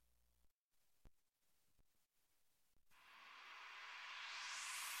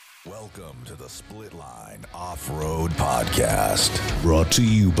Welcome to the Split Line Off-Road Podcast. Brought to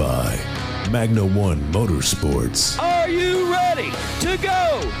you by Magna One Motorsports. Are you ready to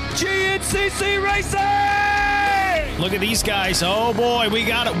go GNCC Racing? Look at these guys. Oh, boy, we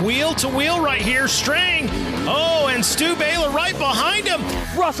got it wheel to wheel right here. String. Oh, and Stu Baylor right behind him.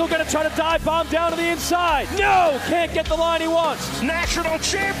 Russell going to try to dive bomb down to the inside. No, can't get the line he wants. National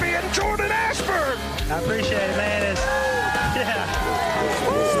champion Jordan Ashburn. I appreciate it, man.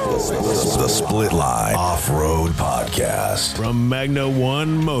 The Split Line Off-Road Podcast. From Magna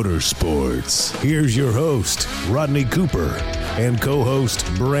One Motorsports, here's your host, Rodney Cooper, and co-host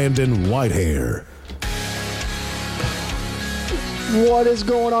Brandon Whitehair. What is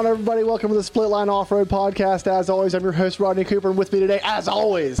going on, everybody? Welcome to the Split Line Off-Road Podcast. As always, I'm your host, Rodney Cooper, and with me today, as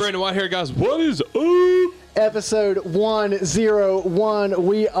always, Brandon Whitehair, guys. What is up? Episode 101.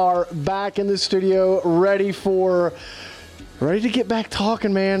 We are back in the studio, ready to get back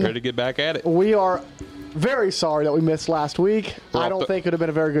talking, man. Ready to get back at it. We are very sorry that we missed last week. I don't think it would have been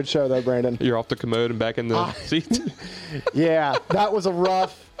a very good show, though, Brandon. You're off the commode and back in the seat? Yeah, that was a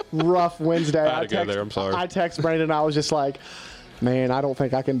rough Wednesday. I had to go there. I'm sorry. I text Brandon, and I was just like, man, I don't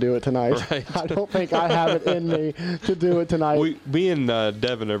think I can do it tonight. Right. I don't think I have it in me to do it tonight. Me and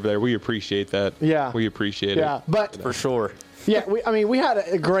Devin over there, we appreciate that. Yeah. We appreciate it. Yeah, but For sure. yeah, we had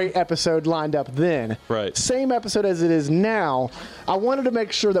a great episode lined up then. Right. Same episode as it is now. I wanted to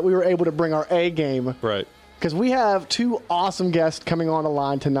make sure that we were able to bring our A game. Right. Because we have two awesome guests coming on the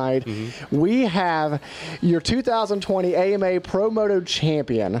line tonight. Mm-hmm. We have your 2020 AMA Pro Moto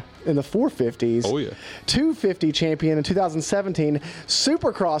champion in the 450s. Oh, yeah. 250 champion in 2017.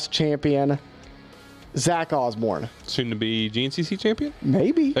 Supercross champion, Zach Osborne. Soon to be GNCC champion?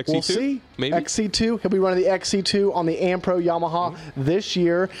 Maybe. XC2? We'll see. Maybe. XC2. He'll be running the XC2 on the AmPro Yamaha this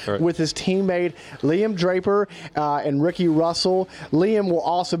year with his teammate Liam Draper and Ricky Russell. Liam will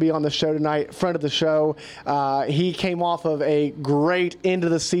also be on the show tonight, friend of the show. He came off of a great end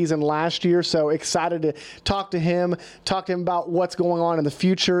of the season last year, so excited to talk to him about what's going on in the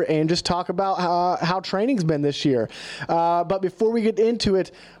future and just talk about how training's been this year. But before we get into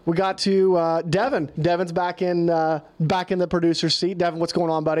it, we got to Devin. Devin's back in the producer's seat. Devin, what's going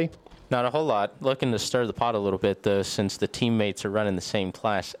on, buddy? Not a whole lot. Looking to stir the pot a little bit, though, since the teammates are running the same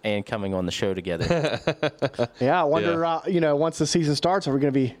class and coming on the show together. Yeah, I wonder, once the season starts, are we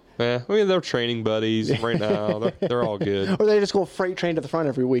going to be... Yeah, I mean, they're training buddies right now. They're all good. Or they just go freight train to the front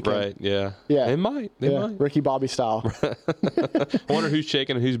every weekend. Right, yeah. Yeah. They might. They might. Ricky Bobby style. I wonder who's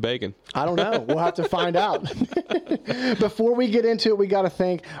shaking and who's baking. I don't know. We'll have to find out. Before we get into it, we got to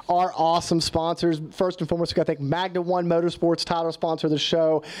thank our awesome sponsors. First and foremost, we got to thank Magna One Motorsports, title sponsor of the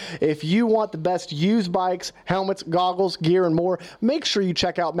show. If you want the best used bikes, helmets, goggles, gear, and more, make sure you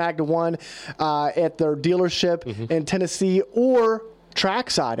check out Magna One at their dealership in Tennessee or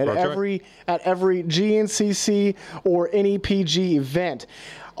trackside at every GNCC or NEPG event.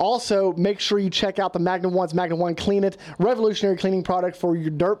 Also, make sure you check out the Magna One Clean It, revolutionary cleaning product for your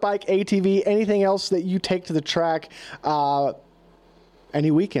dirt bike, ATV, anything else that you take to the track any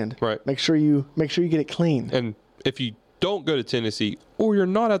weekend. Right. Make sure you get it clean. And if you don't go to Tennessee or you're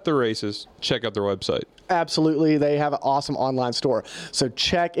not at the races, check out their website. Absolutely. They have an awesome online store. So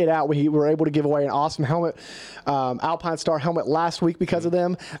check it out. We were able to give away an awesome helmet, Alpine Star helmet last week because of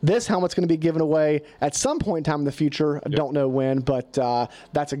them. This helmet's going to be given away at some point in time in the future. I don't know when, but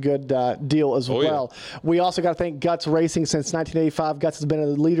that's a good deal as well. Yeah. We also got to thank Guts Racing. Since 1985, Guts has been a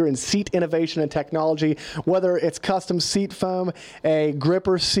leader in seat innovation and technology, whether it's custom seat foam, a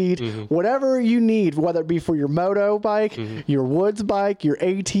gripper seat, whatever you need, whether it be for your moto bike, your woods bike, your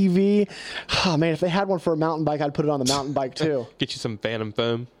ATV. Oh, man, if they had one for a mountain bike, I'd put it on the mountain bike too. Get you some Phantom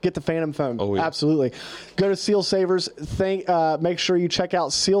foam. Get the Phantom foam. Oh, yeah. Absolutely. Go to Seal Savers. Make sure you check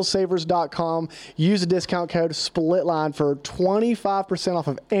out sealsavers.com. Use the discount code SPLITLINE for 25% off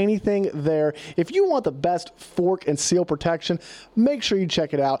of anything there. If you want the best fork and seal protection, make sure you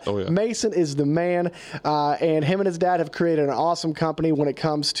check it out. Oh, yeah. Mason is the man, and him and his dad have created an awesome company when it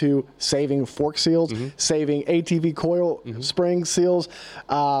comes to saving fork seals, saving ATV coil spring seals,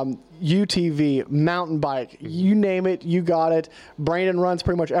 UTV, mountain bike, you name it, you got it. Brandon runs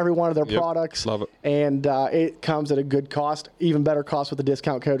pretty much every one of their products. Love it. And it comes at a good cost, even better cost with the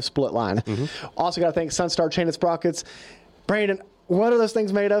discount code SPLITLINE. Also got to thank Sunstar Chain and Sprockets. Brandon, what are those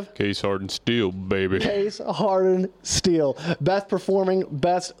things made of? Case hardened steel, baby. Case hardened steel. Best performing,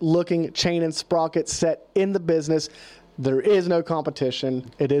 best looking chain and sprocket set in the business. There is no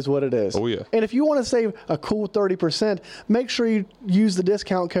competition. It is what it is. Oh, yeah. And if you want to save a cool 30%, make sure you use the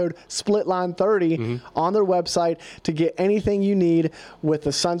discount code SPLITLINE30 on their website to get anything you need with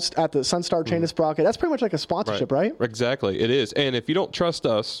the Sunstar Chain and Sprocket. That's pretty much like a sponsorship, right? Exactly. It is. And if you don't trust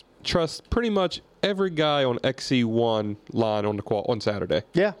us, trust pretty much every guy on XC1 line on Saturday.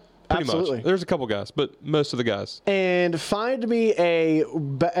 Yeah. Pretty Absolutely. much. There's a couple guys, but most of the guys. And find me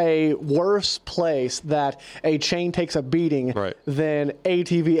a worse place that a chain takes a beating than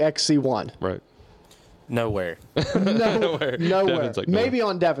ATV XC1. Right. Nowhere. Nowhere. Devin's like, Maybe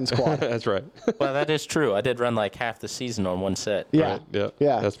on Devin's quad. That's right. Well, that is true. I did run like half the season on one set. Yeah. Right.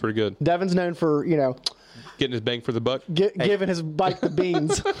 Yeah. That's pretty good. Devin's known for, getting his bang for the buck. giving his bike the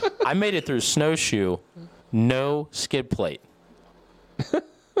beans. I made it through snowshoe, no skid plate.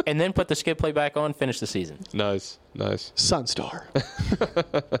 And then put the skid plate back on, finish the season. Nice. Sunstar.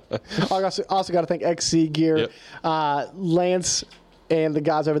 I also got to thank XC Gear. Yep. Lance and the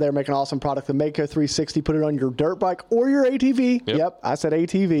guys over there make an awesome product. The Mako 360, put it on your dirt bike or your ATV. Yep, I said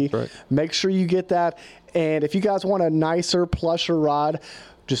ATV. Right. Make sure you get that. And if you guys want a nicer, plusher ride,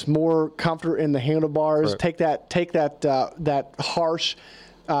 just more comfort in the handlebars, take that harsh,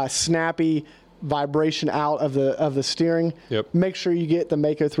 snappy vibration out of the steering. Yep. Make sure you get the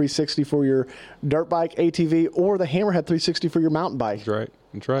Mako 360 for your dirt bike, ATV, or the Hammerhead 360 for your mountain bike. That's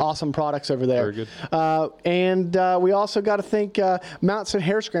right. Awesome products over there. Very good. And we also got to thank Mountain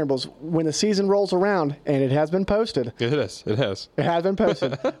Hair Scrambles. When the season rolls around, and it has been posted. It has. It has been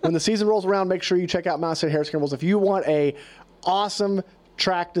posted. When the season rolls around, make sure you check out Mountain Hair Scrambles. If you want a awesome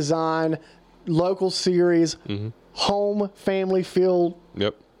track design, local series, home, family feel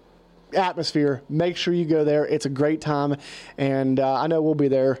atmosphere, make sure you go there. It's a great time, and I know we'll be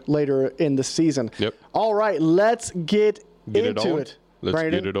there later in the season. Yep. All right, let's get into it. Let's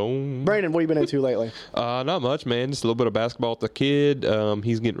Brandon, get it on. Brandon, what have you been into lately? Not much, man. Just a little bit of basketball with the kid.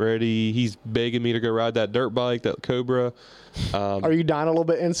 He's getting ready. He's begging me to go ride that dirt bike, that Cobra. Are you dying a little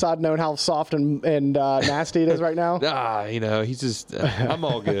bit inside knowing how soft and nasty it is right now? He's just, I'm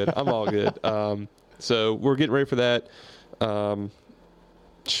all good. So we're getting ready for that.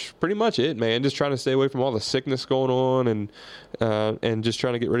 Pretty much it, man. Just trying to stay away from all the sickness going on, and just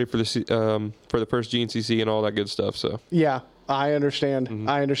trying to get ready for the first GNCC and all that good stuff. So yeah, I understand.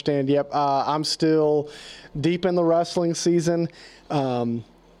 I understand. Yep. I'm still deep in the wrestling season,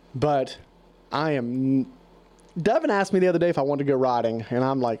 but I am. Devin asked me the other day if I wanted to go riding, and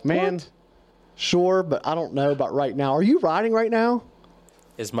I'm like, man, sure, but I don't know about right now. Are you riding right now?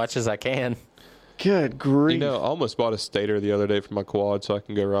 As much as I can. Good grief. I almost bought a stator the other day for my quad so I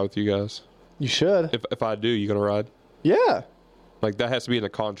can go ride with you guys. You should. If I do, you going to ride? Yeah. Like, that has to be in the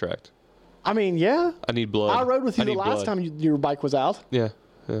contract. I mean, yeah. I need blood. I rode with you the last time your bike was out. Yeah.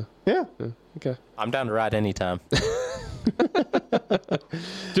 Okay. I'm down to ride anytime.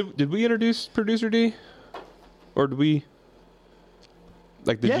 Did we introduce Producer D? Or did we...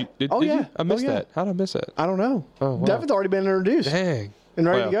 Like, did you? I missed that. How did I miss that? I don't know. Oh, wow. Devin's already been introduced. Dang. And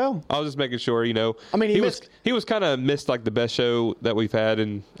ready to go. I was just making sure, I mean, he was kind of missed like the best show that we've had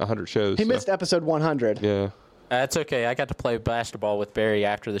in 100 shows. He missed episode 100. Yeah. That's okay. I got to play basketball with Barry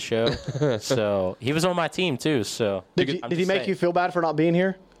after the show, so he was on my team too. So did he make you feel bad for not being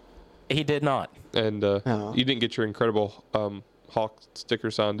here? He did not. And you didn't get your incredible Hawk sticker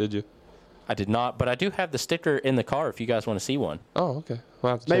signed, did you? I did not, but I do have the sticker in the car if you guys want to see one. Oh, okay.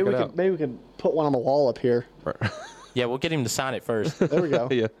 We'll have to check it out. Maybe we could put one on the wall up here. Yeah, we'll get him to sign it first. There we go.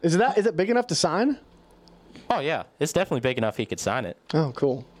 Yeah. Is it big enough to sign? Oh yeah, it's definitely big enough he could sign it. Oh,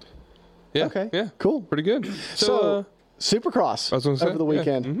 cool. Yeah. Okay. Yeah. Cool. Pretty good. So Supercross over the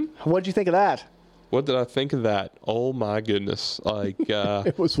weekend. What'd you think of that? What did I think of that? Oh my goodness! Like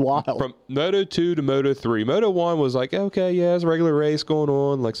it was wild. From Moto 2 to Moto 3. Moto 1 was like, okay, yeah, it's a regular race going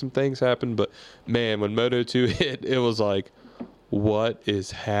on. Like some things happened, but man, when Moto 2 hit, it was like, what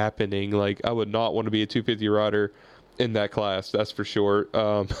is happening? Like I would not want to be a 250 rider in that class. That's for sure.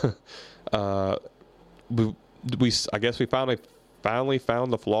 I guess we finally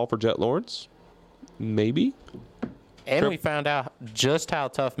found the flaw for Jet Lawrence. Maybe. And we found out just how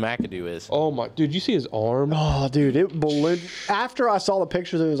tough McAdoo is. Oh my, dude, you see his arm? Oh, dude, it ballooned. After I saw the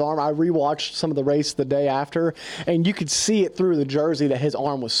pictures of his arm, I rewatched some of the race the day after, and you could see it through the jersey that his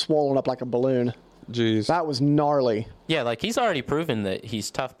arm was swollen up like a balloon. Jeez. That was gnarly. Yeah, like he's already proven that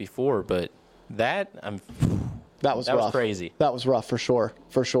he's tough before, but that was rough. Was crazy. That was rough for sure.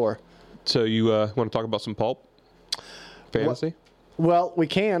 For sure. So you want to talk about some pulp fantasy? Well, we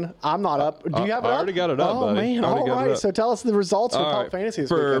can. I'm not up. Do you have it up? I already got it up, Oh, buddy. man. All right. So tell us the results for Pulp Fantasy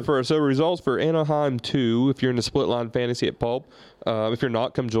this weekend. So results for Anaheim 2, if you're in the split line fantasy at Pulp. If you're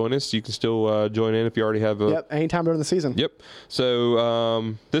not, come join us. You can still join in if you already have a... Yep, anytime during the season. Yep.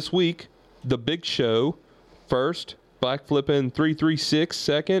 So this week, the Big Show, first. Black Flippin' 336,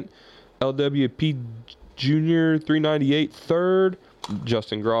 second. LWP Junior 398, third.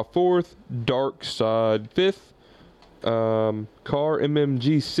 Justin Groff, fourth. Dark Side, fifth. Car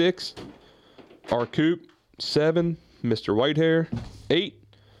MMG 6. R Coupe 7. Mr. Whitehair 8.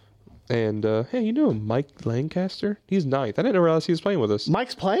 And, hey, you know Mike Lancaster? He's 9th. I didn't realize he was playing with us.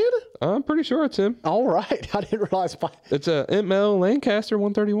 Mike's playing? I'm pretty sure it's him. All right. I didn't realize. It's a ML Lancaster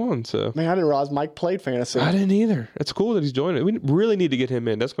 131. So Man, I didn't realize Mike played fantasy. I didn't either. It's cool that he's joining. We really need to get him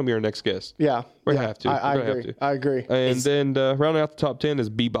in. That's going to be our next guest. Yeah. We're going to have to. I We're gonna agree. have to. I agree. And then rounding out the top 10 is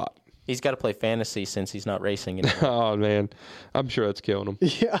Bebot. He's got to play fantasy since he's not racing anymore. Oh, man. I'm sure that's killing him.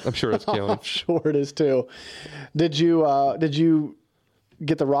 Yeah. I'm sure it's killing him. I'm sure it is too. Did you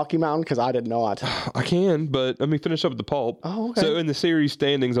get the Rocky Mountain? Because I did not. I can, but let me finish up with the pulp. Oh, okay. So in the series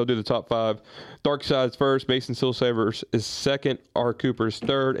standings, I'll do the top 5. Dark Side's first, Mason Silsavers is second, R. Cooper's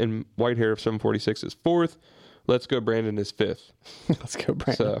third, and Whitehair of 746 is fourth. Let's Go Brandon is fifth. Let's go,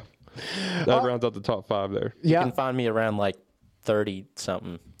 Brandon. So that rounds out the top 5 there. You Yeah. can find me around like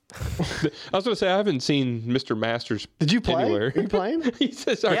 30-something. I was going to say, I haven't seen Mr. Masters Did you play? anywhere. Are you playing? He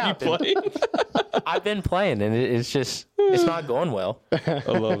says, are Yeah, you I've been- playing? I've been playing, and it's not going well. I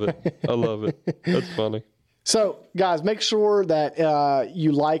love it. I love it. That's funny. So, guys, make sure that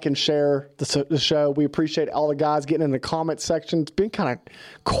you like and share the show. We appreciate all the guys getting in the comment section. It's been kind of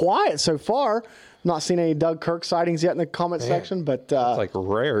quiet so far. Not seen any Doug Kirk sightings yet in the comment section, but It's like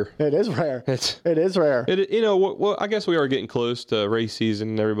rare. it is rare. It's- It is rare. Well, I guess we are getting close to race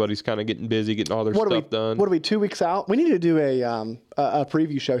season. Everybody's kind of getting busy, getting all their stuff done. What are we, 2 weeks out? We need to do a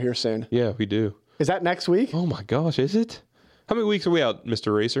preview show here soon. Yeah, we do. Is that next week? Oh my gosh, is it? How many weeks are we out,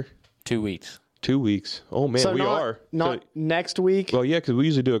 Mr. Racer? 2 weeks. 2 weeks. Oh man, So we not, are. Not next week. Well, yeah, because we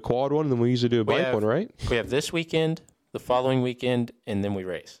usually do a quad one, and then we usually do a bike one, right? We have this weekend, the following weekend, and then we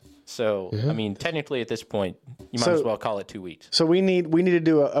race. So, I mean, technically at this point, you might as well call it 2 weeks. So we need to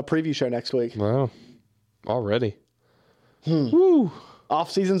do a preview show next week. Wow, already. Woo. Off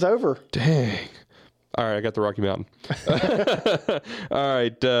season's over. Dang. All right, I got the Rocky Mountain. All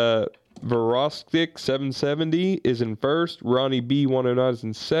right, Verostic 770 is in first. Ronnie B 109 is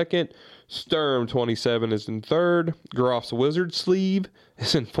in second. Sturm 27 is in third. Groff's Wizard Sleeve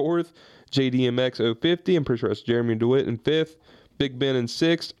is in fourth. JDMX 050, I'm pretty sure that's Jeremy DeWitt in fifth. Big Ben in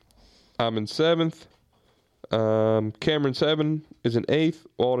sixth. I'm in seventh. Cameron 7 is in eighth.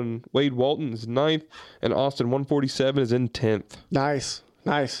 Wade Walton is in ninth. And Austin 147 is in 10th. Nice.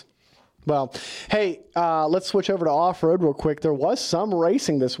 Well, hey, let's switch over to off-road real quick. There was some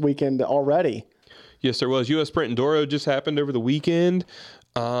racing this weekend already. Yes, there was. U.S. Sprint Enduro just happened over the weekend.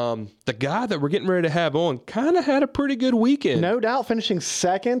 The guy that we're getting ready to have on kind of had a pretty good weekend. No doubt finishing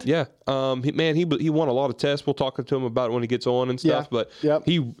second. Yeah. He won a lot of tests. We'll talk to him about it when he gets on and stuff. Yeah. But Yep.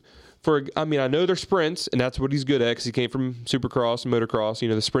 I know they're sprints, and that's what he's good at because he came from Supercross and Motocross. You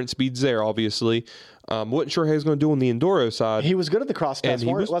know, the sprint speed's there, obviously. Wasn't sure how he was going to do on the Enduro side. He was good at the cross test, and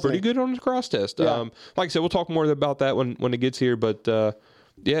he was pretty good on the cross test. Yeah. Like I said, we'll talk more about that when it gets here. But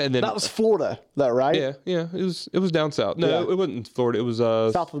yeah, and then That was Florida, though, right? yeah, it was down south. No, Yeah. it wasn't Florida. It was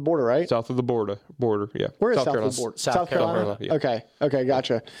South of the border, right? south of the border. Yeah, Where is south Carolina. of the border? South Carolina. Yeah. Okay,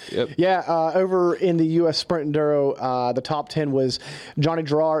 gotcha. Yep. Yeah, over in the U.S. Sprint Enduro, the top 10 was Johnny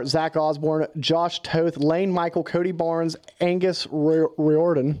Gerard, Zach Osborne, Josh Toth, Lane Michael, Cody Barnes, Angus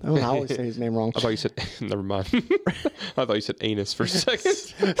Riordan. Oh, I always say his name wrong. I thought you said never mind. I thought you said anus for a second.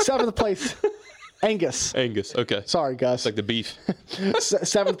 Seventh place, Angus. Angus. Okay. Sorry, Gus. It's like the beef.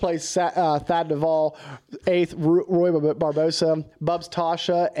 Seventh place, Thad Duvall. Eighth, Roy Barbosa, Bubs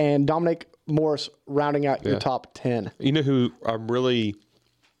Tasha, and Dominic Morris rounding out your top 10. You know who I'm really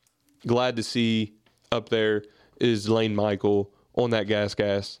glad to see up there is Lane Michael on that gas.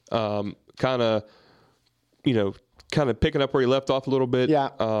 Kind of picking up where he left off a little bit. Yeah.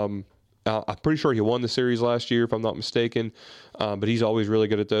 I'm pretty sure he won the series last year, if I'm not mistaken. But he's always really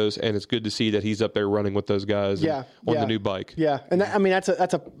good at those, and it's good to see that he's up there running with those guys on the new bike. Yeah, and that's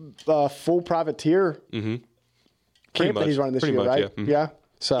a full privateer camp that he's running this Pretty year, much, right? yeah. Yeah.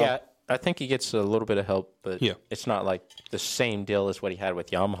 So Yeah, I think he gets a little bit of help, but Yeah. it's not like the same deal as what he had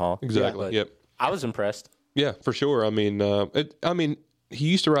with Yamaha. Exactly. But Yep. I was impressed. Yeah, for sure. I mean, he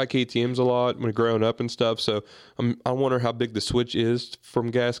used to ride KTMs a lot when growing up and stuff. So I wonder how big the switch is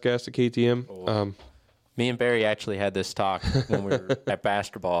from gas to KTM. Me and Barry actually had this talk when we were at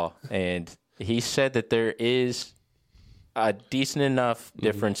basketball, and he said that there is a decent enough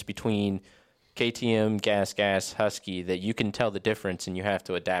difference between KTM, gas, Husky that you can tell the difference, and you have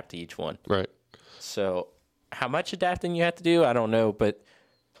to adapt to each one. Right. So how much adapting you have to do, I don't know, but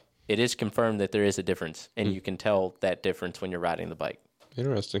it is confirmed that there is a difference, and you can tell that difference when you're riding the bike.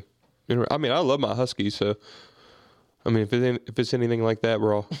 Interesting. I mean, I love my Huskies, so if it's anything like that,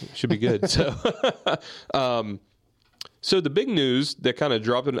 should be good. So, So the big news that kind of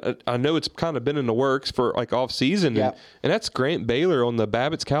dropped, I know it's kind of been in the works for like off season, and that's Grant Baylor on the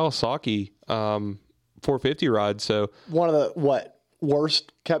Babbitt's Kawasaki 450 ride. So one of the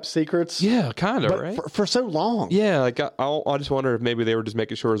worst kept secrets. Yeah, kind of, right? For so long. Yeah, like I just wonder if maybe they were just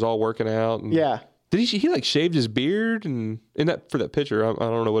making sure it was all working out. And yeah. Did he like shaved his beard and in that for that picture? I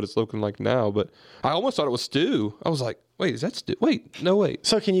don't know what it's looking like now, but I almost thought it was Stu. I was like, wait, is that Stu? Wait, no, wait.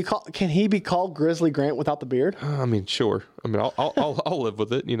 So can he be called Grizzly Grant without the beard? I mean, sure. I mean, I'll live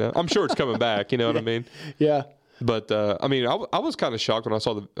with it. You know, I'm sure it's coming back. You know what I mean? Yeah. But I mean, I was kind of shocked when I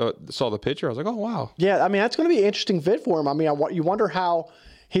saw the picture. I was like, oh wow. Yeah, I mean that's going to be an interesting fit for him. I mean, you wonder how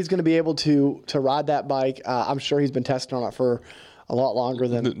he's going to be able to ride that bike. I'm sure he's been testing on it for a lot longer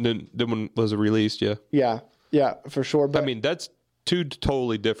than when was it released. Yeah. Yeah, for sure. But I mean, that's two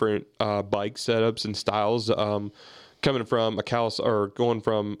totally different bike setups and styles. Coming from going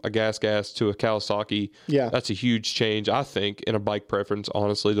from a gas to a Kawasaki. Yeah, that's a huge change, I think, in a bike preference.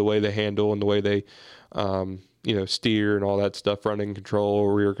 Honestly, the way they handle and the way they, steer and all that stuff, front end control,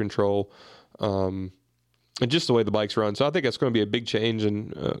 rear control, and just the way the bikes run. So I think that's going to be a big change,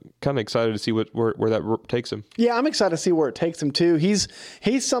 and kind of excited to see where that takes him. Yeah, I'm excited to see where it takes him too. He's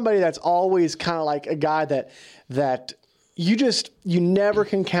somebody that's always kind of like a guy that you never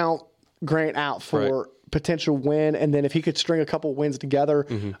can count Grant out for potential win, and then if he could string a couple wins together,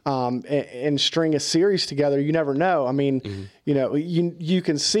 and string a series together, you never know. I mean, you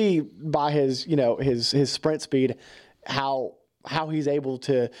can see by his his sprint speed how he's able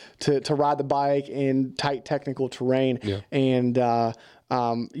to ride the bike in tight technical terrain. Yeah. And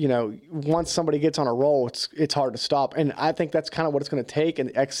once somebody gets on a roll, it's hard to stop. And I think that's kind of what it's going to take in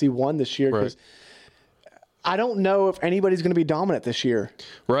XC1 this year, because I don't know if anybody's going to be dominant this year.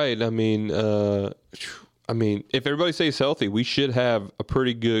 Right. I mean, if everybody stays healthy, we should have a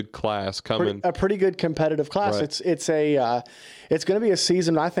pretty good class coming. A pretty good competitive class. Right. It's going to be a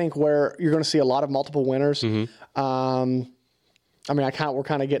season, I think, where you're going to see a lot of multiple winners. Mm-hmm. I mean, we're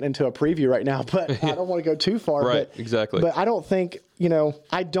kind of getting into a preview right now, but I don't want to go too far. Right. But, exactly. But I don't think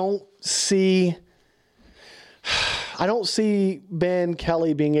I don't see Ben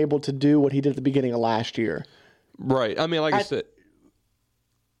Kelly being able to do what he did at the beginning of last year. Right. I mean, I said,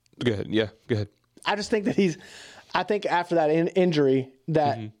 go ahead. Yeah, go ahead. I just think that I think after that injury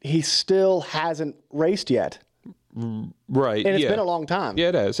that he still hasn't raced yet. Right. And it's been a long time. Yeah,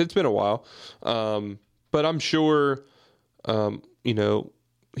 it has. It's been a while. But I'm sure,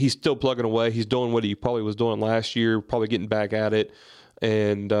 he's still plugging away. He's doing what he probably was doing last year, probably getting back at it.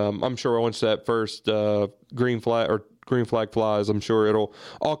 And I'm sure once that first green flag flies, I'm sure it'll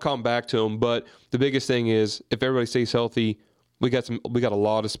all come back to him. But the biggest thing is if everybody stays healthy, we got a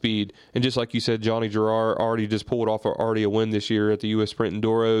lot of speed. And just like you said, Johnny Gerard already just pulled off a win this year at the U.S. Sprint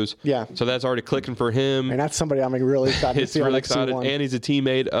Enduros. Yeah. So that's already clicking for him. And that's somebody I'm really excited to see. It's really excited. And he's a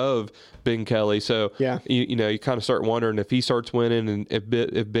teammate of Ben Kelly. So, you kind of start wondering if he starts winning and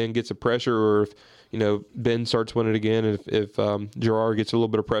if Ben gets a pressure, or if, Ben starts winning again, and if Gerard gets a little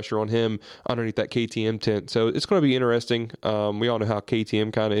bit of pressure on him underneath that KTM tent. So it's going to be interesting. We all know how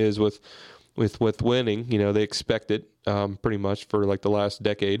KTM kind of is with winning. They expect it pretty much for like the last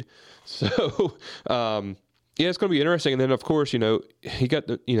decade. So it's going to be interesting. And then of course, he got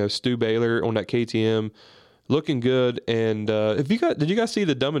Stu Baylor on that KTM looking good. And did you guys see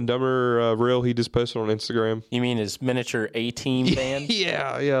the Dumb and Dumber reel he just posted on Instagram? You mean his miniature A-Team band?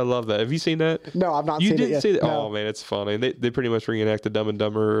 Yeah, I love that. Have you seen that? No, I've not seen it yet. You didn't see that? No. Oh man, it's funny. They pretty much reenact the Dumb and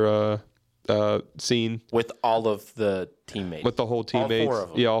Dumber scene with all of the teammates, with the whole teammates. All 4 of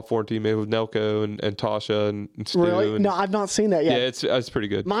them. Yeah, all 4 teammates with Nelko and Tasha and Stu. Really? No, I've not seen that yet. Yeah, it's pretty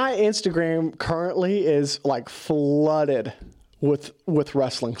good. My Instagram currently is like flooded with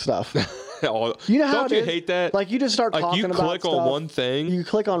wrestling stuff. You know how don't you hate that? Like you just start talking about stuff. You click on one thing. You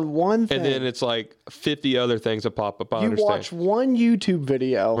click on one thing, and then it's like 50 other things that pop up. I you understand. watch one YouTube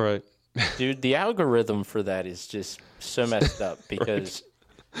video, right? Dude, the algorithm for that is just so messed up because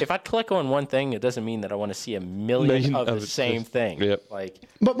if I click on one thing, it doesn't mean that I want to see a million of the same thing. Yep.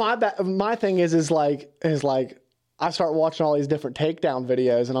 But my thing is like I start watching all these different takedown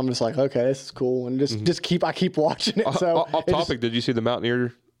videos, and I'm just like, okay, this is cool, and just keep watching it. So off topic, did you see the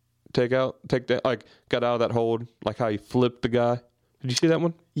Mountaineer takedown? Like got out of that hold, like how he flipped the guy. Did you see that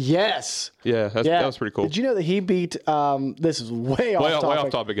one? Yes. Yeah, that was pretty cool. Did you know that he beat? This is way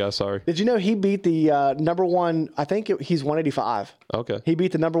off topic, guys. Sorry. Did you know he beat the number one? I think he's 185. Okay. He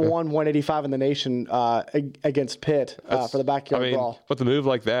beat the number one 185 in the nation against Pitt for the backyard brawl. With a move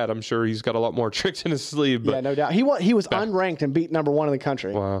like that, I'm sure he's got a lot more tricks in his sleeve. But yeah, no doubt. He was unranked and beat number one in the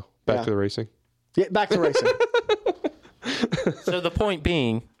country. Wow. Back to the racing. Yeah, back to racing. So the point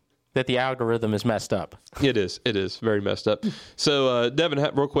being, that the algorithm is messed up. It is. It is very messed up. So, Devin,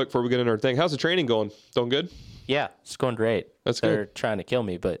 real quick before we get into our thing, how's the training going? Going good? Yeah, it's going great. They're trying to kill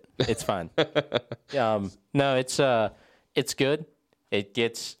me, but it's fine. No, it's good. It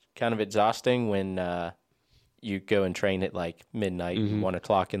gets kind of exhausting when you go and train at like midnight, 1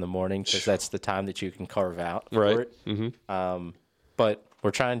 o'clock in the morning, because that's the time that you can carve out for it. Mm-hmm. But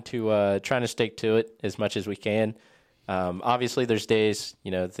we're trying to stick to it as much as we can. Obviously, there's days,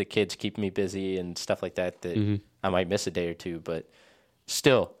 the kids keep me busy and stuff like that I might miss a day or two, but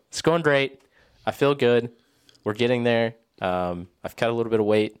still, it's going great. I feel good. We're getting there. I've cut a little bit of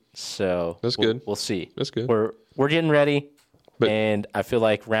weight, so that's good. We'll see. That's good. We're getting ready, and I feel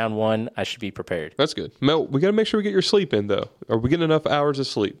like round 1, I should be prepared. That's good. Mel, we got to make sure we get your sleep in, though. Are we getting enough hours of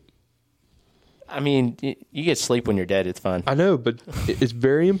sleep? I mean, you get sleep when you're dead. It's fun. I know, but it's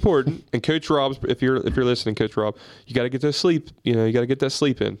very important. And Coach Rob's, if you're listening, Coach Rob, you got to get that sleep. You got to get that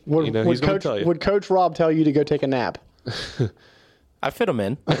sleep in. He's going to tell you. Would Coach Rob tell you to go take a nap? I fit him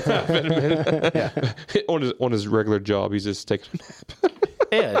in. On his regular job, he's just taking a nap.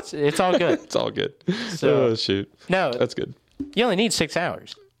 Yeah, it's all good. It's all good. So, shoot. No, that's good. You only need 6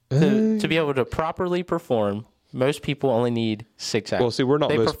 hours to be able to properly perform. Most people only need 6 hours. Well, see, we're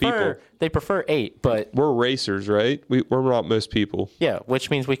not most people. They prefer 8, but we're racers, right? We're not most people. Yeah, which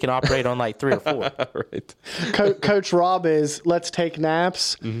means we can operate on like 3 or 4. Right. Coach Rob is let's take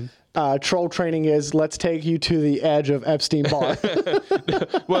naps. Mm-hmm. Troll training is let's take you to the edge of Epstein Bar.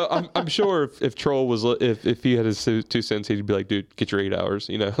 Well, I'm sure if Troll was if he had his 2 cents, he'd be like, dude, get your 8 hours.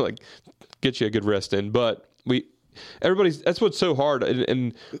 Like get you a good rest in. But that's what's so hard,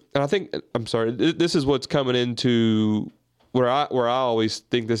 and I think I'm sorry. This is what's coming into where I always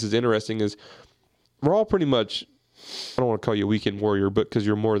think this is interesting is we're all pretty much. I don't want to call you a weekend warrior, but because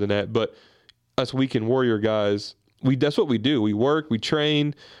you're more than that. But us weekend warrior guys, that's what we do. We work, we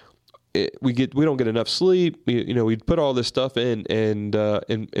train. We don't get enough sleep. We put all this stuff in and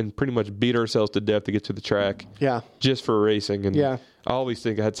pretty much beat ourselves to death to get to the track. Yeah. Just for racing. And yeah. I always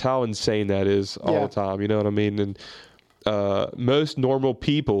think that's how insane that is all the time. You know what I mean? And most normal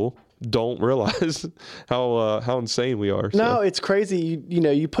people don't realize how insane we are. So. No, it's crazy.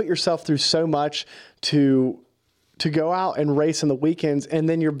 You put yourself through so much to go out and race in the weekends, and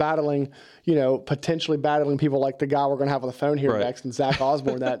then you're battling, potentially battling people like the guy we're going to have on the phone here next, and Zach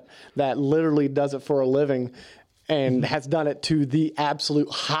Osborne, that literally does it for a living and has done it to the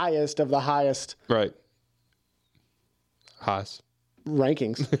absolute highest of the highest. Right. Highest.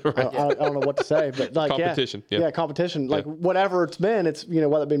 Rankings. Right. I don't know what to say, but like competition. Yeah, competition. Like whatever it's been, it's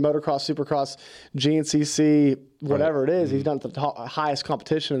whether it be motocross, supercross, GNCC, whatever it is, he's done it at the highest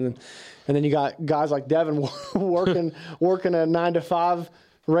competition, and then you got guys like Devin working a 9 to 5,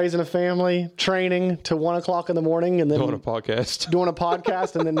 raising a family, training to 1 o'clock in the morning, and then doing a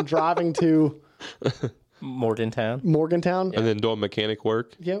podcast, and then driving to Morgantown, and then doing mechanic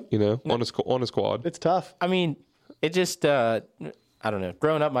work. Yep. On his quad. It's tough. I mean, it just. I don't know.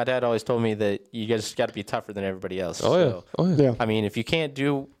 Growing up, my dad always told me that you just got to be tougher than everybody else. Oh, yeah. I mean, if you can't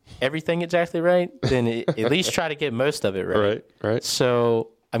do everything exactly right, then at least try to get most of it right. Right.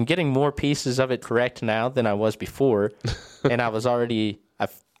 So I'm getting more pieces of it correct now than I was before, and I was already.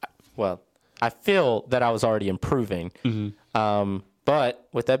 I feel that I was already improving. Mm-hmm. But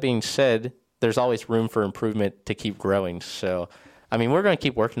with that being said, there's always room for improvement to keep growing. So, I mean, we're going to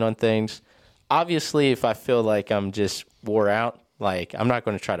keep working on things. Obviously, if I feel like I'm just wore out, like, I'm not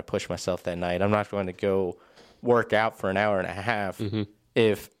going to try to push myself that night. I'm not going to go work out for an hour and a half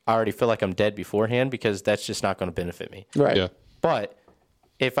if I already feel like I'm dead beforehand, because that's just not going to benefit me. Right. Yeah. But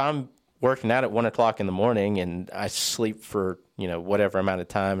if I'm working out at 1 o'clock in the morning and I sleep for, whatever amount of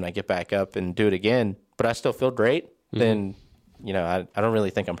time and I get back up and do it again, but I still feel great, then, I don't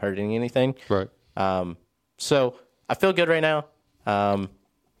really think I'm hurting anything. Right. So I feel good right now.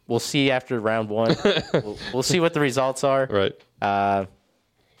 We'll see after round 1. We'll see what the results are. Right.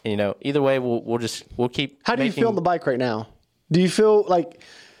 Either way, we'll keep. How do you feel on the bike right now? Do you feel like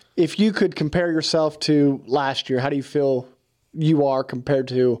if you could compare yourself to last year, how do you feel you are compared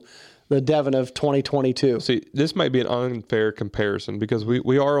to the Devin of 2022? See, this might be an unfair comparison because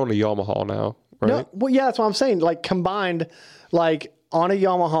we are on a Yamaha now, right? No, well, yeah, that's what I'm saying. Like combined, like on a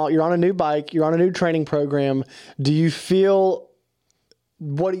Yamaha, you're on a new bike, you're on a new training program. Do you feel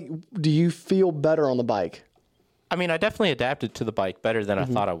do you feel better on the bike? I mean, I definitely adapted to the bike better than I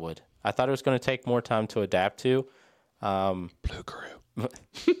thought I would. I thought it was going to take more time to adapt to. Blue Crew.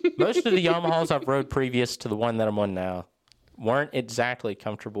 Most of the Yamahas I've rode previous to the one that I'm on now weren't exactly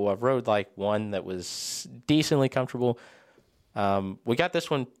comfortable. I've rode like one that was decently comfortable. We got this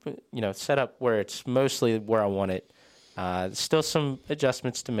one, set up where it's mostly where I want it. Still some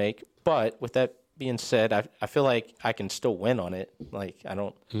adjustments to make, but with that being said, I feel like I can still win on it. Like I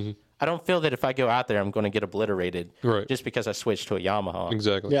don't feel that if I go out there, I'm going to get obliterated just because I switched to a Yamaha.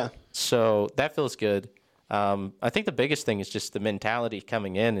 Exactly. Yeah. So that feels good. I think the biggest thing is just the mentality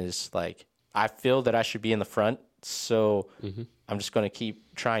coming in is like, I feel that I should be in the front. So I'm just going to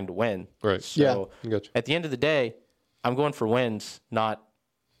keep trying to win. Right. So Gotcha. at the end of the day, I'm going for wins, not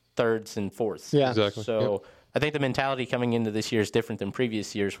thirds and fourths. Yeah. Exactly. So I think the mentality coming into this year is different than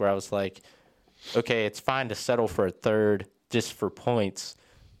previous years where I was like, okay, it's fine to settle for a third just for points,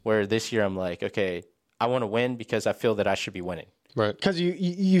 where this year I'm like, okay, I want to win because I feel that I should be winning. Right. Because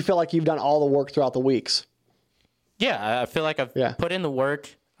you feel like you've done all the work throughout the weeks. Yeah, I feel like I've put in the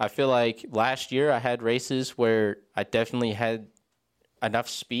work. I feel like last year I had races where I definitely had enough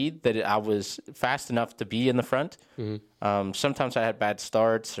speed that I was fast enough to be in the front. Sometimes I had bad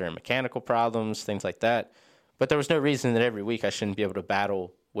starts or mechanical problems, things like that. But there was no reason that every week I shouldn't be able to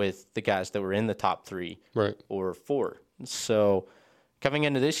battle with the guys that were in the top 3 or 4. So coming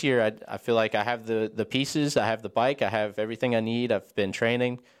into this year, I feel like I have the pieces, I have the bike, I have everything I need. I've been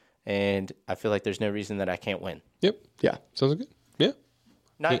training, and I feel like there's no reason that I can't win. Yep. Yeah. Sounds good. Yeah.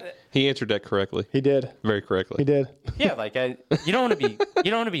 He answered that correctly. He did. Very correctly. He did. Yeah, like you don't want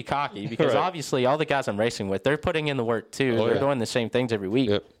to be cocky because obviously all the guys I'm racing with, they're putting in the work too. They're doing the same things every week.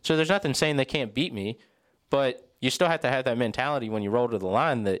 Yep. So there's nothing saying they can't beat me, but you still have to have that mentality when you roll to the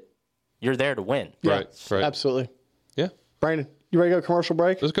line that you're there to win. Yeah, Right. Absolutely. Yeah. Brandon, you ready to go to commercial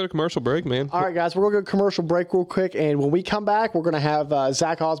break? Let's go to commercial break, man. All right, guys, we're going to go to commercial break real quick, and when we come back, we're going to have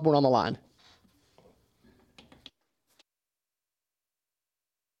Zach Osborne on the line.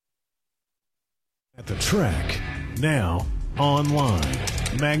 At the track, now online,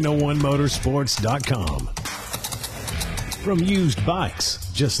 Magna1Motorsports.com. From used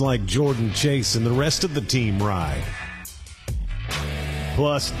bikes, just like Jordan Chase and the rest of the team ride.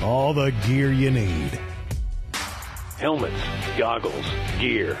 Plus, all the gear you need. Helmets, goggles,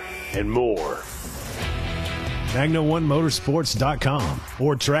 gear, and more. Magna1Motorsports.com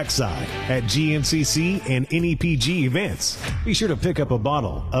or trackside at GNCC and NEPG events. Be sure to pick up a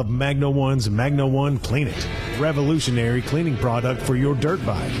bottle of Magna 1's Magna 1 Clean It, revolutionary cleaning product for your dirt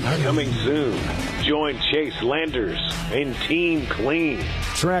bike. Coming soon. Join Chase Landers and Team Clean.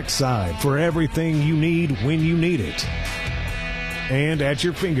 Trackside for everything you need when you need it. And at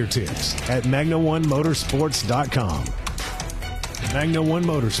your fingertips at Magna1Motorsports.com. Magna 1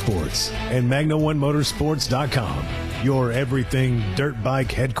 Motorsports and Magna1Motorsports.com, your everything dirt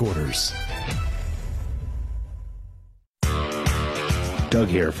bike headquarters. Doug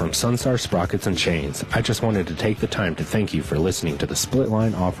here from Sunstar Sprockets and Chains. I just wanted to take the time to thank you for listening to the Split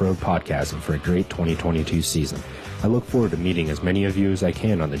Line Off-Road Podcast and for a great 2022 season. I look forward to meeting as many of you as I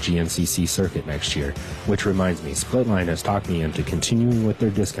can on the GNCC circuit next year, which reminds me, Splitline has talked me into continuing with their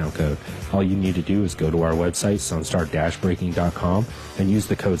discount code. All you need to do is go to our website, sunstar-braking.com, and use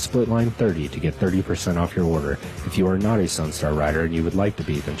the code SPLITLINE30 to get 30% off your order. If you are not a Sunstar rider and you would like to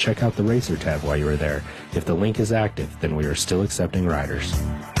be, then check out the Racer tab while you are there. If the link is active, then we are still accepting riders.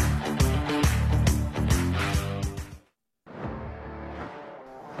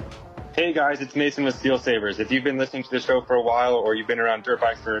 Hey guys, it's Mason with Steel Savers. If you've been listening to the show for a while or you've been around dirt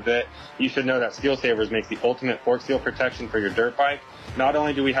bikes for a bit, you should know that Steel Savers makes the ultimate fork seal protection for your dirt bike. Not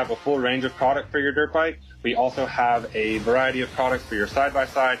only do we have a full range of product for your dirt bike, we also have a variety of products for your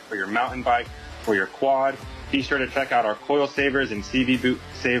side-by-side, for your mountain bike, for your quad. Be sure to check out our coil savers and CV boot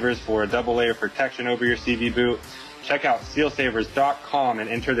savers for a double layer protection over your CV boot. Check out SealSavers.com and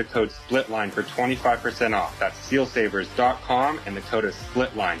enter the code SPLITLINE for 25% off. That's SealSavers.com and the code is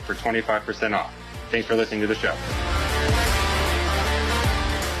SPLITLINE for 25% off. Thanks for listening to the show.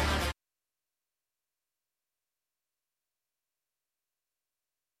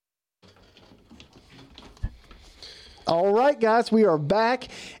 All right, guys, we are back,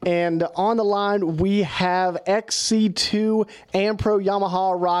 and on the line we have XC2 and Pro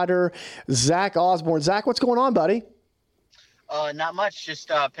Yamaha rider Zach Osborne. Zach, what's going on, buddy? Not much.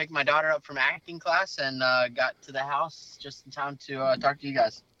 Just picked my daughter up from acting class and got to the house just in time to talk to you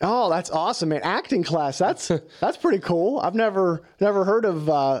guys. Oh, that's awesome, man! Acting class. That's pretty cool. I've never heard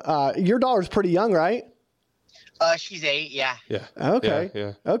of. Your daughter's pretty young, right? She's 8. Yeah. Yeah. Okay.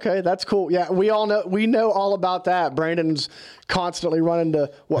 Yeah. Okay, that's cool. Yeah, we know all about that. Brandon's constantly running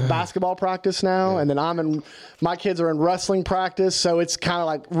to basketball practice now, and then my kids are in wrestling practice, so it's kind of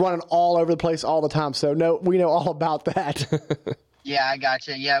like running all over the place all the time. So we know all about that. Yeah, I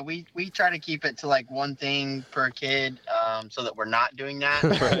gotcha. Yeah, we try to keep it to like one thing per kid, so that we're not doing that.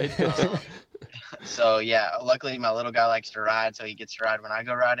 Right. So yeah, luckily my little guy likes to ride, so he gets to ride when I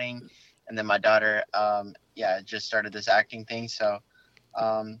go riding. and then my daughter, just started this acting thing. So,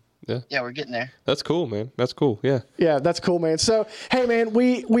 we're getting there. That's cool, man. That's cool. Yeah. Yeah, that's cool, man. So, hey, man,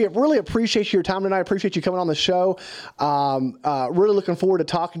 we really appreciate your time tonight. I appreciate you coming on the show. Really looking forward to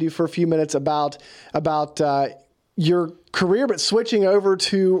talking to you for a few minutes about your career, but switching over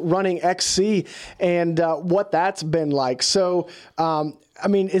to running XC and what that's been like. So,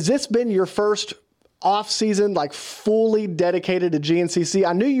 has this been your first off season, like fully dedicated to GNCC?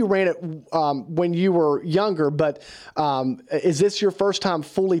 I knew you ran it when you were younger, but is this your first time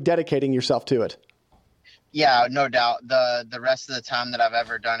fully dedicating yourself to it? Yeah, no doubt. The rest of the time that I've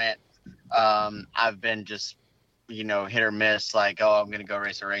ever done it, I've been just, hit or miss, like, I'm going to go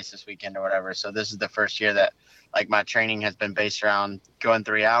race a race this weekend or whatever. So this is the first year that like my training has been based around going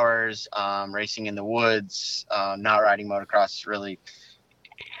 3 hours, racing in the woods, not riding motocross really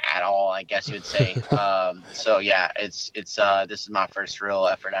at all, I guess you would say. This is my first real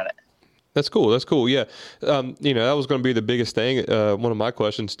effort at it. That's cool. That's cool. Yeah. That was going to be the biggest thing. One of my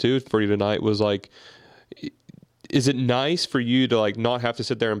questions too for you tonight was like, is it nice for you to like not have to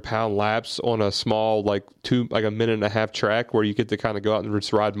sit there and pound laps on a small, like a minute and a half track where you get to kind of go out and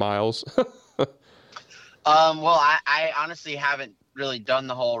just ride miles? I honestly haven't really done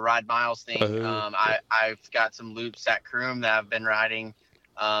the whole ride miles thing. I've got some loops at Croom that I've been riding,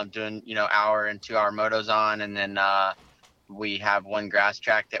 doing, hour and 2 hour motos on. And then, we have one grass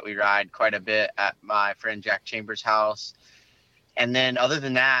track that we ride quite a bit at my friend Jack Chambers' house. And then other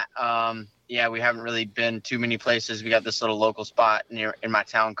than that, we haven't really been too many places. We got this little local spot in my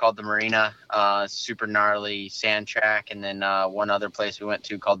town called the Marina, super gnarly sand track. And then one other place we went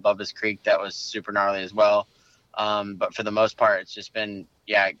to called Bubba's Creek that was super gnarly as well. But for the most part, it's just been,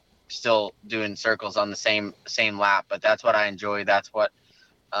 still doing circles on the same lap. But that's what I enjoy. That's what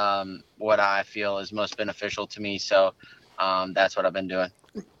I feel is most beneficial to me. So that's what I've been doing.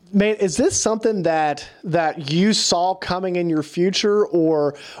 Man, is this something that you saw coming in your future,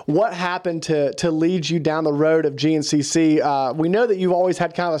 or what happened to lead you down the road of GNCC? We know that you've always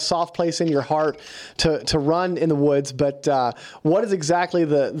had kind of a soft place in your heart to run in the woods, but what is exactly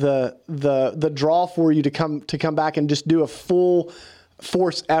the draw for you to come back and just do a full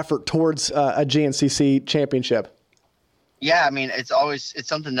force effort towards a GNCC championship? Yeah, it's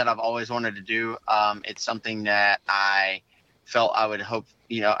something that I've always wanted to do. It's something that I felt I would hope,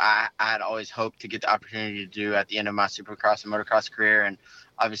 I had always hoped to get the opportunity to do at the end of my Supercross and motocross career. And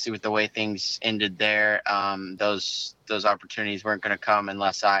obviously with the way things ended there, those opportunities weren't going to come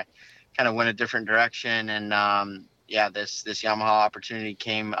unless I kind of went a different direction. And this Yamaha opportunity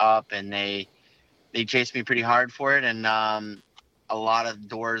came up, and they chased me pretty hard for it. And a lot of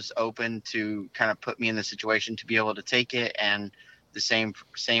doors opened to kind of put me in the situation to be able to take it, and the same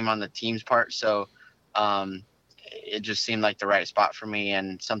on the team's part. So it just seemed like the right spot for me,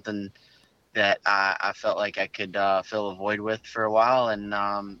 and something that I felt like I could fill a void with for a while, and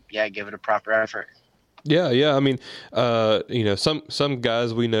give it a proper effort. Yeah. Some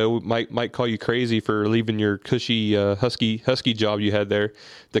guys we know might call you crazy for leaving your cushy husky job you had there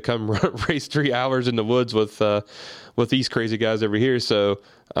to come race 3 hours in the woods with these crazy guys over here. So,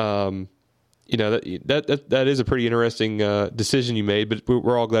 that is a pretty interesting decision you made, but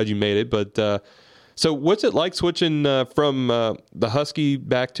we're all glad you made it. But so what's it like switching from the Husky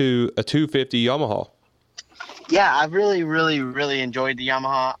back to a 250 Yamaha? Yeah, I've really, really, really enjoyed the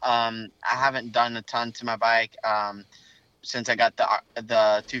Yamaha. I haven't done a ton to my bike since I got the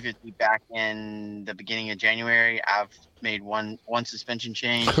 250 back in the beginning of January. I've made one suspension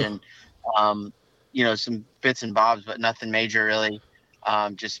change and some bits and bobs, but nothing major really.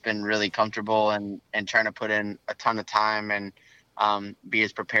 Just been really comfortable and trying to put in a ton of time and be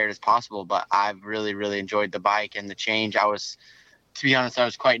as prepared as possible. But I've really, really enjoyed the bike and the change. To be honest, I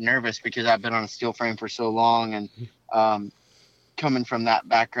was quite nervous because I've been on a steel frame for so long, and coming from that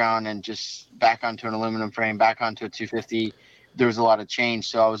background and just back onto an aluminum frame, back onto a 250, there was a lot of change.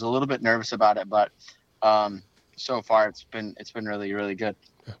 So I was a little bit nervous about it, but so far it's been really, really good.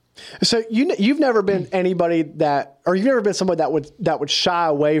 So you've never been anybody you've never been someone that would shy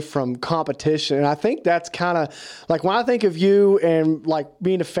away from competition. And I think that's kind of like when I think of you and like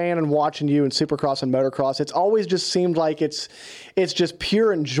being a fan and watching you in Supercross and motocross, it's always just seemed like it's just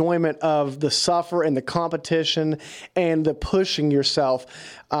pure enjoyment of the suffer and the competition and the pushing yourself.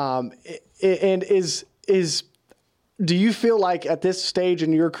 Do you feel like at this stage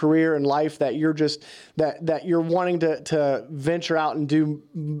in your career and life that you're just that you're wanting to venture out and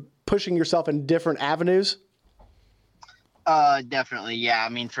do pushing yourself in different avenues? Definitely. Yeah.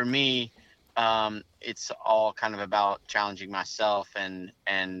 For me, it's all kind of about challenging myself and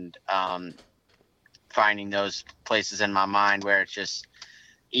finding those places in my mind where it's just,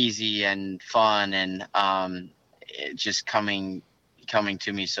 easy and fun, and it just coming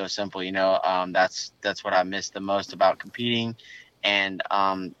to me so simple. That's what I miss the most about competing, and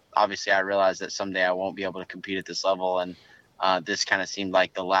obviously I realize that someday I won't be able to compete at this level, and this kind of seemed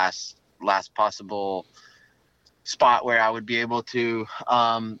like the last possible spot where I would be able to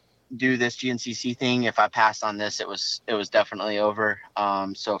do this GNCC thing. If I passed on this, it was definitely over.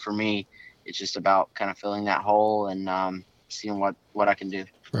 So for me, it's just about kind of filling that hole and seeing what I can do.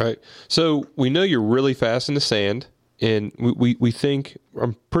 Right. So we know you're really fast in the sand, and we think,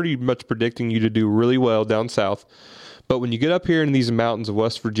 I'm pretty much predicting you to do really well down south. But when you get up here in these mountains of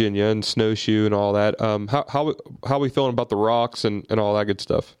West Virginia and snowshoe and all that, how are we feeling about the rocks and all that good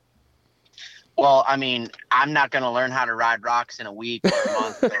stuff? Well, I mean, I'm not going to learn how to ride rocks in a week or a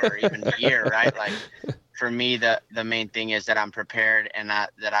month or even a year, right? Like, for me, the main thing is that I'm prepared and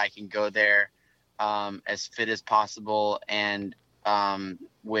that I can go there as fit as possible and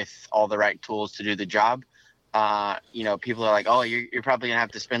with all the right tools to do the job. People are like, oh, you're probably going to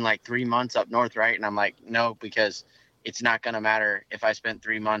have to spend like 3 months up north, right? And I'm like, no, because it's not going to matter if I spent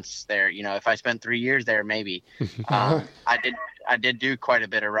 3 months there. If I spent 3 years there, maybe. I did do quite a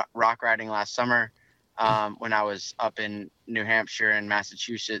bit of rock riding last summer when I was up in New Hampshire and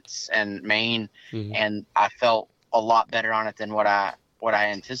Massachusetts and Maine, and I felt a lot better on it than what I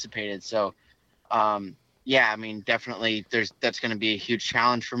anticipated. So, I mean, definitely that's going to be a huge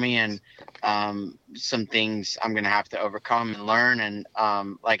challenge for me, and some things I'm going to have to overcome and learn. And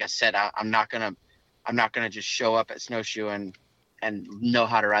like I said, I'm not going to just show up at Snowshoe and know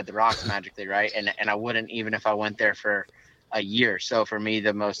how to ride the rocks magically, right? And I wouldn't even if I went there for a year. So for me,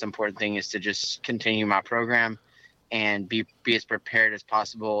 the most important thing is to just continue my program and be as prepared as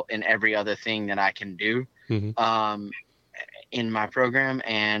possible in every other thing that I can do in my program.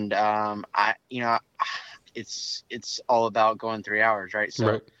 And it's all about going 3 hours, right?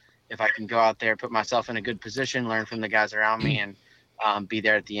 So if I can go out there, put myself in a good position, learn from the guys around me, and be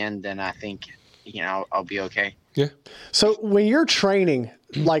there at the end, then I think I'll be okay. Yeah. So when you're training,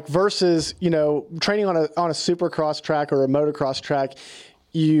 like versus, training on a supercross track or a motocross track,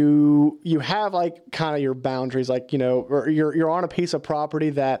 you have like kind of your boundaries, like, or you're on a piece of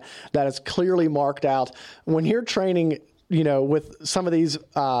property that is clearly marked out. When you're training, with some of these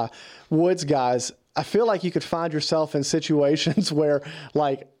woods guys, I feel like you could find yourself in situations where,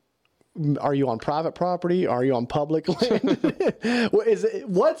 like, are you on private property? Are you on public land?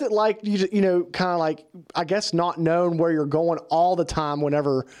 What's it like? Kind of like, I guess, not knowing where you're going all the time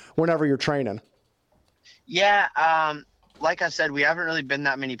whenever you're training. Yeah, like I said, we haven't really been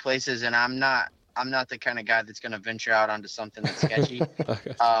that many places, and I'm not the kind of guy that's going to venture out onto something that's sketchy.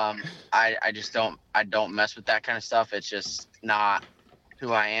 I just don't mess with that kind of stuff. It's just not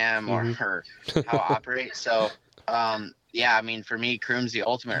who I am or how I operate. So. I mean, for me, Croom's the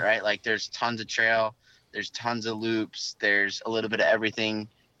ultimate, right? Like, there's tons of trail, there's tons of loops, there's a little bit of everything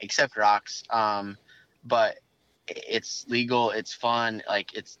except rocks. But it's legal, it's fun.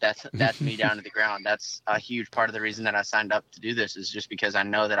 Like, that's me down to the ground. That's a huge part of the reason that I signed up to do this, is just because I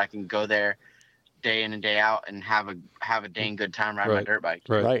know that I can go there day in and day out and have a dang good time riding my dirt bike.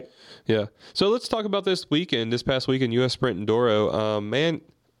 Right. Yeah. So let's talk about this past weekend, US Sprint in Doro.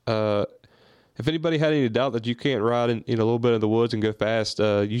 If anybody had any doubt that you can't ride in a little bit of the woods and go fast,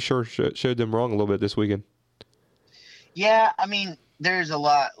 you sure showed them wrong a little bit this weekend. Yeah, I mean, there's a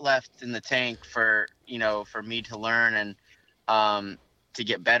lot left in the tank for me to learn and to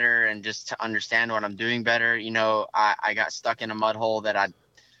get better and just to understand what I'm doing better. I got stuck in a mud hole that I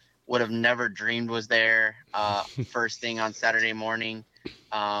would have never dreamed was there first thing on Saturday morning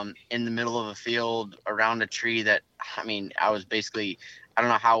in the middle of a field around a tree that, I mean, I was basically – I don't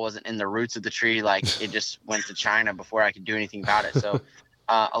know how I wasn't in the roots of the tree. Like, it just went to China before I could do anything about it. So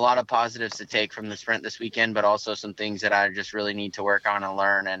a lot of positives to take from the sprint this weekend, but also some things that I just really need to work on and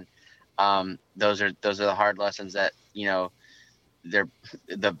learn. And those are the hard lessons that, they're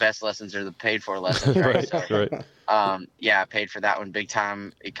the best lessons are the paid for lessons. Right. I paid for that one big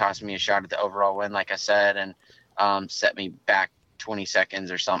time. It cost me a shot at the overall win, like I said, and set me back 20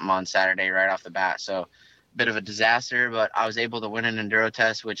 seconds or something on Saturday right off the bat. So, bit of a disaster, but I was able to win an enduro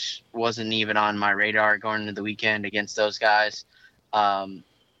test, which wasn't even on my radar going into the weekend against those guys. I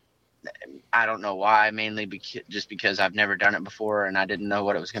don't know why, mainly just because I've never done it before and I didn't know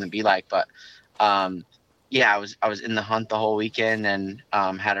what it was going to be like. But I was in the hunt the whole weekend and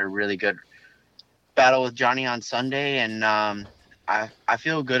had a really good battle with Johnny on Sunday, and I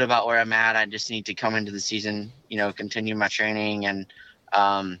feel good about where I'm at. I just need to come into the season, continue my training and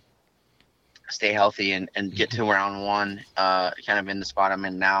stay healthy and get to round one, kind of in the spot I'm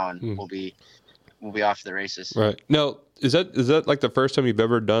in now, and we'll be we'll be off to the races. Right. Now, is that like the first time you've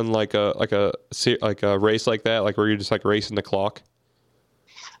ever done like a race like that, like where you're just like racing the clock?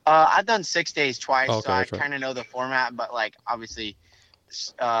 I've done 6 days twice, Okay, so I that's right. kind of know the format, but like obviously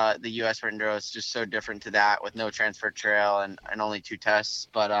the U.S. Sprint Enduro is just so different to that with no transfer trail and only 2 tests.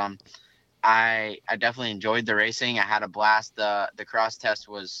 But I definitely enjoyed the racing. I had a blast. The cross test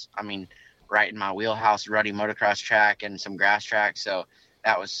was, I mean, right in my wheelhouse, ruddy motocross track and some grass track. So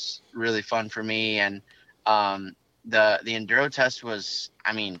that was really fun for me. And the enduro test was,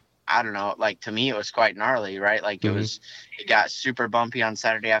 I mean, I don't know, like to me it was quite gnarly, right? Like it got super bumpy on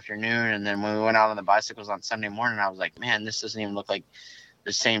Saturday afternoon, and then when we went out on the bicycles on Sunday morning, I was like, man, this doesn't even look like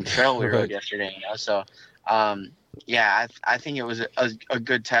the same trail we rode yesterday, you know? So yeah, I think it was a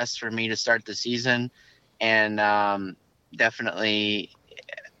good test for me to start the season, and definitely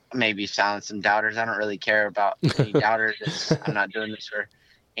maybe silence some doubters. I don't really care about any doubters. I'm not doing this for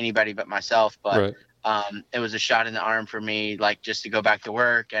anybody but myself, but it was a shot in the arm for me, like just to go back to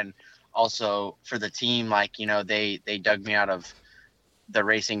work, and also for the team, like, you know, they dug me out of the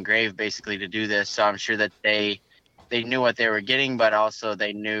racing grave basically to do this. So I'm sure that they knew what they were getting, but also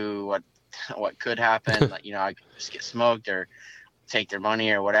they knew what could happen. Like, you know, I could just get smoked or take their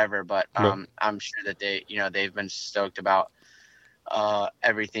money or whatever. But I'm sure that they've been stoked about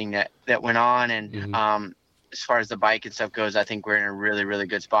everything that went on. And as far as the bike and stuff goes, I think we're in a really, really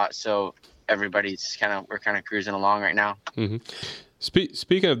good spot. So everybody's we're kind of cruising along right now.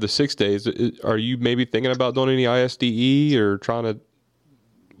 Speaking of the 6 days, are you maybe thinking about doing any ISDE or trying to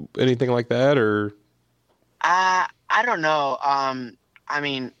anything like that, or? I don't know. I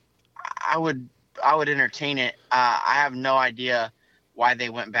mean, I would entertain it. I have no idea why they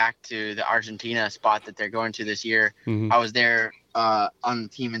went back to the Argentina spot that they're going to this year. I was there on the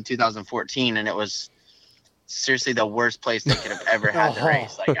team in 2014, and it was seriously the worst place they could have ever had to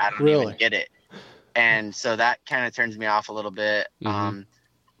race. Like, I don't even get it. And so that kind of turns me off a little bit.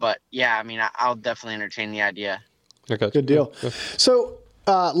 But yeah, I mean, I'll definitely entertain the idea. Okay. Good deal. So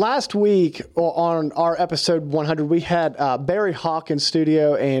last week on our episode 100, we had Barry Hawk in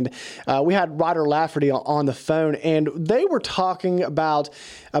studio, and we had Ryder Lafferty on the phone, and they were talking about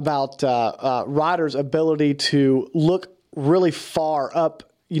Ryder's ability to look really far up,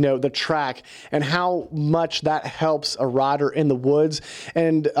 you know, the track, and how much that helps a rider in the woods.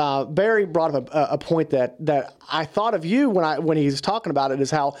 And Barry brought up a point that I thought of you when he was talking about it, is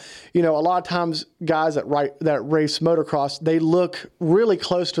how, you know, a lot of times guys that race motocross, they look really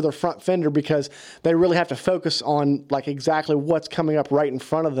close to their front fender because they really have to focus on like exactly what's coming up right in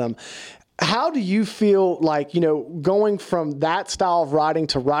front of them. How do you feel like, you know, going from that style of riding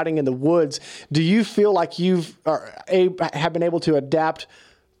to riding in the woods, do you feel like have been able to adapt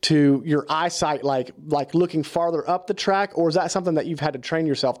to your eyesight, like looking farther up the track, or is that something that you've had to train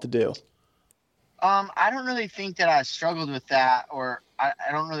yourself to do? I don't really think that I struggled with that, or I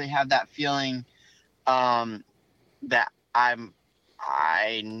don't really have that feeling that I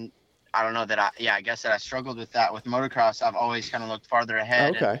don't know that I guess that I struggled with that with motocross. I've always kind of looked farther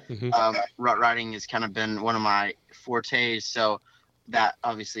ahead. Okay. And, rut riding has kind of been one of my fortes. So that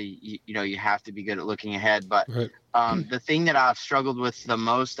obviously, you know, you have to be good at looking ahead. But the thing that I've struggled with the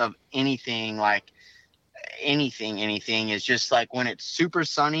most of anything, like anything is just like when it's super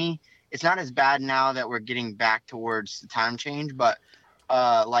sunny. It's not as bad now that we're getting back towards the time change, but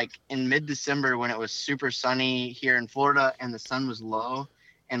like in mid-December when it was super sunny here in Florida and the sun was low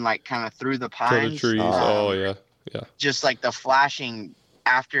and like kind of through the pines. Through the trees. Yeah. Just like the flashing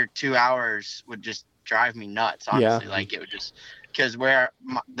after 2 hours would just drive me nuts, honestly. Yeah. Like it would just, because where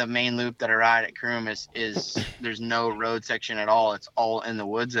the main loop that I ride at Croom is there's no road section at all. It's all in the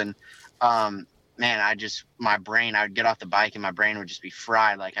woods. And man, my brain, I would get off the bike and my brain would just be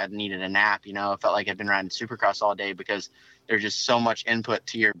fried. Like I needed a nap, you know. It felt like I'd been riding Supercross all day because there's just so much input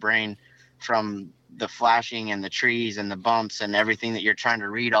to your brain from the flashing and the trees and the bumps and everything that you're trying to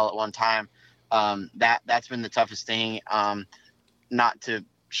read all at one time. That's been the toughest thing. Not to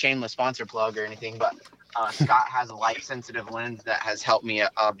shameless sponsor plug or anything, but Scott has a light sensitive lens that has helped me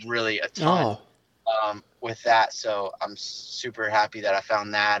really a ton with that. So I'm super happy that I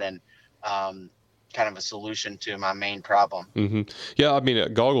found that and kind of a solution to my main problem. Yeah, I mean, a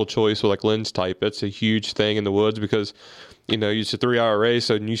goggle choice with like lens type, that's a huge thing in the woods because, you know, it's a 3-hour race,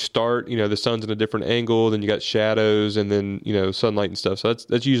 so when you start, you know, the sun's in a different angle, then you got shadows, and then, you know, sunlight and stuff. So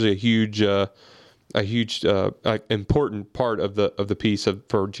that's usually a huge important part of the piece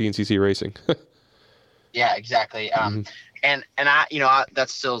for GNCC racing. Yeah, exactly. And I, you know,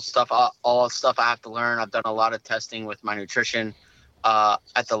 that's still stuff, all stuff I have to learn. I've done a lot of testing with my nutrition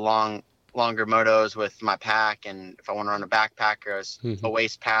at the longer motos with my pack, and if I want to run a backpack or a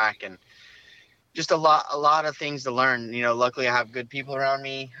waist pack, and just a lot of things to learn. Luckily I have good people around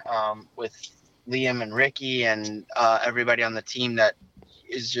me, with Liam and Ricky and everybody on the team that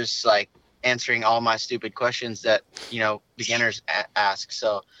is just like answering all my stupid questions that beginners ask.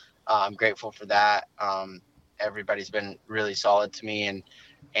 So I'm grateful for that. Everybody's been really solid to me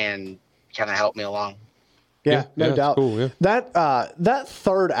and kind of helped me along. Yeah, no doubt. Cool, yeah. That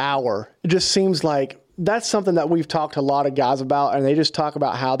third hour, it just seems like that's something that we've talked to a lot of guys about, and they just talk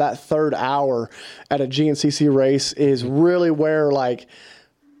about how that third hour at a GNCC race is really where like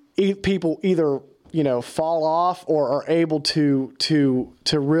people either fall off or are able to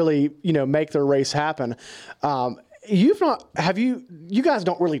really make their race happen. You guys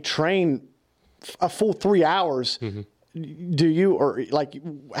don't really train a full 3 hours, do you? Or like,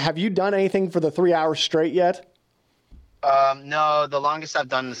 have you done anything for the 3 hours straight yet? No, the longest I've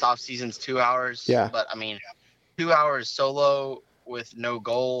done this off season is 2 hours. Yeah. But I mean, 2 hours solo with no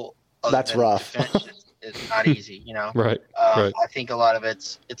goal. That's rough. It's not easy, Right. I think a lot of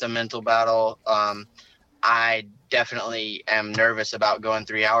it's a mental battle. I definitely am nervous about going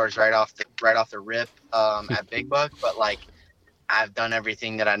 3 hours right off the rip at Big Buck, but like I've done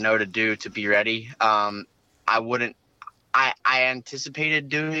everything that I know to do to be ready. I anticipated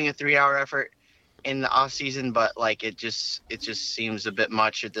doing a 3 hour effort in the off season, but like it just seems a bit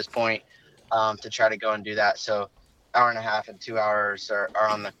much at this point to try to go and do that. So hour and a half and 2 hours are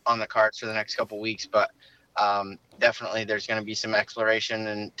on the cards for the next couple of weeks, but definitely there's going to be some exploration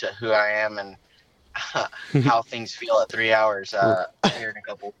into who I am and how things feel at 3 hours here in a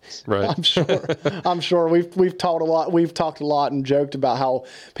couple of weeks. Right. I'm sure we've talked a lot. We've talked a lot and joked about how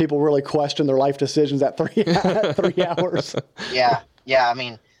people really question their life decisions at 3 hours. Yeah. I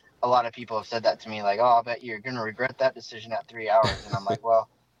mean, a lot of people have said that to me, like, "Oh, I bet you're going to regret that decision at 3 hours." And I'm like, "Well,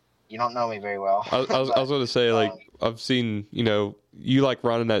 you don't know me very well." I was going to say, like, I've seen, you like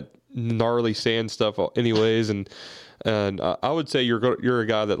running that gnarly sand stuff anyways, and I would say you're a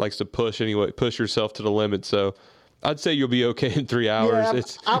guy that likes to push yourself to the limit. So I'd say you'll be okay in 3 hours. Yeah,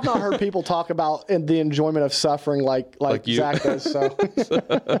 I've not heard people talk about the enjoyment of suffering like Zach does. So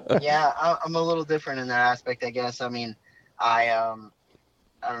yeah, I'm a little different in that aspect, I guess. I mean, I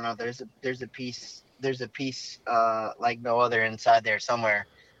don't know. There's a piece like no other inside there somewhere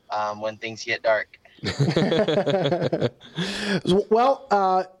when things get dark.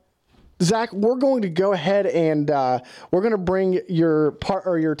 Well, Zach, we're going to go ahead and we're going to bring your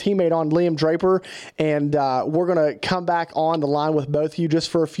teammate on, Liam Draper, and we're going to come back on the line with both of you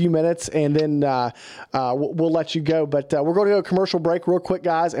just for a few minutes, and then we'll let you go. But we're going to go to a commercial break real quick,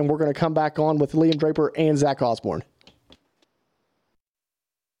 guys, and we're going to come back on with Liam Draper and Zach Osborne.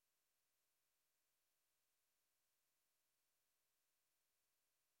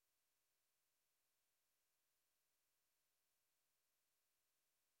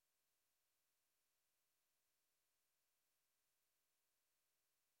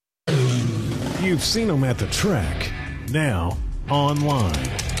 You've seen them at the track. Now, online.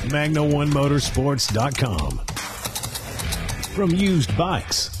 Magna1motorsports.com. From used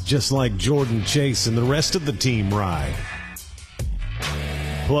bikes, just like Jordan Chase and the rest of the team ride.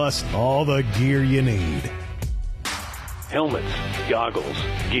 Plus, all the gear you need. Helmets, goggles,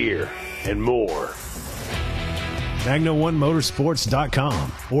 gear, and more.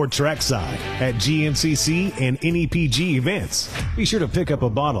 Magna1motorsports.com or trackside at GNCC and NEPG events. Be sure to pick up a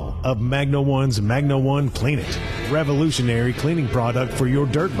bottle of Magna 1's Magna 1 Clean It, revolutionary cleaning product for your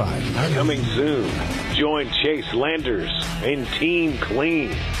dirt bike. Coming soon, join Chase Landers and Team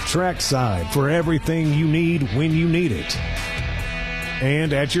Clean. Trackside for everything you need when you need it.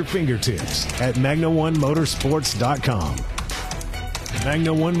 And at your fingertips at Magna1motorsports.com.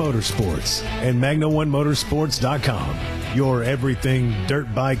 Magna 1 Motorsports and Magna1motorsports.com, your everything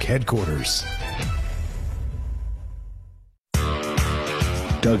dirt bike headquarters.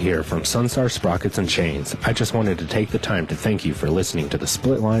 Doug here from Sunstar Sprockets and Chains. I just wanted to take the time to thank you for listening to the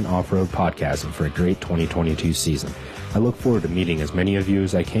Split Line Off-Road Podcast and for a great 2022 season. I look forward to meeting as many of you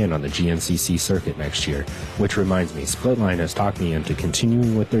as I can on the GNCC circuit next year, which reminds me, Splitline has talked me into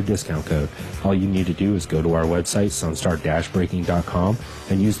continuing with their discount code. All you need to do is go to our website, sunstar-braking.com,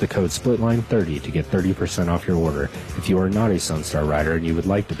 and use the code SPLITLINE30 to get 30% off your order. If you are not a Sunstar rider and you would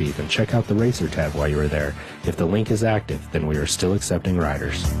like to be, then check out the Racer tab while you are there. If the link is active, then we are still accepting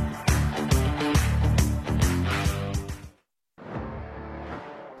riders.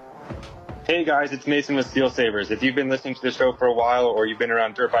 Hey guys, it's Mason with Steel Savers. If you've been listening to the show for a while or you've been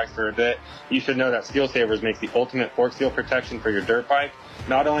around dirt bikes for a bit, you should know that Steel Savers makes the ultimate fork seal protection for your dirt bike.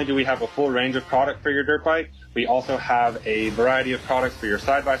 Not only do we have a full range of product for your dirt bike, we also have a variety of products for your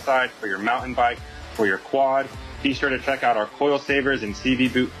side-by-side, for your mountain bike, for your quad, Be sure to check out our coil savers and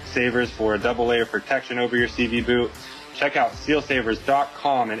CV boot savers for a double layer protection over your CV boot. Check out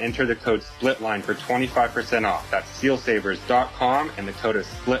sealsavers.com and enter the code SPLITLINE for 25% off. That's sealsavers.com and the code is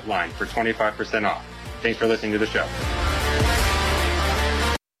SPLITLINE for 25% off. Thanks for listening to the show.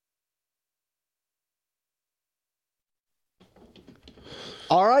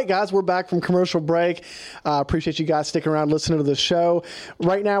 All right, guys, we're back from commercial break. Appreciate you guys sticking around listening to the show.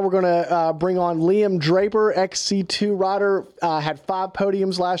 Right now, we're going to bring on Liam Draper, XC2 rider. Had 5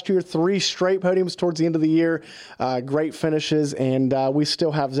 podiums last year, 3 straight podiums towards the end of the year. Great finishes, and we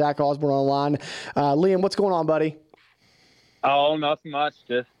still have Zach Osborne online. Liam, what's going on, buddy? Oh, nothing much.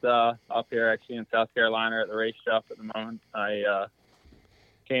 Just up here actually in South Carolina at the race shop at the moment. I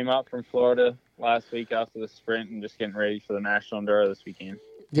came up from Florida last week after the sprint and just getting ready for the National Enduro this weekend.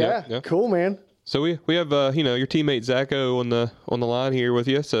 Yeah. Cool, man. So we have your teammate Zacho on the line here with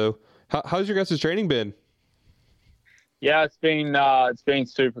you. So how's your guys' training been? Yeah, it's been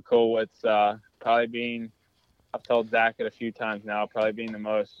super cool. It's probably been, I've told Zach it a few times now, probably been the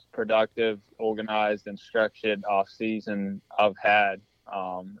most productive, organized, and structured off season I've had.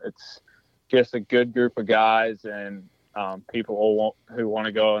 It's just a good group of guys and people who want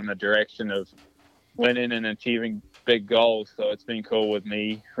to go in the direction of winning and achieving big goals. So it's been cool with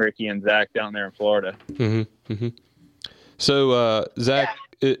me, Ricky, and Zach down there in Florida. Mm-hmm. Mm-hmm. So Zach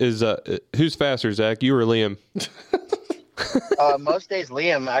is who's faster, Zach? You or Liam? Most days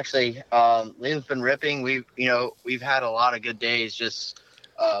Liam, actually. Liam's been ripping. We've had a lot of good days, just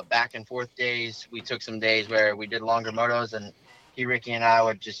back and forth days. We took some days where we did longer motos, and Ricky and I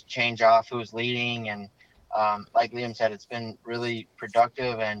would just change off who's leading. And like Liam said, it's been really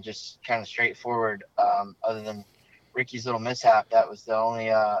productive and just kind of straightforward. Other than Ricky's little mishap, that was the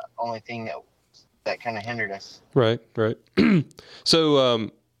only thing that kind of hindered us. Right. So,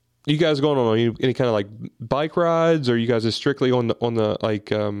 you guys going on any kind of like bike rides, or you guys just strictly on the like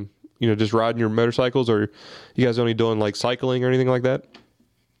just riding your motorcycles, or you guys only doing like cycling or anything like that?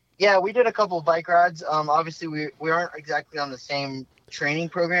 Yeah, we did a couple of bike rides. Obviously we aren't exactly on the same training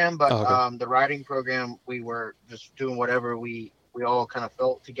program, but okay. The riding program, we were just doing whatever we all kind of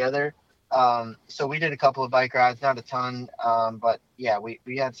felt together. So we did a couple of bike rides, not a ton, but yeah,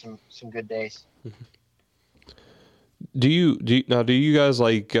 we had some good days. Mm-hmm. Do you guys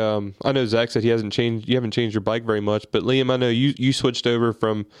like? I know Zach said you haven't changed your bike very much, but Liam, I know you switched over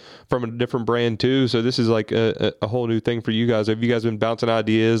from a different brand too. So this is like a whole new thing for you guys. Have you guys been bouncing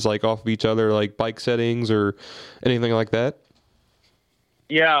ideas like off of each other, like bike settings or anything like that?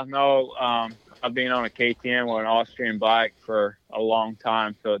 Yeah, no. I've been on a KTM or an Austrian bike for a long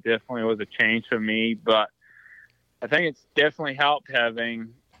time, so it definitely was a change for me. But I think it's definitely helped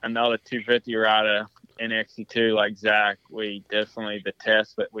having another 250 rider in XC2 like Zach. The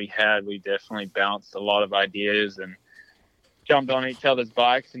test that we had, we definitely bounced a lot of ideas and jumped on each other's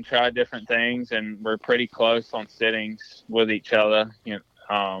bikes and tried different things, and we're pretty close on settings with each other.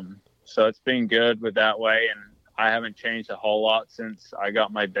 So it's been good with that way, and I haven't changed a whole lot since I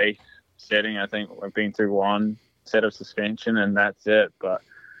got my base setting. I think we've been through one set of suspension and that's it, but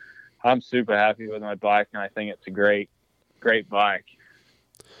I'm super happy with my bike, and I think it's a great bike.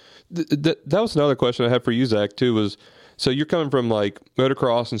 That was another question I had for you, Zach, too, was, so you're coming from like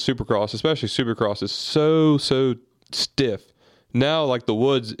motocross and supercross, especially supercross is so stiff. Now, like the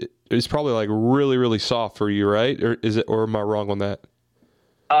woods is probably like really, really soft for you, right? Or am I wrong on that?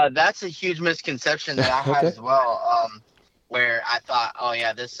 That's a huge misconception that I had as well, where I thought, oh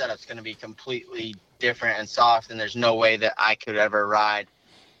yeah, this setup's going to be completely different and soft, and there's no way that I could ever ride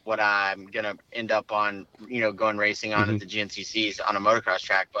what I'm going to end up on, going racing on at the GNCCs on a motocross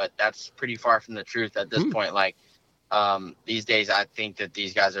track. But that's pretty far from the truth at this point. Like, these days, I think that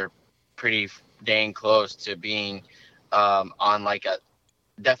these guys are pretty dang close to being on like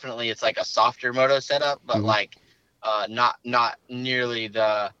definitely it's like a softer moto setup, but like not nearly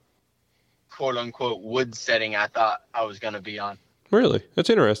the quote unquote wood setting I thought I was going to be on. Really? That's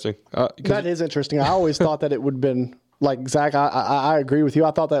interesting. That is interesting. I always thought that it would have been, like, Zach, I agree with you.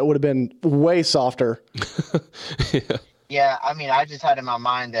 I thought that would have been way softer. Yeah, I mean, I just had in my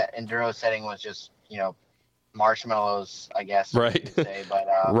mind that enduro setting was just, marshmallows, I guess. Right. You could say, but,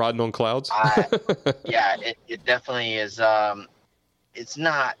 riding on clouds? It definitely is. It's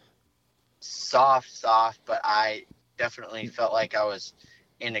not soft, but I definitely felt like I was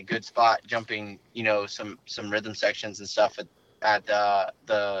in a good spot jumping, some rhythm sections and stuff at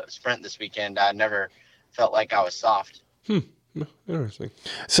the sprint this weekend. I never felt like I was soft. Interesting.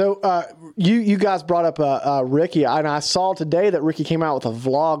 So you guys brought up Ricky, and I saw today that Ricky came out with a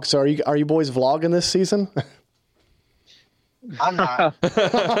vlog. So are you boys vlogging this season? I'm not.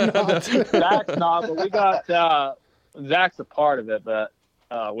 Zach's not, but we got Zach's a part of it, but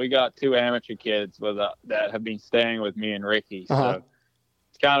we got 2 amateur kids that have been staying with me and Ricky. So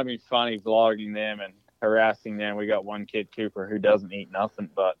it's kind of been funny vlogging them and harassing them. We got one kid, Cooper, who doesn't eat nothing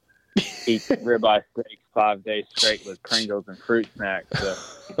but eats ribeye steak 5 days straight with Pringles and fruit snacks.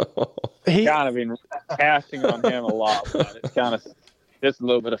 So kind of been casting on him a lot, but it's kind of just a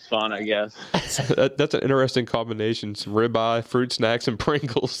little bit of fun, I guess. That's an interesting combination: some ribeye, fruit snacks, and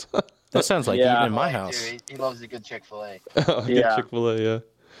Pringles. That sounds like eating in my house. He loves a good Chick-fil-A. Good Chick-fil-A, yeah.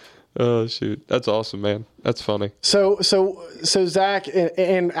 Oh shoot, that's awesome, man. That's funny. So Zach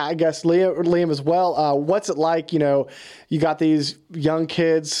and I guess Liam as well. What's it like? You got these young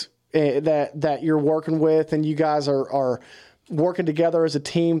kids that you're working with, and you guys are working together as a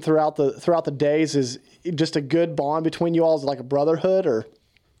team throughout the days. Is just a good bond between you all? Is it like a brotherhood, or?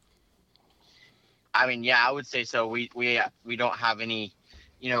 I mean, yeah, I would say so. We don't have any.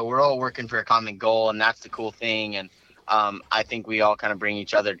 We're all working for a common goal, and that's the cool thing. And I think we all kind of bring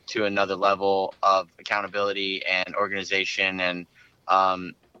each other to another level of accountability and organization. And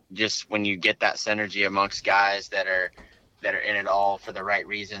just when you get that synergy amongst guys that are in it all for the right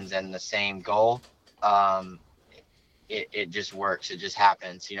reasons and the same goal, it just works. It just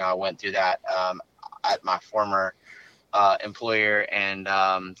happens. I went through that at my former employer and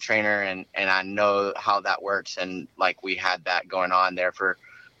trainer, and I know how that works. And like we had that going on there for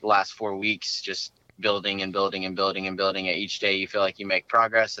the last 4 weeks, just building and building and building and building. At each day you feel like you make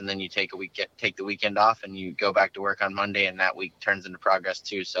progress, and then you take the weekend off and you go back to work on Monday, and that week turns into progress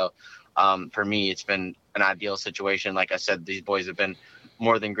too. So for me, it's been an ideal situation. Like I said, these boys have been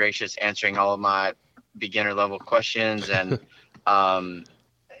more than gracious, answering all of my beginner level questions and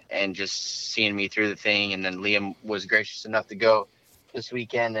just seeing me through the thing. And then Liam was gracious enough to go this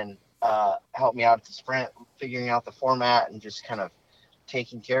weekend and help me out at the sprint, figuring out the format and just kind of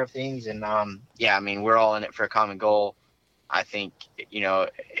taking care of things. And I mean, we're all in it for a common goal. I think,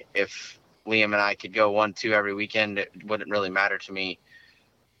 if Liam and I could go 1-2 every weekend, it wouldn't really matter to me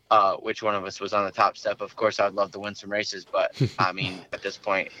which one of us was on the top step. Of course, I'd love to win some races, but I mean, at this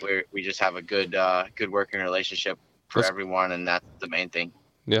point, we just have a good working relationship for everyone, and that's the main thing.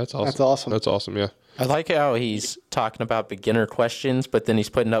 Yeah, that's awesome. That's awesome. Yeah. I like how he's talking about beginner questions, but then he's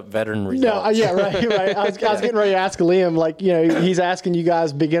putting up veteran results. No, yeah, right. I was getting ready to ask Liam, he's asking you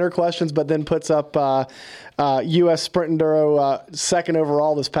guys beginner questions, but then puts up U.S. Sprint Enduro second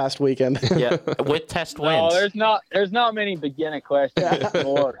overall this past weekend. Yeah, with test wins. No, there's not many beginner questions. It's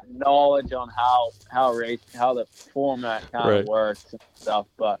more knowledge on how the format kind of works and stuff.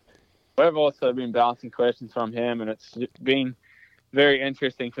 But we've also been bouncing questions from him, and it's been very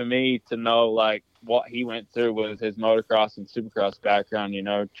interesting for me to know like what he went through with his motocross and supercross background,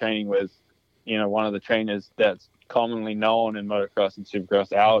 training with, one of the trainers that's commonly known in motocross and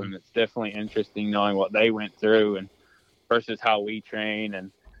supercross out. And it's definitely interesting knowing what they went through and versus how we train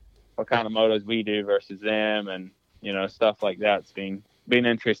and what kind of motos we do versus them. And, stuff like that's been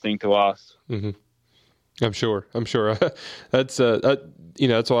interesting to us. Mm-hmm. I'm sure. That's,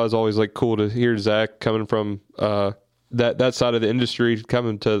 that's why it's always like cool to hear Zach coming from, that side of the industry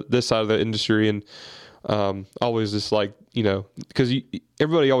coming to this side of the industry, and always just like, because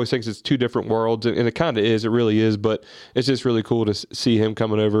everybody always thinks it's two different worlds, and it kind of is. It really is, but it's just really cool to see him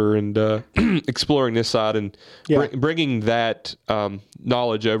coming over and exploring this side and bringing that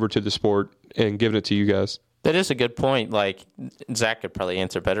knowledge over to the sport and giving it to you guys. That is a good point. Like, Zach could probably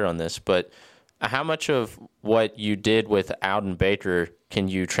answer better on this, but how much of what you did with Alden Baker can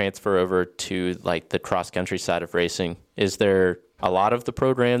you transfer over to like the cross-country side of racing? Is there a lot of the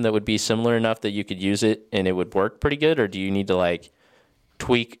program that would be similar enough that you could use it and it would work pretty good, or do you need to like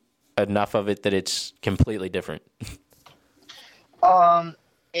tweak enough of it that it's completely different?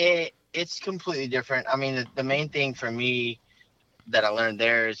 It's completely different. I mean, the main thing for me that I learned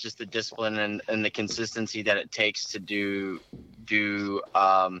there is just the discipline and the consistency that it takes to do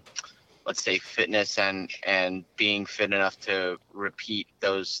let's say fitness and being fit enough to repeat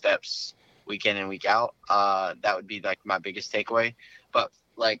those steps week in and week out. That would be like my biggest takeaway. But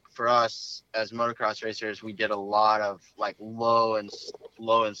like for us as motocross racers, we did a lot of like low and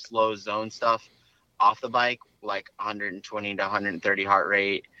slow zone stuff off the bike, like 120 to 130 heart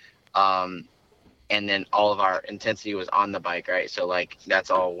rate. And then all of our intensity was on the bike, right? So like that's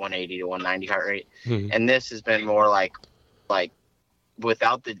all 180 to 190 heart rate. Mm-hmm. And this has been more like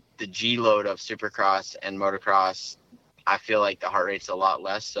without the G load of supercross and motocross, I feel like the heart rate's a lot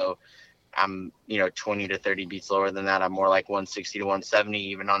less. So I'm, 20 to 30 beats lower than that. I'm more like 160 to 170,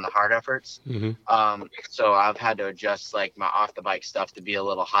 even on the hard efforts. Mm-hmm. So I've had to adjust like my off the bike stuff to be a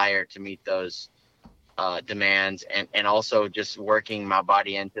little higher to meet those demands, and also just working my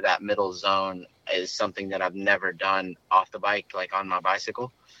body into that middle zone is something that I've never done off the bike, like on my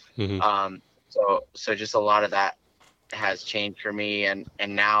bicycle. Mm-hmm. So just a lot of that has changed for me, and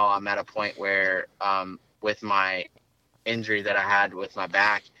now I'm at a point where with my injury that I had with my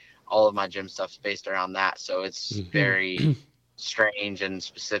back, all of my gym stuff's based around that, so it's very strange and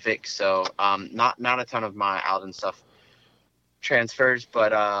specific. So not a ton of my Alden stuff transfers,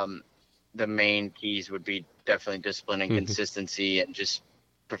 but the main keys would be definitely discipline and consistency and just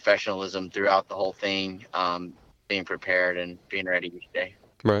professionalism throughout the whole thing, being prepared and being ready each day.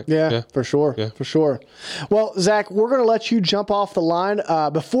 Right. Yeah, for sure. Yeah. For sure. Well, Zach, we're going to let you jump off the line.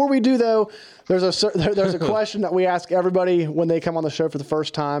 Before we do, though, there's a question that we ask everybody when they come on the show for the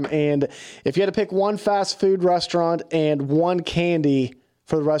first time. And if you had to pick one fast food restaurant and one candy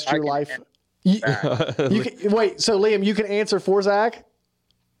for the rest of your life, you can, wait, so Liam, you can answer for Zach?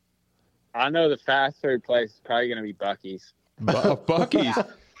 I know the fast food place is probably going to be Buc-ee's. Buc-ee's.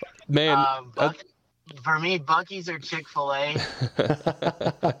 Man. For me, Buc-ee's or Chick-fil-A.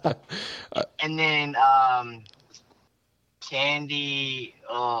 And then candy.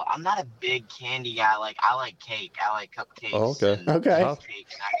 I'm not a big candy guy. I like cake. I like cupcakes. Oh, okay. And Okay.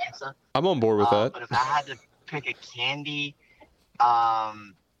 cakes and that kind of stuff. I'm on board with that. But if I had to pick a candy,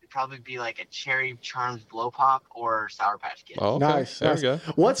 it'd probably be like a Cherry Charms Blow Pop or Sour Patch Kids. Oh, okay. Nice. There we go.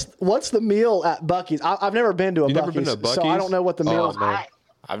 What's the meal at Buc-ee's? I've never been to a You've Buc-ee's, never been to a so I Buc-ee's? don't know what the meal is.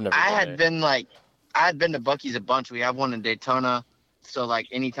 I've never. I had been to Buc-ee's a bunch. We have one in Daytona, so like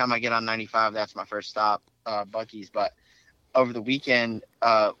anytime I get on 95, that's my first stop, Buc-ee's. But over the weekend,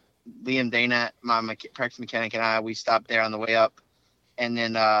 Liam Dana, my practice mechanic, and I, we stopped there on the way up, and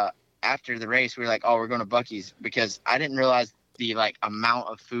then after the race, we were like, "Oh, we're going to Buc-ee's," because I didn't realize the amount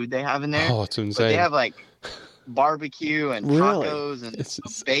of food they have in there. Oh, it's insane. But they have barbecue and tacos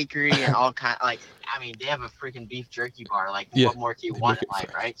and bakery and all kind. They have a freaking beef jerky bar. What more do you want in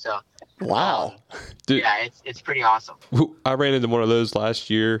life, right? So, wow, dude, yeah, it's pretty awesome. I ran into one of those last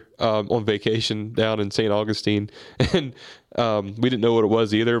year on vacation down in St. Augustine, and we didn't know what it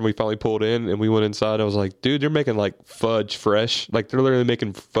was either. And we finally pulled in and we went inside. I was like, dude, they're making fudge fresh. They're literally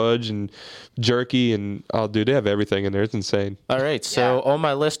making fudge and jerky, and dude, they have everything in there. It's insane. All right, so on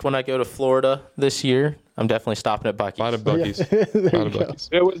my list when I go to Florida this year, I'm definitely stopping at Buc-ee's. Find a Buc-ee's. Find a Buc-ee's.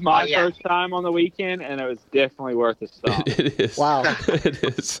 It was my first time on the weekend, and it was definitely worth a stop. It is. Wow. It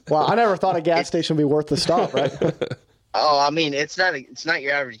is. Wow, I never thought a gas station would be worth the stop, right? Oh, it's not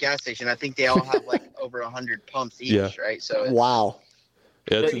your average gas station. I think they all have over 100 pumps each, right? So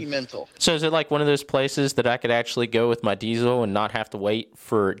it's pretty mental. So is it like one of those places that I could actually go with my diesel and not have to wait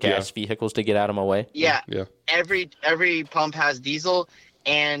for gas vehicles to get out of my way? Yeah. Yeah. Every pump has diesel,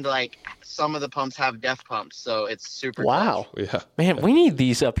 and some of the pumps have DEF pumps, so it's super. Wow. Yeah. Man, we need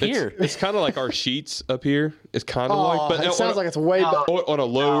these up here. It's kind of like our sheets up here. It's kind of but it sounds like it's way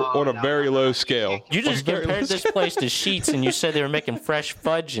on a very low scale. You just compared this place to Sheets, and you said they were making fresh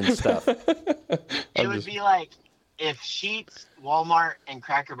fudge and stuff. It would be like if Sheets, Walmart, and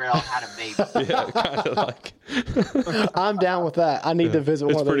Cracker Barrel had a baby. Yeah, kind of like. I'm down with that. I need to visit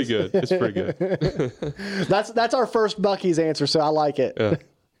one of those. It's pretty good. That's our first Buc-ee's answer, so I like it.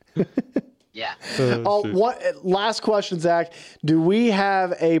 Yeah. Last question, Zach. Do we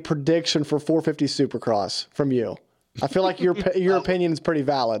have a prediction for 450 Supercross from you? I feel like your opinion is pretty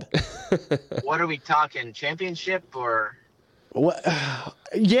valid. What are we talking? Championship or? What?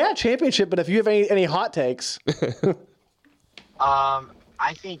 Yeah, championship. But if you have any hot takes,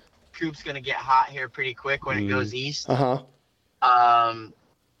 I think Coop's gonna get hot here pretty quick when it goes east.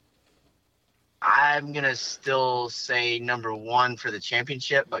 I'm gonna still say number one for the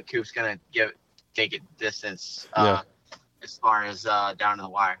championship, but Coop's gonna take it distance as far as down to the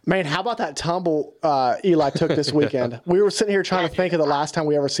wire. Man, how about that tumble Eli took this weekend? We were sitting here trying to think of the last time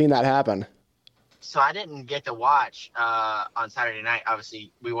we ever seen that happen. So I didn't get to watch on Saturday night.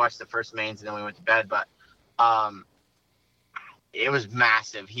 Obviously, we watched the first mains and then we went to bed, but it was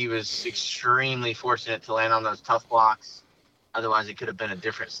massive. He was extremely fortunate to land on those tough blocks. Otherwise, it could have been a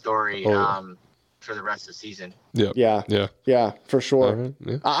different story for the rest of the season. Yeah, for sure. Right,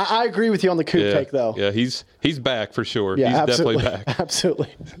 yeah. I agree with you on the Coop take, though. Yeah, he's back for sure. Yeah, he's absolutely. definitely back.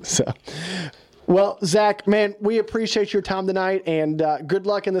 Absolutely. So, well, Zach, man, we appreciate your time tonight, and good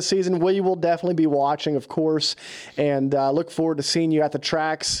luck in the season. We will definitely be watching, of course, and look forward to seeing you at the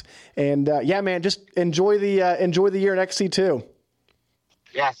tracks. And yeah, man, just enjoy the year at XC2.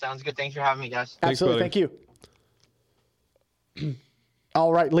 Yeah, sounds good. Thanks for having me, guys. Absolutely. Thank you.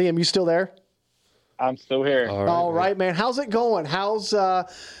 All right, Liam, you still there? I'm still here. All right, man. How's it going? How's the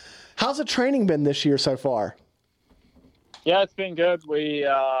training been this year so far? Yeah, it's been good. We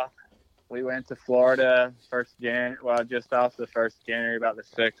we went to Florida just after the 1st of January, about the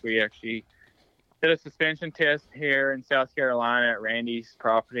 6th. We actually did a suspension test here in South Carolina at Randy's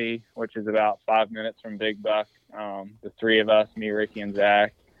property, which is about 5 minutes from Big Buck. The three of us, me, Ricky, and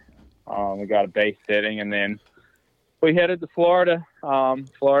Zach, we got a base sitting, and then we headed to Florida.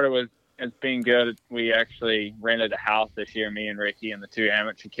 Florida it's been good. We actually rented a house this year, me and Ricky and the two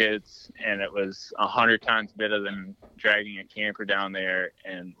amateur kids, and it was 100 times better than dragging a camper down there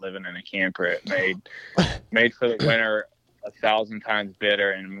and living in a camper. It made for the winter 1,000 times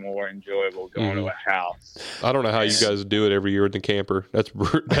better and more enjoyable going to a house. I don't know how you guys do it every year in the camper. That's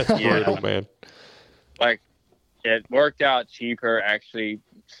brutal, man. Like, it worked out cheaper actually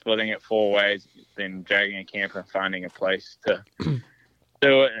splitting it 4 ways than dragging a camper and finding a place to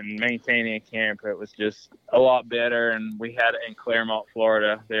do it and maintaining a camper. It was just a lot better, and we had it in Claremont,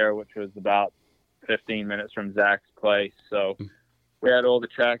 Florida there, which was about 15 minutes from Zach's place. So we had all the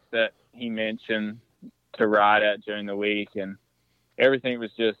tracks that he mentioned to ride at during the week, and everything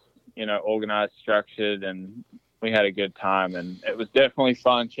was just, organized, structured, and we had a good time. And it was definitely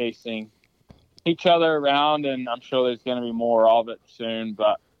fun chasing each other around, and I'm sure there's going to be more of it soon,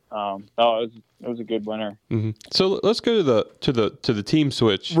 but it was a good winter. Mm-hmm. So let's go to the team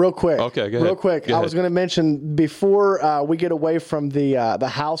switch real quick. Okay, go ahead. Real quick. I was going to mention before we get away from the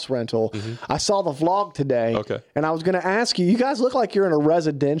house rental. I saw the vlog today. Okay. And I was going to ask you. You guys look like you're in a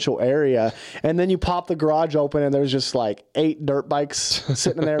residential area, and then you pop the garage open, and there's just like 8 dirt bikes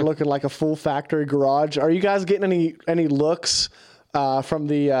sitting there looking like a full factory garage. Are you guys getting any looks from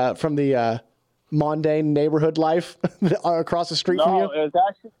the mundane neighborhood life across the street from you?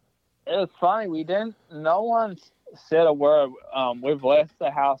 It was funny. No one said a word. We've left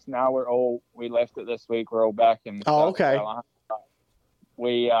the house now. We left it this week. We're all back in South Carolina.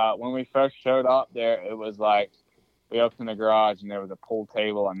 When we first showed up there, it was like, we opened the garage and there was a pool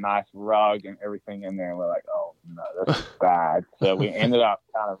table, a nice rug and everything in there. And we're like, oh no, this is bad. So we ended up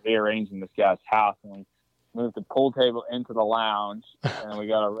kind of rearranging this guy's house, and we moved the pool table into the lounge, and we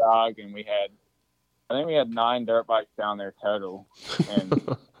got a rug, and I think we had 9 dirt bikes down there total,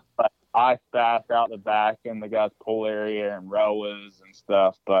 and ice bath out the back in the guy's pool area and rowers and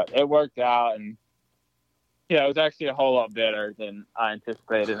stuff. But it worked out, and it was actually a whole lot better than I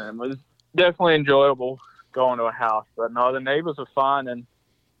anticipated, and it was definitely enjoyable going to a house. But no, the neighbors were fun, and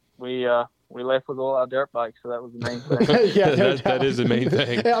we left with all our dirt bikes, so that was the main thing. Yeah, that is the main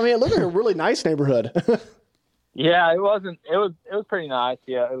thing. Yeah, I mean, it looked like a really nice neighborhood. Yeah, it was pretty nice.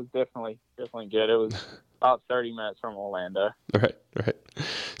 Yeah, it was definitely good. It was about 30 minutes from Orlando. Right.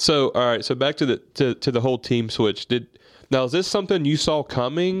 So, all right. So back to the whole team switch. Now, is this something you saw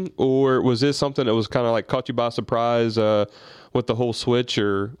coming, or was this something that was kind of like caught you by surprise with the whole switch?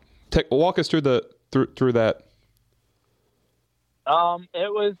 Or walk us through through that.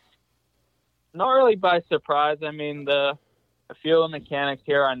 It was not really by surprise. I mean, a few of the mechanics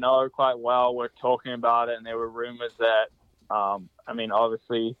here I know quite well were talking about it, and there were rumors that,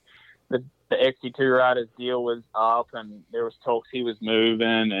 obviously the XC2 rider's deal was up, and there was talks he was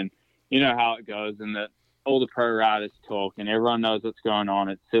moving, and you know how it goes, and that all the pro riders talk, and everyone knows what's going on.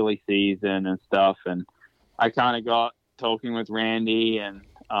 It's silly season and stuff, and I kind of got talking with Randy, and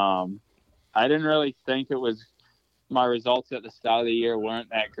I didn't really think it was, my results at the start of the year weren't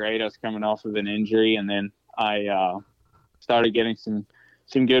that great. I was coming off of an injury, and then I started getting some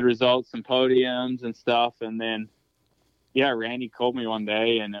good results, some podiums and stuff. And then, Randy called me one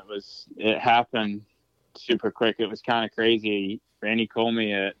day, and it happened super quick. It was kind of crazy. Randy called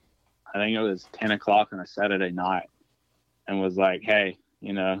me at, I think it was 10 o'clock on a Saturday night, and was like, hey,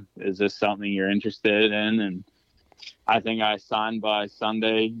 is this something you're interested in? And I think I signed by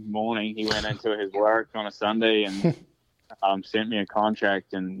Sunday morning. He went into his work on a Sunday and sent me a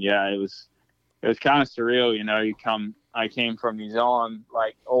contract. And it was kind of surreal. I came from New Zealand,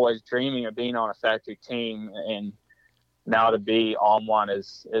 like always dreaming of being on a factory team, and now to be on one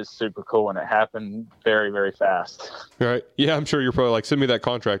is super cool, and it happened very, very fast. Right. Yeah, I'm sure you're probably like, send me that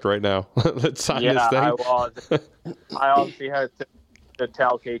contract right now. Let's sign this thing. I was. I obviously had to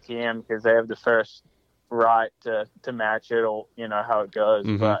tell KTM because they have the first right to match it, or how it goes.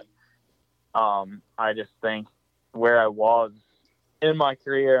 Mm-hmm. But I just think where I was in my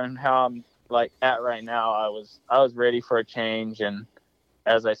career and how I'm like at right now, I was ready for a change. And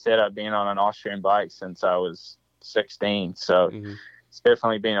as I said, I've been on an Austrian bike since I was 16, so it's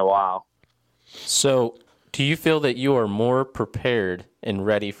definitely been a while. So do you feel that you are more prepared and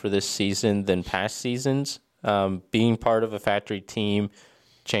ready for this season than past seasons, being part of a factory team,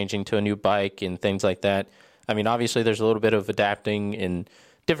 changing to a new bike and things like that? I mean, obviously there's a little bit of adapting and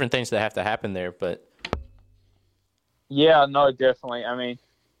different things that have to happen there, but yeah, no, definitely. I mean,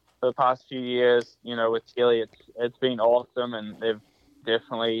 for the past few years, with Chile, it's been awesome, and they've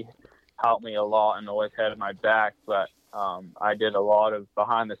definitely helped me a lot and always had my back. But I did a lot of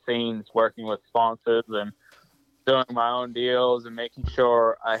behind the scenes working with sponsors and doing my own deals and making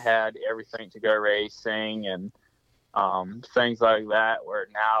sure I had everything to go racing and things like that, where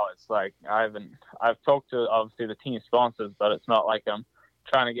now it's like I've talked to obviously the team sponsors, but it's not like I'm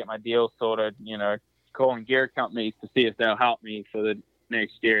trying to get my deal sorted, calling gear companies to see if they'll help me for the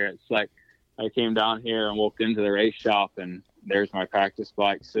next year. It's like I came down here and walked into the race shop, and there's my practice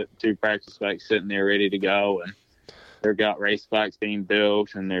bikes, 2 practice bikes sitting there ready to go, and they've got race bikes being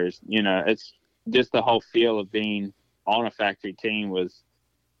built, and there's, it's just the whole feel of being on a factory team was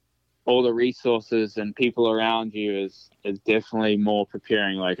all the resources and people around you is definitely more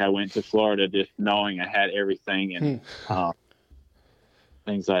preparing. Like I went to Florida just knowing I had everything, and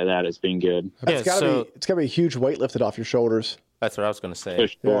things like that has been good. It's gotta be a huge weight lifted off your shoulders. That's what I was going to say. For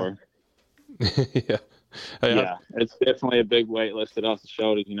sure. Yeah. Yeah, it's definitely a big weight lifted off the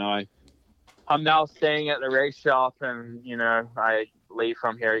shoulders. I'm now staying at the race shop, and I leave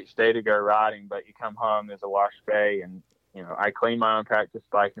from here each day to go riding, but you come home, there's a wash bay, and I clean my own practice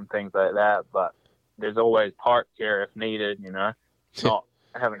bike and things like that, but there's always parts here if needed. Not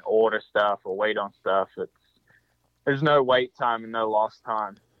having to order stuff or wait on stuff. There's no wait time and no lost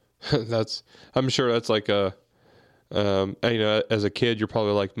time. I'm sure that's like as a kid, you're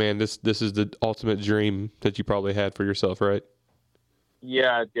probably like, man, this is the ultimate dream that you probably had for yourself, right?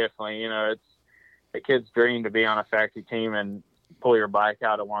 Yeah, definitely. It's a kid's dream to be on a factory team and pull your bike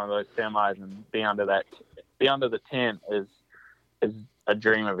out of one of those semis and be under the tent is a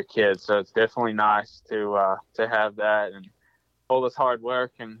dream of a kid. So it's definitely nice to have that, and all this hard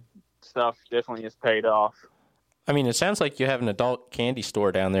work and stuff definitely has paid off. I mean, it sounds like you have an adult candy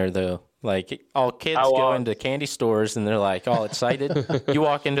store down there, though. Like, all kids go into candy stores, and they're, like, all excited. You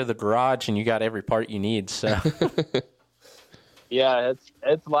walk into the garage, and you got every part you need, so. Yeah,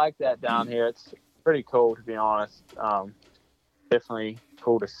 it's like that down here. It's pretty cool, to be honest. Definitely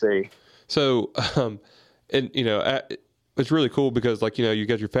cool to see. So, it's really cool because, like, you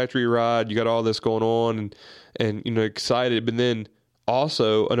got your factory ride, you got all this going on, and excited. But then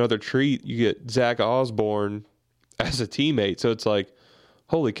also another treat, you get Zach Osborne as a teammate. So it's like,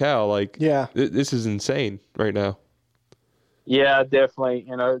 holy cow, like, yeah, this is insane right now. Yeah, definitely.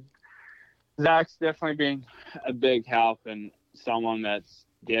 Zach's definitely been a big help and someone that's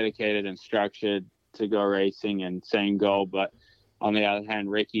dedicated and structured to go racing and same goal. But on the other hand,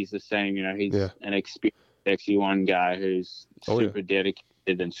 Ricky's the same. He's an experienced XC1 guy who's super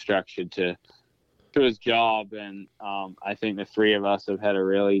dedicated and structured to his job. And I think the three of us have had a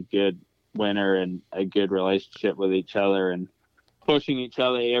really good winter and a good relationship with each other and pushing each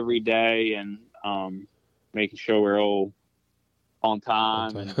other every day and making sure we're all on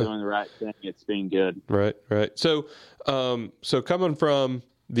time and doing the right thing. It's been good. Right. So coming from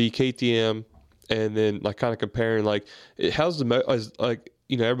the KTM and then like kind of comparing, like, how's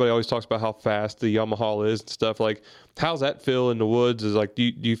everybody always talks about how fast the Yamaha is and stuff. Like, how's that feel in the woods? Is like, do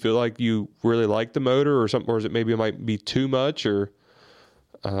you feel like you really like the motor or something, or is it maybe it might be too much or?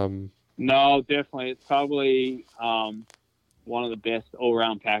 No, definitely. It's probably one of the best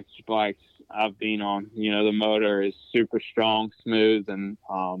all-around package bikes I've been on. The motor is super strong, smooth, and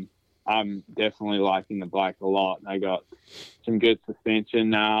I'm definitely liking the bike a lot. I got some good suspension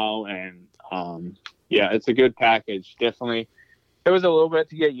now, and it's a good package. Definitely, it was a little bit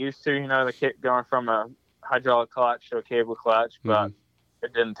to get used to, the kit going from a hydraulic clutch to a cable clutch, but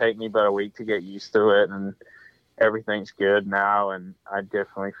it didn't take me but a week to get used to it, and everything's good now, and I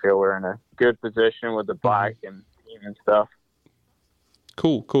definitely feel we're in a good position with the bike and team and stuff.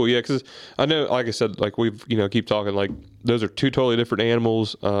 Cool. Yeah, because I know, like I said, like we've, keep talking, like those are two totally different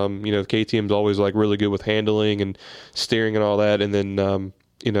animals. The KTM's always like really good with handling and steering and all that. And then, the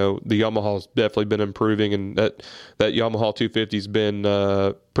Yamaha's definitely been improving, and that Yamaha 250's been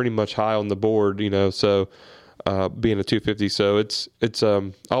pretty much high on the board, so being a 250. So it's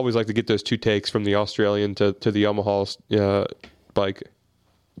I always like to get those two takes from the Australian to the Yamaha bike.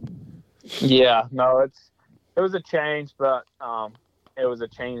 Yeah, no, it was a change, but it was a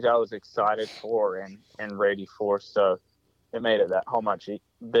change I was excited for and ready for, so it made it that whole much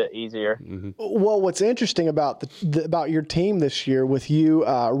bit easier. Mm-hmm. Well, what's interesting about about your team this year with you,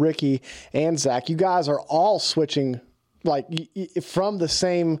 Ricky and Zach, you guys are all switching like from the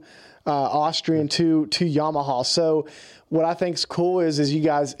same Austrian to Yamaha. So what I think is cool is you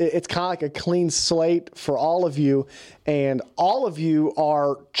guys, it's kind of like a clean slate for all of you, and all of you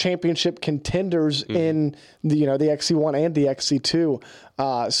are championship contenders in the XC1 and the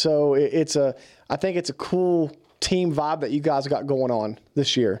XC2. So I think it's a cool team vibe that you guys got going on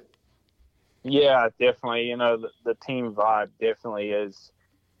this year. Yeah, definitely. You know, the team vibe definitely is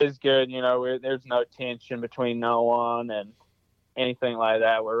good. You know, there's no tension between no one and anything like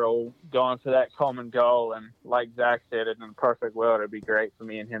that. We're all going for that common goal. And like Zach said, in a perfect world, it'd be great for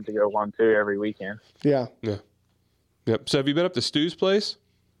me and him to go 1-2 every weekend. Yeah. Yeah. Yep. So have you been up to Stu's place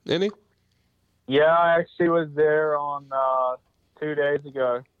any? Yeah, I actually was there on 2 days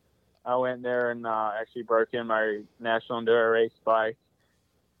ago. I went there and actually broke in my National Enduro race bike.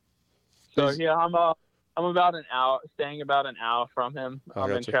 So yeah, I'm about an hour, staying about an hour from him.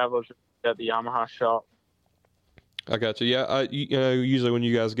 I'm in Travelers at the Yamaha shop. I got you. Yeah, you know, usually when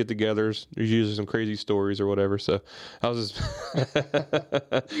you guys get together, there's usually some crazy stories or whatever. So I was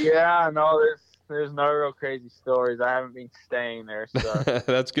just Yeah, no, there's no real crazy stories. I haven't been staying there, so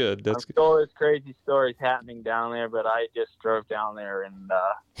that's good. That's good. There's crazy stories happening down there, but I just drove down there and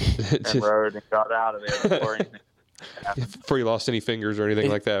rode and got out of there before anything happened. Before you lost any fingers or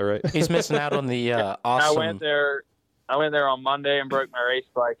anything like that, right? He's missing out on the awesome. I went there on Monday and broke my race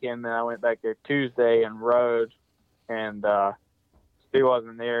bike in. Then I went back there Tuesday and rode, and Stu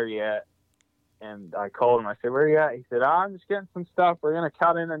wasn't there yet. And I called him. I said, "Where you at?" He said, "I'm just getting some stuff. We're gonna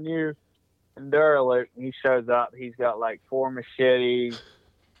cut in a new Enduro loop." And he shows up. He's got like 4 machetes,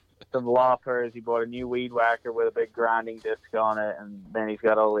 some loppers. He bought a new weed whacker with a big grinding disc on it, and then he's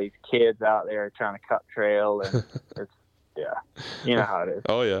got all these kids out there trying to cut trail. And it's you know how it is.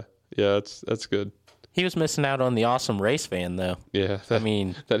 Oh yeah, that's good. He was missing out on the awesome race van, though. Yeah,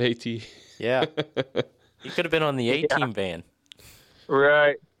 that AT. Yeah, he could have been on the A-Team van.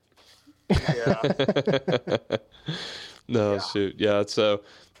 Right. Yeah. No, shoot. Yeah, so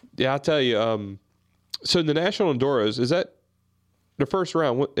I tell you. So the National Enduros, is that the first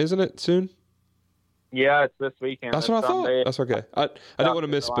round? Isn't it soon? Yeah, it's this weekend. That's what I thought. That's okay. I don't want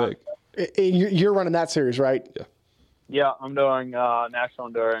to misspeak. You're running that series, right? Yeah. Yeah, I'm doing National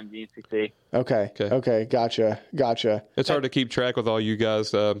Enduro and GCC. Okay. Gotcha. It's hard to keep track with all you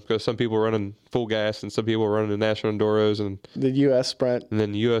guys because some people are running full gas and some people are running the National Enduros and the U.S. Sprint. And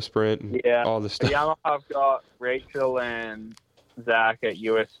then the U.S. Sprint and all this stuff. Yeah, I've got Rachel and Zach at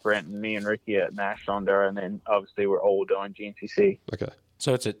U.S. Sprint and me and Ricky at National Enduro, and then obviously we're all doing GCC. Okay.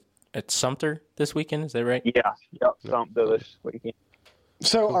 So it's at Sumter this weekend, is that right? Yeah. Yep, Sumter this weekend.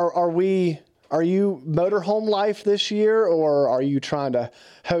 So Are you motorhome life this year, or are you trying to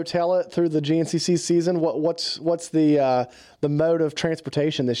hotel it through the GNCC season? What's the mode of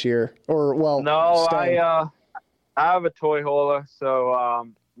transportation this year? I have a toy hauler,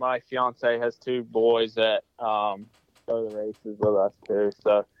 so my fiance has 2 boys that go to the races with us too.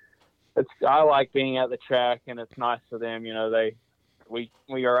 So I like being at the track, and it's nice for them. You know, we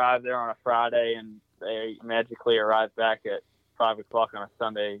arrive there on a Friday, and they magically arrive back at 5 o'clock on a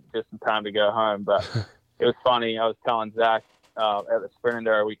Sunday just in time to go home. But it was funny. I was telling Zach at the Sprint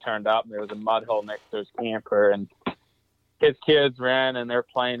Enduro we turned up, and there was a mud hole next to his camper, and his kids ran and they're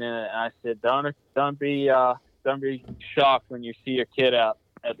playing in it. And I said, don't be shocked when you see your kid out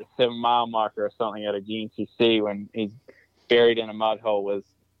at the 7-mile marker or something at a GNCC when he's buried in a mud hole with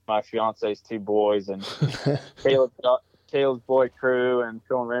my fiance's 2 boys and Caleb's boy crew and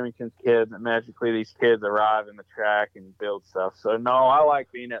Phil Remington's kids, and magically these kids arrive in the track and build stuff. So no, I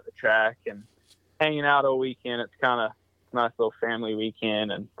like being at the track and hanging out all weekend. It's kind of a nice little family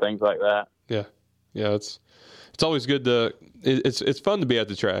weekend and things like that. Yeah. It's always good to. It's fun to be at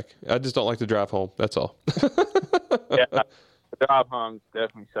the track. I just don't like to drive home. That's all. Yeah, the drive home's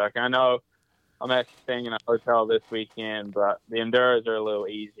definitely suck. I know I'm actually staying in a hotel this weekend, but the Enduros are a little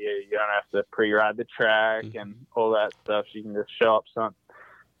easier. You don't have to pre-ride the track and all that stuff. So you can just show up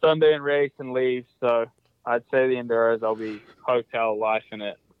Sunday and race and leave. So I'd say the Enduros, I'll be hotel lifing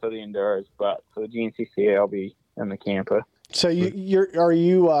it for the Enduros, but for the GNCC, I'll be in the camper. So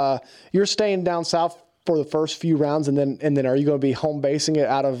you're staying down south for the first few rounds, and then are you going to be home basing it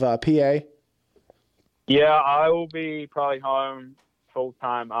out of PA? Yeah, I will be probably home full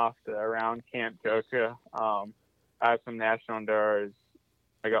time after around Camp Joker. I have some national enduros.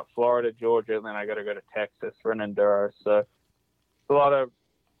 I got Florida, Georgia, and then I got to go to Texas for an enduro. So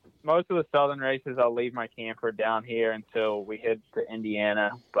most of the southern races, I'll leave my camper down here until we head to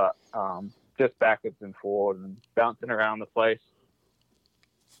Indiana, but just backwards and forward and bouncing around the place.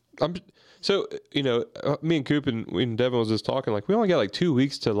 So, me and Coop and Devin was just talking, like, we only got like 2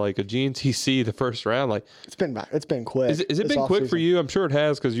 weeks to like a GNTC the first round. Like, it's been quick. Is it been quick for you? I'm sure it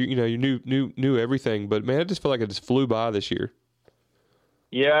has, because you knew everything. But man, I just feel like it just flew by this year.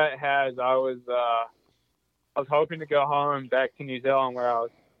 Yeah, it has. I was hoping to go home back to New Zealand, where I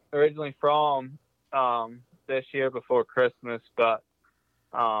was originally from, this year before Christmas, but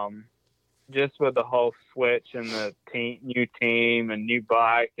just with the whole switch and the new team and new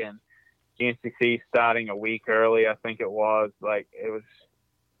bike and GNCC starting a week early, I think it was.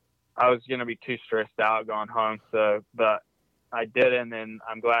 I was going to be too stressed out going home. So, but I didn't, and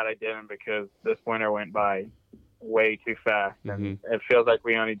I'm glad I didn't because this winter went by way too fast. And it feels like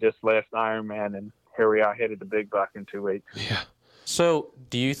we only just left Ironman, and here we are headed to Big Buck in 2 weeks. Yeah. So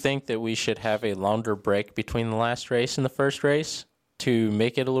do you think that we should have a longer break between the last race and the first race to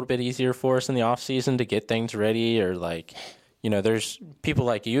make it a little bit easier for us in the off season to get things ready? Or there's people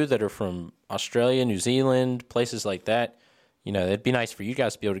like you that are from Australia, New Zealand, places like that. It'd be nice for you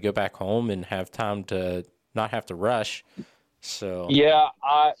guys to be able to go back home and have time to not have to rush. So yeah,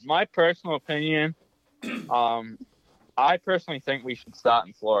 my personal opinion, I personally think we should start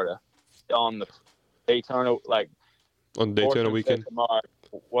in Florida on the Daytona, on Daytona weekend, March,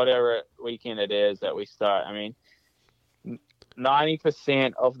 whatever weekend it is that we start. I mean,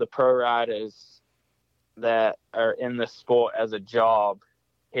 90% of the pro riders that are in the sport as a job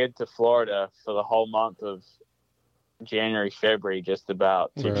head to Florida for the whole month of January, February, just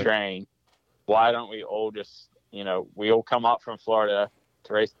about to train. Why don't we all just, we all come up from Florida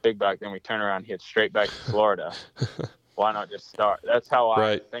to race Big Buck, then we turn around and head straight back to Florida? Why not just start? That's how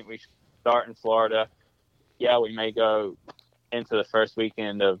I think we should start in Florida. Yeah, we may go into the first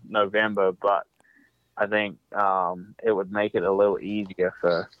weekend of November, but I think it would make it a little easier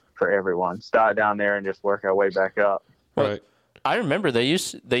for everyone. Start down there and just work our way back up. Right. I remember they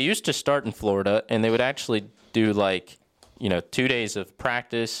used to start in Florida, and they would actually do 2 days of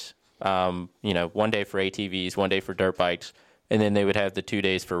practice, 1 day for ATVs, 1 day for dirt bikes, and then they would have the 2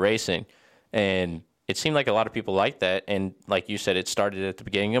 days for racing. And it seemed like a lot of people liked that. And like you said, it started at the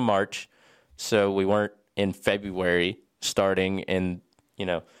beginning of March, so we weren't in February starting, and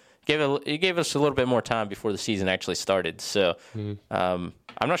it gave us a little bit more time before the season actually started. So I'm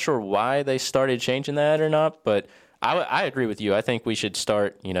not sure why they started changing that or not, but I agree with you. I think we should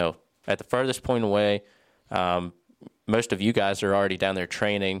start, at the furthest point away. Most of you guys are already down there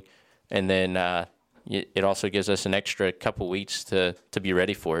training, and then it also gives us an extra couple weeks to be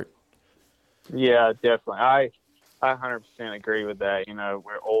ready for it. Yeah, definitely. I 100% agree with that.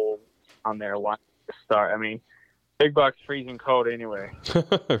 We're all on there wanting to start. I mean, Big Buck's freezing cold anyway.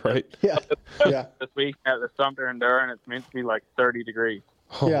 Right. Yeah. Yeah. This week at the Sumter Endurance, it's meant to be 30 degrees.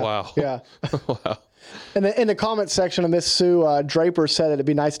 Oh, yeah, wow. Yeah. Wow. And in the comment section of Miss Sue, Draper said it'd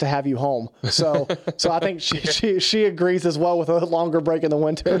be nice to have you home. So I think she agrees as well with a longer break in the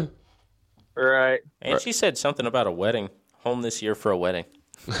winter. Right. And she said something about a wedding. Home this year for a wedding.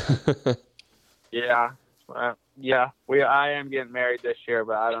 Yeah. I am getting married this year,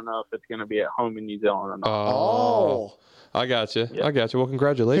 but I don't know if it's going to be at home in New Zealand or not. Oh. I got you. Yep. I got you. Well,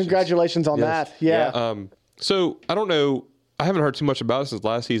 congratulations. Congratulations on that. Yeah. So I don't know. I haven't heard too much about it since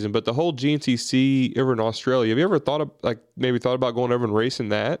last season, but the whole GNCC over in Australia, have you ever thought of maybe thought about going over and racing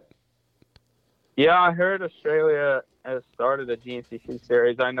that? Yeah, I heard Australia has started a GNCC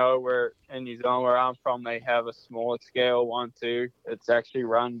series. I know we're in New Zealand, where I'm from, they have a smaller scale one too. It's actually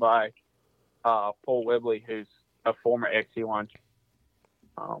run by Paul Webley, who's a former XC1,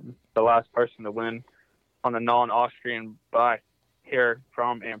 the last person to win on a non-Austrian bike here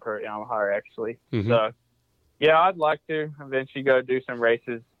from Emperor Yamaha, actually. Mm-hmm. So, yeah, I'd like to eventually go do some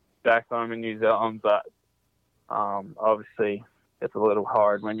races back home in New Zealand, but obviously it's a little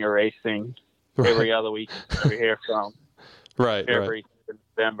hard when you're racing every other week over here from February to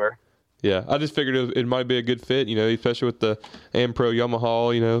November. Yeah, I just figured it might be a good fit, especially with the Ampro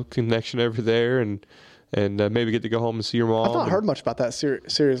Yamaha, connection over there, and maybe get to go home and see your mom. I've not heard much about that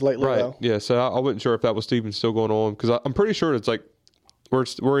series lately, though. Yeah, so I wasn't sure if that was even still going on, because I'm pretty sure it's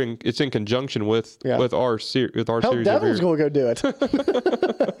it's in conjunction with our series. Hell, Devin's going to go do it.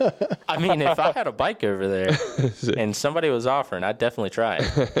 I mean, if I had a bike over there and somebody was offering, I'd definitely try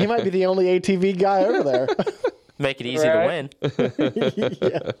it. He might be the only ATV guy over there. Make it easy to win.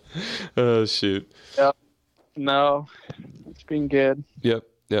 Yeah. Oh, shoot. Yep. No, it's been good. Yep.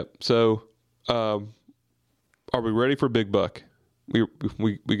 So, are we ready for Big Buck? We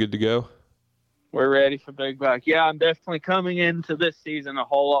good to go? We're ready for Big Buck. Yeah, I'm definitely coming into this season a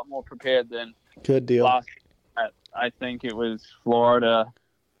whole lot more prepared than good deal. I think it was Florida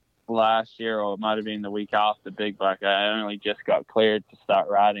last year, or it might have been the week after Big Buck. I only just got cleared to start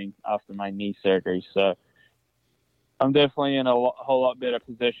riding after my knee surgery, so I'm definitely in a whole lot better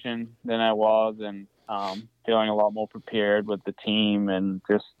position than I was, and feeling a lot more prepared with the team and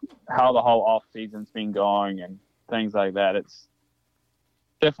just how the whole off season's been going and things like that. It's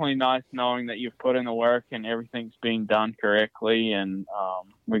definitely nice knowing that you've put in the work and everything's being done correctly. And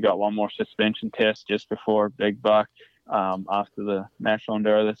we got one more suspension test just before Big Buck after the National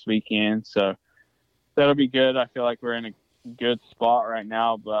Enduro this weekend. So that'll be good. I feel like we're in a good spot right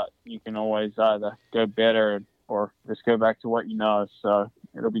now, but you can always either go better or just go back to what you know. So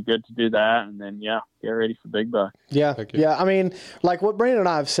it'll be good to do that, and then get ready for Big Buck. Yeah. I mean, like what Brandon and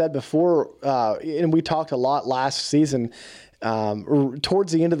I have said before, and we talked a lot last season.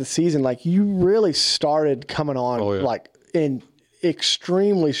 Towards the end of the season, like you really started coming on like in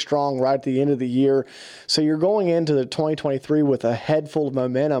extremely strong right at the end of the year. So you're going into the 2023 with a head full of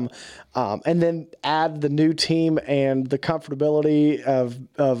momentum, and then add the new team and the comfortability of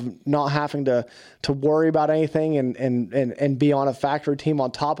not having to worry about anything and be on a factory team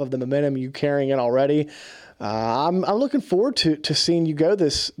on top of the momentum you carrying in already. I'm looking forward to seeing you go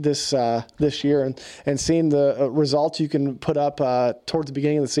this year and seeing the results you can put up towards the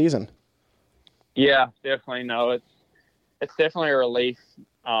beginning of the season. Yeah, definitely. No, it's definitely a relief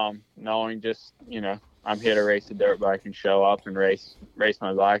knowing just, I'm here to race a dirt bike and show up and race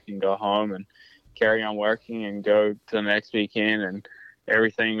my bike and go home and carry on working and go to the next weekend, and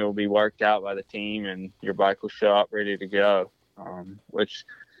everything will be worked out by the team and your bike will show up ready to go, which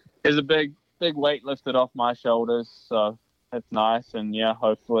is a big weight lifted off my shoulders. So that's nice. And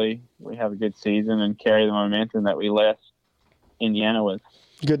hopefully we have a good season and carry the momentum that we left Indiana with.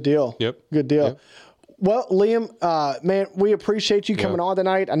 Good deal. Yep. Good deal. Yep. Well, Liam, man, we appreciate you coming on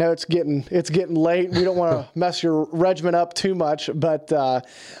tonight. I know it's getting late. We don't want to mess your regimen up too much, but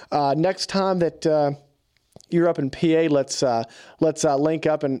next time that you're up in PA, let's link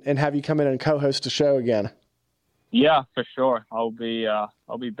up and have you come in and co-host the show again. Yeah, for sure. I'll be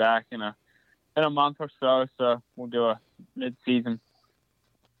back in a month or so we'll do a mid-season.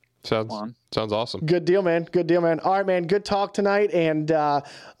 Sounds awesome. Good deal, man. All right, man. Good talk tonight, and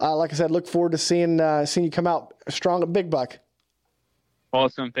like I said, look forward to seeing you come out strong at Big Buck.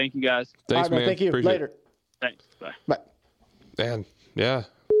 Awesome. Thank you, guys. Thanks, all right, man. Thank you. Appreciate Later. It. Thanks. Bye. Bye. Man, yeah.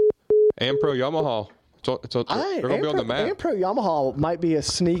 Ampro Yamaha. They're going to be on the map. Ampro Yamaha might be a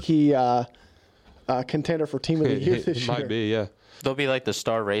sneaky contender for Team of the Year this year. Might be, yeah. They'll be like the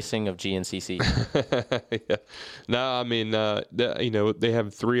Star Racing of GNCC. Yeah. No, I mean, they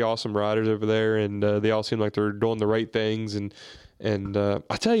have 3 awesome riders over there, and they all seem like they're doing the right things. And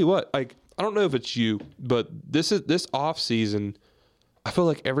I tell you what, like, I don't know if it's you, but this off season, I feel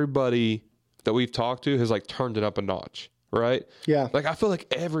like everybody that we've talked to has like turned it up a notch, right? Yeah. Like I feel like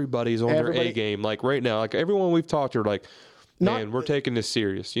everybody's on their A game. Like right now, like everyone we've talked to are like, man, we're taking this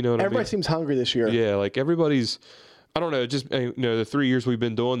serious. You know what I mean? Everybody seems hungry this year. Yeah, like everybody's. I don't know, just the 3 years we've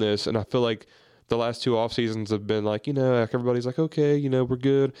been doing this, and I feel like the last 2 off seasons have been like, like everybody's like, okay, we're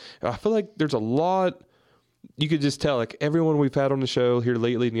good. And I feel like there's a lot. You could just tell, like everyone we've had on the show here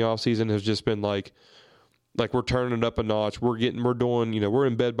lately in the off season has just been like we're turning it up a notch. We're doing, we're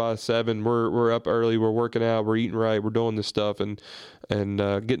in bed by 7. We're up early. We're working out. We're eating right. We're doing this stuff and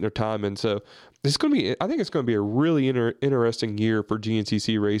getting their time in. So I think it's going to be a really interesting year for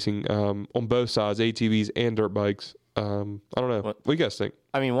GNCC racing on both sides, ATVs and dirt bikes. I don't know. What do you guys think?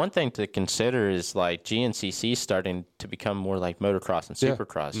 I mean, one thing to consider is like GNCC starting to become more like motocross and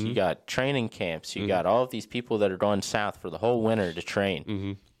supercross. Mm-hmm. You got training camps. You got all of these people that are going south for the whole winter to train.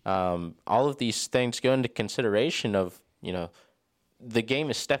 Mm-hmm. All of these things go into consideration of, the game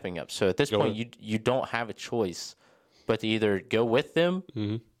is stepping up. So at this point, you don't have a choice but to either go with them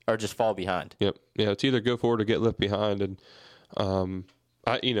or just fall behind. Yep. Yeah, it's either go forward or get left behind. And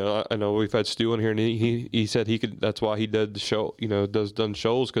I know we've had Stu in here, and he said he could. That's why he did the show. Done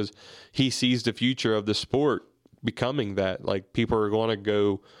shows because he sees the future of the sport becoming that. Like people are going to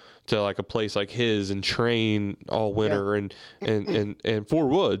go to like a place like his and train all winter and Fort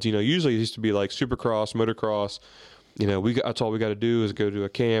Woods. Usually it used to be like Supercross, motocross. That's all we got to do is go to a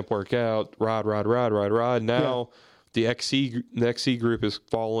camp, work out, ride. Now the XC group is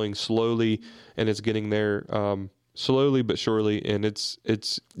following slowly, and it's getting there. Slowly but surely, and it's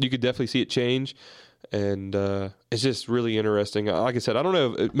you could definitely see it change, and it's just really interesting. Like I said, I don't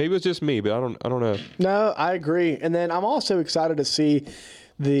know, maybe it's just me, but I don't know. No, I agree. And then I'm also excited to see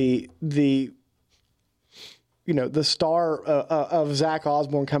the star of Zach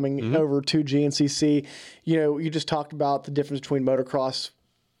Osborne coming over to GNCC. You just talked about the difference between motocross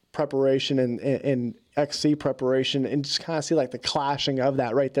preparation and XC preparation, and just kind of see like the clashing of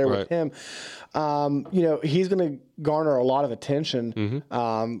that right there with him. He's going to garner a lot of attention.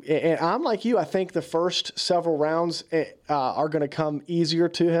 And I'm like you. I think the first several rounds are going to come easier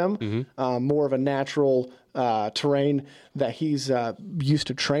to him, more of a natural terrain that he's used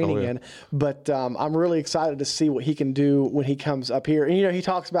to training in. But I'm really excited to see what he can do when he comes up here. And, he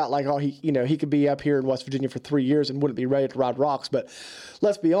talks about like, he could be up here in West Virginia for 3 years and wouldn't be ready to ride rocks. But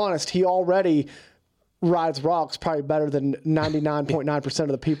let's be honest, he already rides rocks probably better than 99.9% of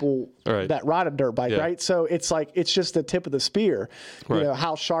the people that ride a dirt bike, right? So it's like it's just the tip of the spear. You know,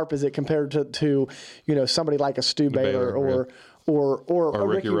 how sharp is it compared to you know, somebody like a Stu Baylor or a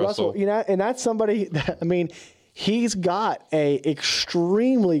Ricky Russell? You know, and that's somebody that, I mean, he's got a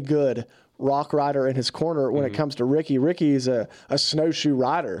extremely good rock rider in his corner when it comes to Ricky. Ricky's a snowshoe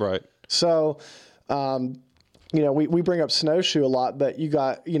rider, right? So. You know, we bring up snowshoe a lot, but you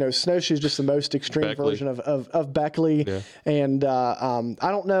got, you know, snowshoe is just the most extreme version of Beckley. Yeah. And I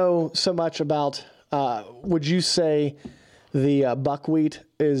don't know so much about, would you say the buckwheat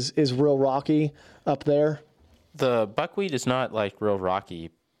is real rocky up there? The buckwheat is not like real rocky,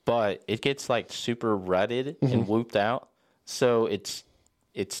 but it gets like super rutted and whooped out. So it's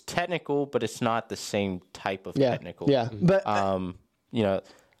technical, but it's not the same type of technical. Yeah. But, you know,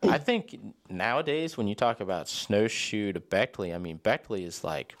 I think nowadays when you talk about snowshoe to Beckley, I mean, Beckley is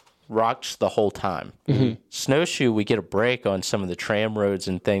like rocks the whole time. Snowshoe, we get a break on some of the tram roads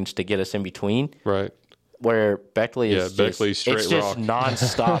and things to get us in between. Right. Where Beckley is Beckley's straight it's just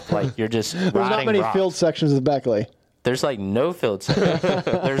nonstop. Like you're just There's riding not many rocks. field sections of Beckley. There's like no field section.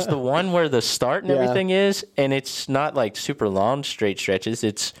 There's the one where the start and everything is, and it's not like super long straight stretches.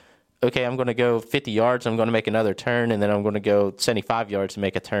 It's okay, I'm going to go 50 yards, I'm going to make another turn, and then I'm going to go 75 yards and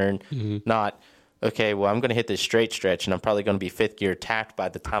make a turn. Not, okay, well, I'm going to hit this straight stretch, and I'm probably going to be fifth gear tapped by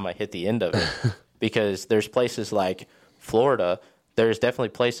the time I hit the end of it. Because there's places like Florida, there's definitely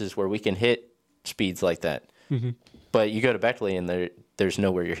places where we can hit speeds like that. But you go to Beckley, and there's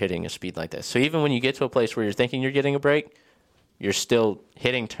nowhere you're hitting a speed like that. So even when you get to a place where you're thinking you're getting a break, you're still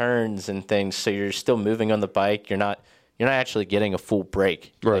hitting turns and things, so you're still moving on the bike. You're not actually getting a full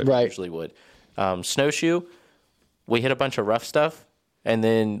break like you usually would. Snowshoe, we hit a bunch of rough stuff, and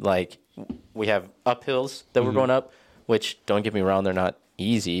then like we have uphills that we're going up, which don't get me wrong, they're not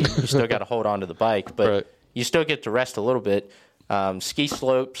easy. You still got to hold on to the bike, but you still get to rest a little bit. Ski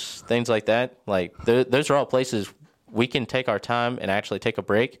slopes, things like that, like those are all places we can take our time and actually take a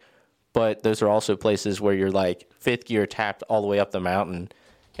break, but those are also places where you're like fifth gear tapped all the way up the mountain.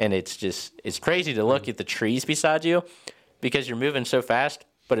 And it's crazy to look at the trees beside you because you're moving so fast,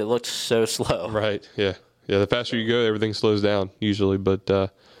 but it looks so slow. Right. Yeah. Yeah. The faster you go, everything slows down usually.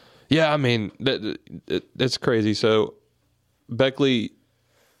 But yeah, I mean, that's crazy. So Beckley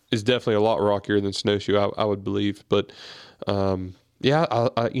is definitely a lot rockier than Snowshoe, I would believe. But yeah,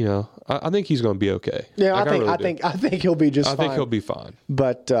 I think he's going to be okay. Yeah, I think he'll be just fine. I think he'll be fine.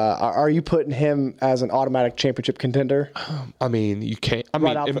 But are you putting him as an automatic championship contender? I mean, you can't. I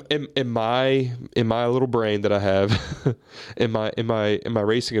mean, in my little brain that I have, in my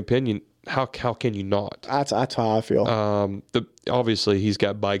racing opinion, how can you not? That's how I feel. Obviously he's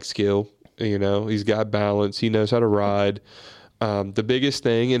got bike skill. You know, he's got balance. He knows how to ride. The biggest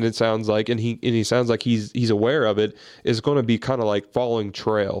thing, and it sounds like, and he sounds like he's aware of it, is going to be kind of like following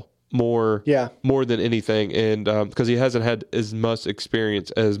trail more than anything, and because he hasn't had as much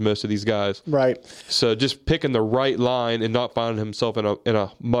experience as most of these guys, right? So just picking the right line and not finding himself in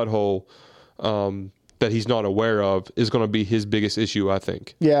a mud hole that he's not aware of is going to be his biggest issue, I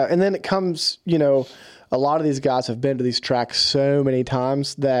think. Yeah, and then it comes, you know, a lot of these guys have been to these tracks so many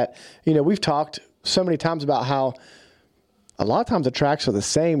times that, you know, we've talked so many times about how a lot of times the tracks are the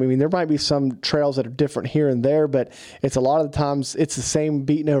same. I mean, there might be some trails that are different here and there, but it's a lot of the times it's the same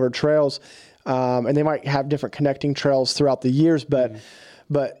beaten over trails, and they might have different connecting trails throughout the years, but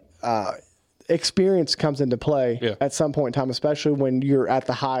experience comes into play at some point in time, especially when you're at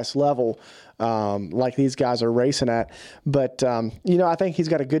the highest level, like these guys are racing at. But you know, I think he's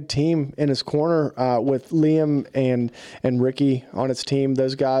got a good team in his corner with Liam and Ricky on his team.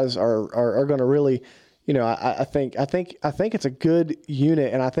 Those guys are going to really. You know, I think it's a good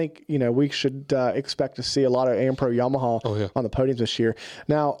unit, and I think, you know, we should expect to see a lot of AmPro Yamaha on the podiums this year.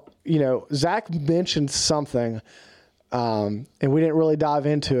 Now, you know, Zach mentioned something, and we didn't really dive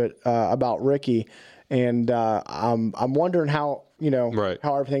into it about Ricky, and I'm wondering how, you know,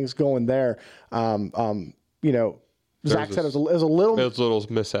 how everything's going there. You know, Zach said it was a little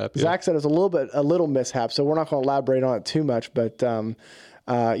mishap. Yeah. Zach said it was a little mishap, so we're not going to elaborate on it too much, but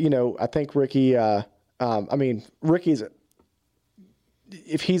you know, I think Ricky. I mean, Ricky's,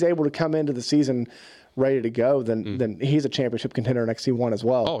 if he's able to come into the season ready to go, then he's a championship contender in XC1 as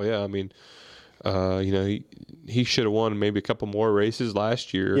well. Oh, yeah. I mean, you know, he should have won maybe a couple more races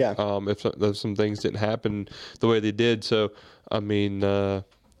last year if some things didn't happen the way they did. So, I mean,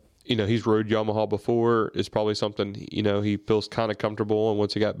 you know, he's rode Yamaha before. It's probably something, you know, he feels kind of comfortable. And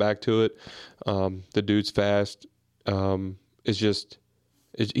once he got back to it, the dude's fast. It's just...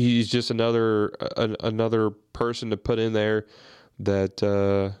 He's just another person to put in there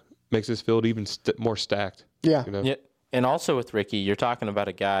that makes this field even more stacked. Yeah. You know? Yeah. And also with Ricky, you're talking about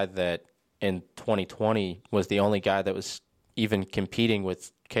a guy that in 2020 was the only guy that was even competing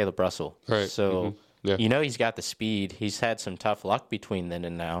with Caleb Russell. Right. So, he's got the speed. He's had some tough luck between then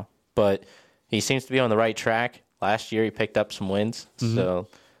and now, but he seems to be on the right track. Last year, he picked up some wins. Mm-hmm. So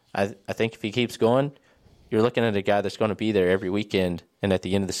I think if he keeps going, you're looking at a guy that's going to be there every weekend and at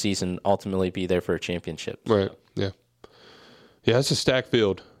the end of the season ultimately be there for a championship. Right, yeah. Yeah, it's a stacked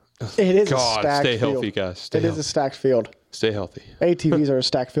field. It is God, a stacked stay field. healthy, guys. It is a stacked field. Stay healthy. ATVs are a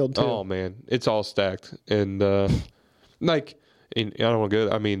stacked field, too. Oh, man. It's all stacked. And, I don't want to go,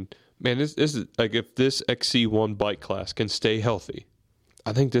 I mean, man, this is, like, if this XC1 bike class can stay healthy,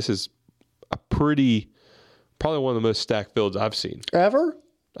 I think this is probably one of the most stacked fields I've seen. Ever?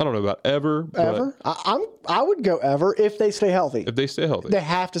 I don't know about ever. Ever? I would go ever if they stay healthy. If they stay healthy. They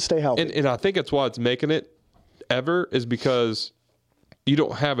have to stay healthy. And I think that's why it's making it ever is because you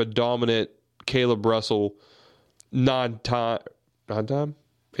don't have a dominant Caleb Russell eight-time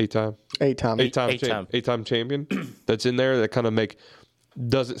champion that's in there that kind of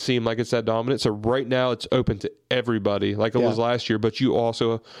doesn't seem like it's that dominant. So right now it's open to everybody like it was last year, but you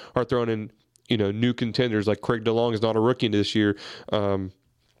also are throwing in, new contenders like Craig DeLong is not a rookie this year.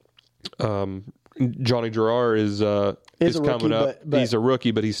 Johnny Gerard is coming up. But he's a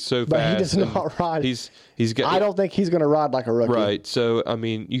rookie, but he's so fast. But he does not ride. He's got. I don't think he's going to ride like a rookie. Right. So I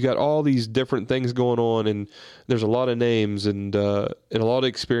mean, you got all these different things going on, and there's a lot of names and a lot of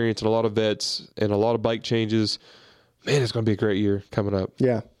experience and a lot of vets and a lot of bike changes. Man, it's going to be a great year coming up.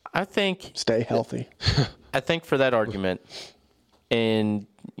 Yeah. I think stay healthy. I think for that argument, in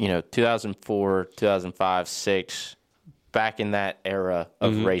 2004, 2005, 2006, back in that era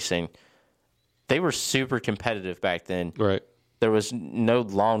of racing, they were super competitive back then. Right. There was no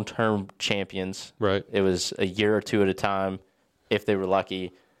long-term champions. Right. It was a year or two at a time, if they were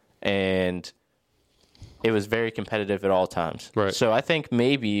lucky, and it was very competitive at all times. Right. So I think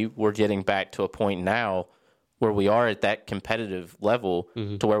maybe we're getting back to a point now where we are at that competitive level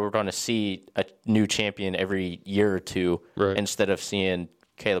to where we're going to see a new champion every year or two instead of seeing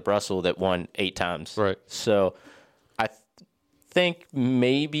Caleb Russell that won 8 times. Right. So I think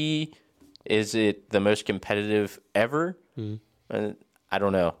maybe is it the most competitive ever? I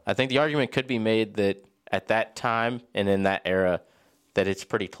don't know. I think the argument could be made that at that time and in that era that it's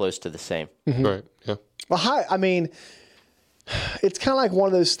pretty close to the same. Right, yeah. Well, I mean, it's kind of like one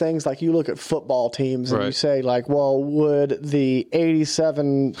of those things, like you look at football teams and you say, like, well, would the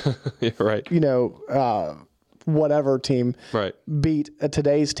 87, whatever team beat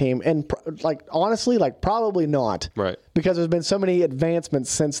today's team? And, honestly, probably not. Right. Because there's been so many advancements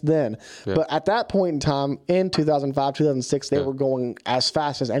since then. Yeah. But at that point in time, in 2005, 2006, they were going as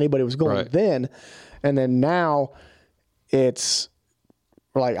fast as anybody was going then. And then now it's...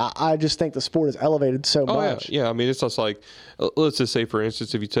 I just think the sport is elevated so much. Yeah. I mean, it's just like, let's just say, for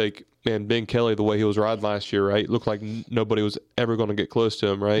instance, if you take, Ben Kelly, the way he was riding last year, right? It looked like nobody was ever going to get close to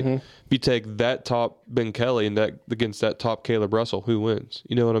him, right? If you take that top Ben Kelly and that against that top Caleb Russell, who wins?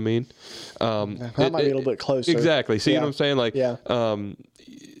 You know what I mean? That might be a little bit closer. Exactly. See what I'm saying?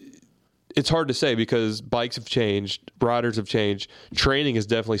 It's hard to say because bikes have changed, riders have changed. Training has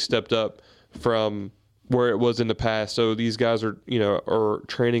definitely stepped up from where it was in the past. So these guys are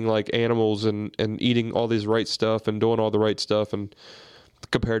training like animals and eating all this right stuff and doing all the right stuff. And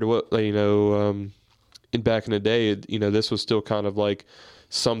compared to what, in back in the day, this was still kind of like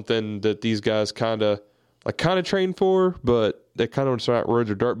something that these guys kind of trained for, but they kind of rode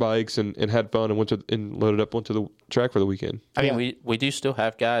their dirt bikes and had fun and went to the track for the weekend. I mean, we do still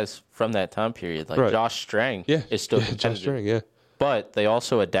have guys from that time period, like Josh Strang is still competitive. Josh Strang, but they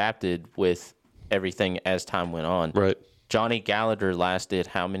also adapted with everything as time went on. Right. Johnny Gallagher lasted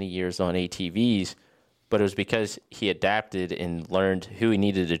how many years on ATVs, but it was because he adapted and learned who he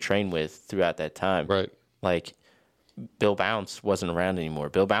needed to train with throughout that time. Right. Like Bill Bounce wasn't around anymore.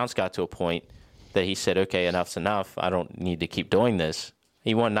 Bill Bounce got to a point that he said, okay, enough's enough. I don't need to keep doing this.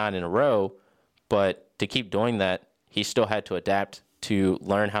 He won 9 in a row, but to keep doing that, he still had to adapt to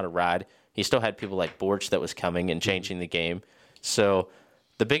learn how to ride. He still had people like Borch that was coming and changing the game. So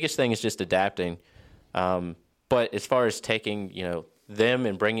the biggest thing is just adapting. But as far as taking, them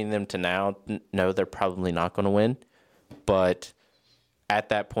and bringing them to now, no, they're probably not going to win. But at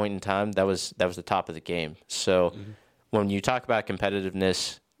that point in time, that was the top of the game. So when you talk about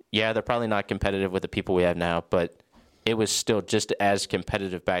competitiveness, they're probably not competitive with the people we have now, but it was still just as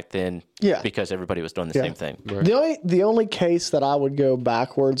competitive back then because everybody was doing the same thing. Right. The only case that I would go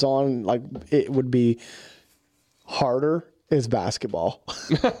backwards on, it would be harder, is basketball.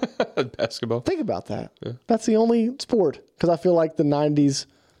 Basketball. Think about that. Yeah. That's the only sport, because I feel like the 90s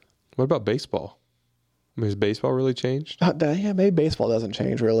What about baseball? I mean, has baseball really changed? Yeah, maybe baseball doesn't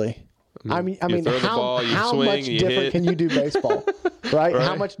change really. I mean, throw the ball, you how swing, much you different hit. can you do baseball? Right?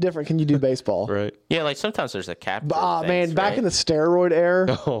 How much different can you do baseball? Right. Yeah, like sometimes there's a cap. Man, back in the steroid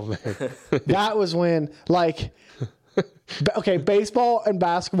era, Oh man. that was when like. Okay, baseball and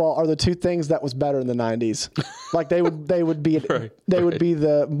basketball are the two things that was better in the 90s. Like they would be would be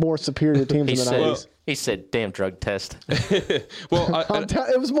the more superior teams in the 90s. He said, "Damn drug test." Well,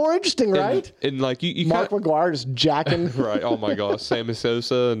 it was more interesting, right? And like you Mark McGuire just jacking. Right. Oh my gosh, Sammy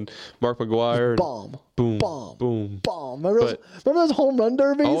Sosa and Mark McGuire. Bomb. Boom. Bomb. Boom. Bomb. Remember those home run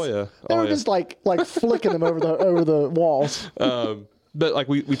derbies? Oh yeah. They were just like flicking them over the walls. But like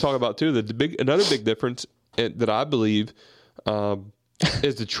we talk about too, another big difference that I believe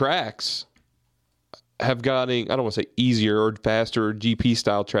is the tracks have gotten, I don't want to say easier or faster or GP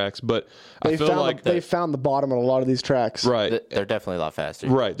style tracks, but I feel like they found the bottom on a lot of these tracks. Right. They're definitely a lot faster.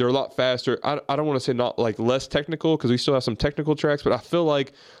 Right. They're a lot faster. I don't want to say not like less technical because we still have some technical tracks, but I feel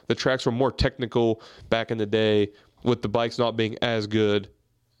like the tracks were more technical back in the day with the bikes not being as good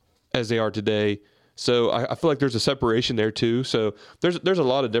as they are today. So I feel like there's a separation there too. So there's a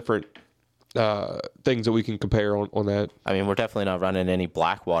lot of different things that we can compare on that. I mean, we're definitely not running any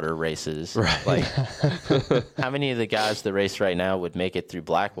Blackwater races. Right. Like, how many of the guys that race right now would make it through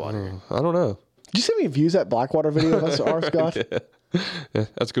Blackwater? I don't know. Did you see any views that Blackwater video of us, our Scott? Yeah,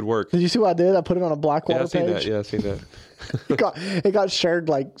 that's good work. Did you see what I did? I put it on a Blackwater I've seen page. that. Yeah, I've seen that. It got shared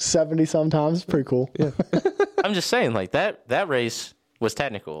like 70 sometimes. It's pretty cool. Yeah. I'm just saying, like that race was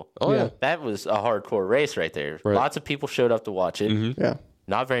technical. Oh yeah. That was a hardcore race right there. Right. Lots of people showed up to watch it. Mm-hmm. Yeah.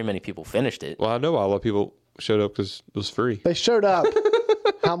 Not very many people finished it. Well, I know a lot of people showed up because it was free. They showed up.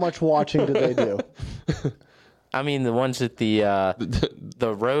 How much watching did they do? I mean, the ones at the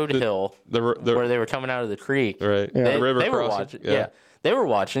road hill where they were coming out of the creek. Right. Yeah. They, The river they were crossing. watching. Yeah. They were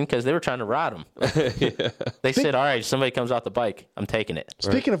watching because they were trying to ride them. Yeah. They said, all right, somebody comes off the bike. I'm taking it.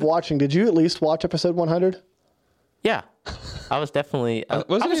 Speaking of watching, did you at least watch episode 100? Yeah. I was definitely I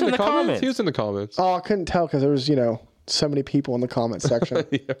Wasn't was he in the comments. He was in the comments. Oh, I couldn't tell because there was, so many people in the comment section.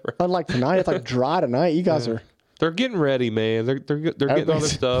 Yeah, right. Unlike tonight, it's like dry tonight. You guys are. They're getting ready, man. They're getting all their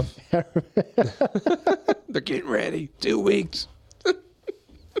stuff. They're getting ready. 2 weeks.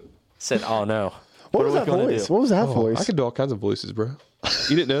 Said, oh no. What was are we that gonna voice? do? What was that Oh, voice? I can do all kinds of voices, bro.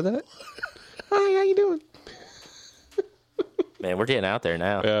 You didn't know that? Hi, how you doing? Man, we're getting out there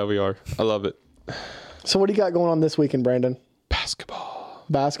now. Yeah, we are. I love it. So what do you got going on this weekend, Brandon? Basketball.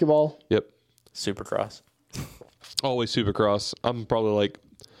 Basketball? Yep. Supercross. Always Supercross. I'm probably like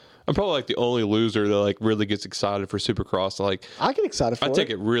the only loser that like really gets excited for Supercross. Like I get excited for it. I take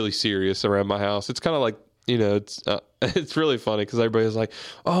it really serious around my house. It's kind of like, it's really funny because everybody's like,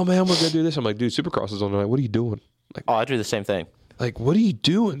 oh man, we're gonna do this. I'm like, dude, Supercross is on tonight. What are you doing? Like, Oh, I do the same thing. like what are you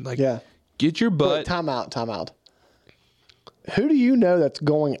doing? Like, Yeah. get your Wait, butt. time out. Who do you know that's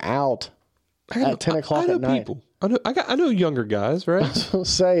going out at 10 o'clock I know at night? people. I know younger guys, right? So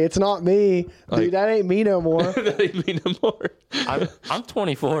say it's not me, dude. That ain't me no more. That ain't me no more. I'm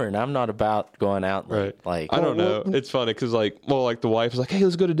 24 and I'm not about going out late. Right. Like I don't know. It's funny because like the wife is like, hey,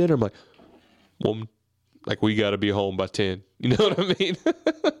 let's go to dinner. I'm like, woman, like we got to be home by 10. You know what I mean?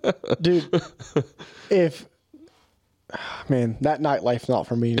 Dude, that nightlife's not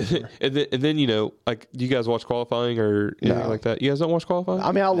for me anymore. and then like, do you guys watch qualifying or anything like that? You guys don't watch qualifying?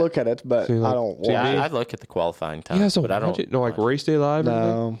 I mean, I'll look at it, but See, like, I don't. yeah, me? I look at the qualifying time. You guys don't but I watch don't it? No, like Race Day Live? or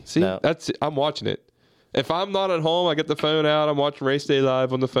No. anything? See, No. I'm watching it. If I'm not at home, I get the phone out. I'm watching Race Day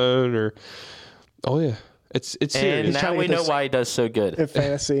Live on the phone oh yeah. It's And serious. now we know why he does so good. In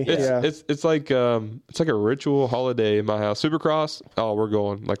fantasy, yeah. It's like a ritual holiday in my house. Supercross, oh, we're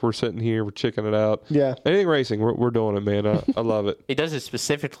going. Like we're sitting here, we're checking it out. Yeah. Anything racing, we're doing it, man. I love it. He does it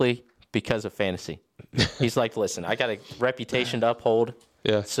specifically because of fantasy. He's like, listen, I got a reputation to uphold.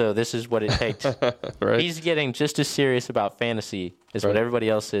 Yeah. So this is what it takes. Right. He's getting just as serious about fantasy as what everybody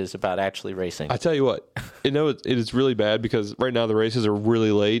else is about actually racing. I tell you what, it is really bad because right now the races are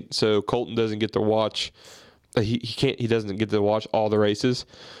really late, so Colton doesn't get to watch. He doesn't get to watch all the races.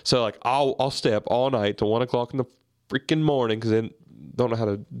 So like I'll stay up all night till 1 o'clock in the freaking morning because then don't know how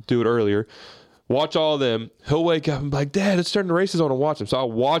to do it earlier. Watch all of them. He'll wake up and be like, Dad, it's turning the races on, and watch them. So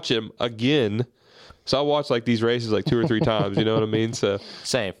I'll watch him again. So I watch like these races like 2 or 3 times. You know what I mean? So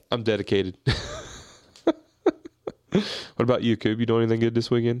Same. I'm dedicated. What about you, Coop? You doing anything good this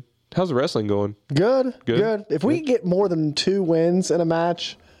weekend? How's the wrestling going? Good. If we get more than 2 wins in a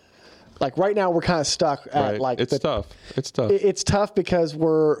match, like right now we're kind of stuck at Right. like It's tough. It's tough. It's tough because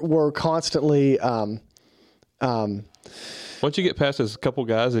we're constantly Once you get past those couple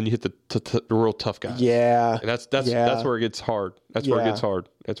guys, then you hit the real tough guys. Yeah. And that's where it gets hard. That's where it gets hard.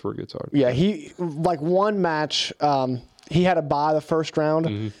 That's where it gets hard. Yeah, he like one match, he had to bye the first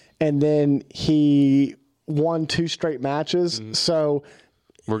round, and then he won 2 straight matches. So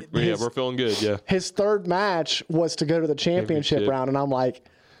we're feeling good. Yeah. His third match was to go to the championship round, and I'm like,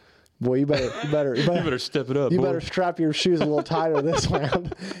 boy, you better step it up. You better strap your shoes a little tighter this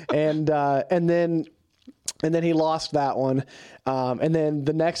round. And then he lost that one. And then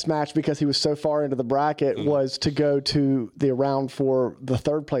the next match, because he was so far into the bracket, was to go to the round for the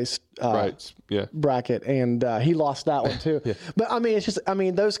third place bracket. And he lost that one too. But I mean, it's just,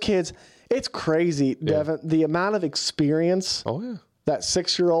 those kids, it's crazy, Devin, the amount of experience. Oh, yeah. That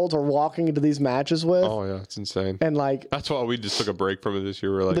 6-year-olds are walking into these matches with. Oh yeah, it's insane. And like that's why we just took a break from it this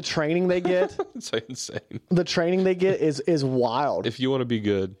year. We're like the training they get. It's insane. The training they get is wild. If you want to be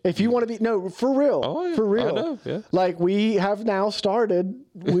good. If you want to be for real. Oh yeah. For real. I know, yeah. Like we have now started.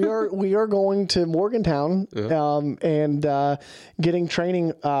 We are going to Morgantown and getting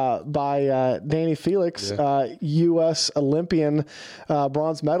training by Danny Felix, U.S. Olympian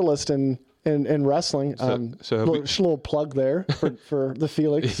bronze medalist in wrestling. So little plug there for the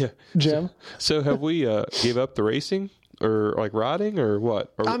Felix gym. So have we gave up the racing or like riding or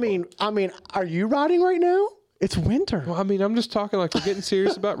what? I mean, are you riding right now? It's winter. Well, I'm just talking like we're getting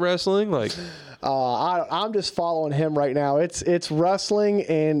serious about wrestling. Like, I'm just following him right now. It's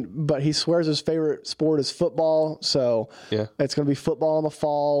wrestling, but he swears his favorite sport is football. So it's going to be football in the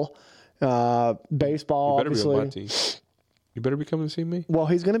fall, baseball. You better obviously. be on my team. You better be coming to see me. Well,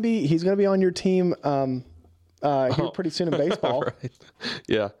 he's gonna be on your team here pretty soon in baseball. Right.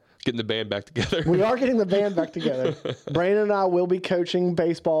 Yeah, getting the band back together. We are getting the band back together. Brandon and I will be coaching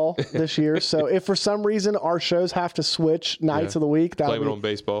baseball this year. So if for some reason our shows have to switch nights of the week, blame it on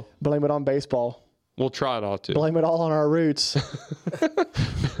baseball. Blame it on baseball. We'll try not to. Blame it all on our roots.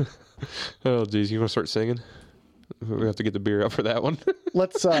 Oh, geez, you want to start singing? We have to get the beer out for that one.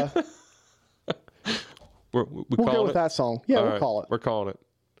 Let's. We'll go with that song. Yeah, we'll call it. We're calling it.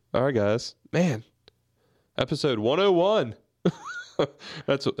 All right, guys. Man, episode 101.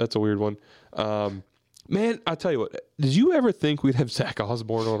 That's a weird one. Man, I tell you what. Did you ever think we'd have Zach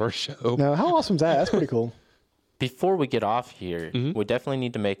Osborne on our show? No, how awesome is that? That's pretty cool. Before we get off here, we definitely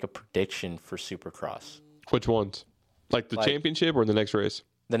need to make a prediction for Supercross. Which ones? Like the championship or the next race?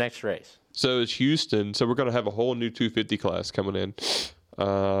 The next race. So it's Houston. So we're going to have a whole new 250 class coming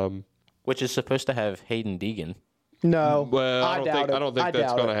in. Which is supposed to have Hayden Deegan. No. Well, I don't think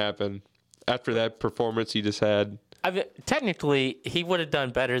that's going to happen. After that performance he just had. Technically, he would have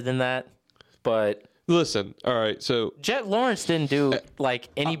done better than that, but... Listen, all right, so... Jet Lawrence didn't do,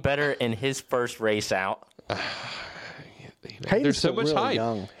 any better in his first race out. Hayden's there's so much really hype.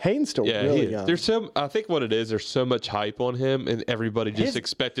 Young. Hayden's still really young. I think what it is, there's so much hype on him, and everybody just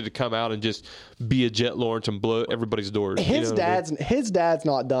expected to come out and just be a Jet Lawrence and blow everybody's doors. His dad's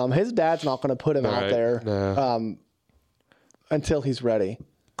not dumb. His dad's not going to put him out there until he's ready.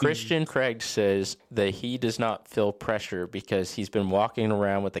 Christian Craig says that he does not feel pressure because he's been walking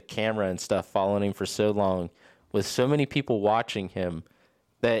around with a camera and stuff following him for so long, with so many people watching him,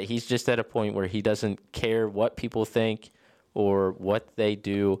 that he's just at a point where he doesn't care what people think or what they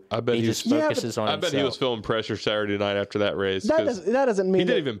do. I bet he just focuses on himself. I bet he was feeling pressure Saturday night after that race. That doesn't mean he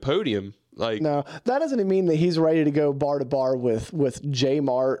didn't even podium. No, that doesn't mean that he's ready to go bar to bar with J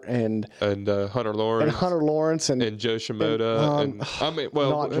Mart and Hunter Lawrence and Joe Shimoda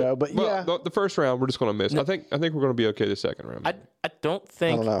not Joe, but the first round we're just going to miss. I think we're going to be okay the second round. I don't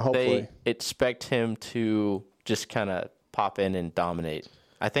think they expect him to just kind of pop in and dominate.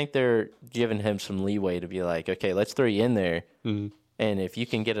 I think they're giving him some leeway to be like, okay, let's throw you in there, and if you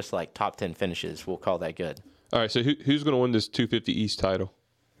can get us like top 10 finishes, we'll call that good. All right, so who's going to win this 250 East title?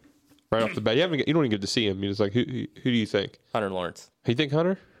 Right off the bat, you don't even get to see him. It's like who do you think? Hunter Lawrence. You think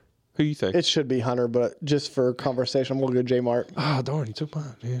Hunter? Who do you think? It should be Hunter, but just for conversation, we'll go J Mart. Ah, darn, you took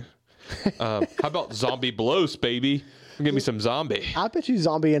mine. Yeah. How about Zombie Blows, baby? Give me some Zombie. I bet you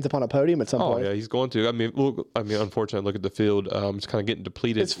Zombie ends up on a podium at some point. Oh yeah, he's going to. I mean, unfortunately, look at the field. It's kind of getting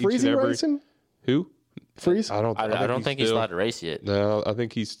depleted. Is Freezy racing? Who? Freeze? I don't think he's allowed to race yet. No, I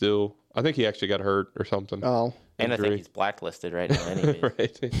think he's still. I think he actually got hurt or something. Oh. And I think he's blacklisted right now anyway.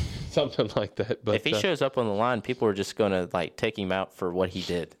 Right. Something like that. But if he shows up on the line, people are just going to take him out for what he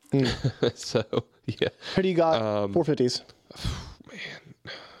did. So, yeah. Who do you got? 450s. Man.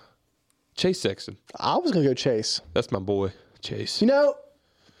 Chase Sexton. I was going to go Chase. That's my boy, Chase. No,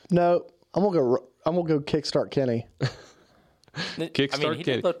 I'm going to go Kickstart Kenny. Kickstart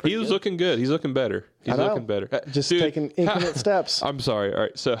Kenny. He was looking good. He's looking better. He's looking better. Just taking infinite steps. I'm sorry. All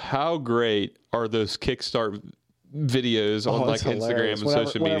right. So how great are those Kickstart videos on like Instagram and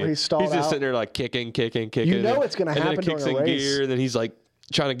social media. He's just sitting there like kicking. You know it's going to happen and then it kicks during a in race. gear, and then he's like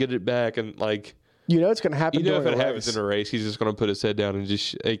trying to get it back, and like you know it's going to happen. You know if during it a happens race. in a race, he's just going to put his head down and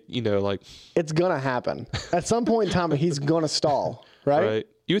just like it's going to happen at some point in time. He's going to stall, right? Right.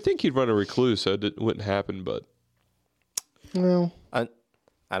 You would think he'd run a recluse, so it wouldn't happen, but no, I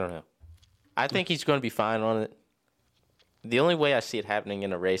don't know. I think he's going to be fine on it. The only way I see it happening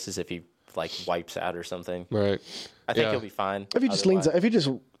in a race is if he like wipes out or something. Right. I think he'll be fine. If he just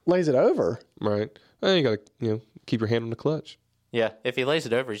lays it over. Right. Well, you got to keep your hand on the clutch. Yeah, if he lays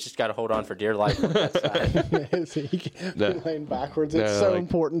it over, he's just got to hold on for dear life on that side. He can't be laying backwards. It's so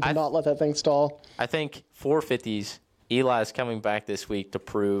important to not let that thing stall. I think 450s, Eli's coming back this week to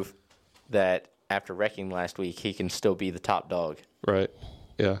prove that after wrecking last week, he can still be the top dog. Right.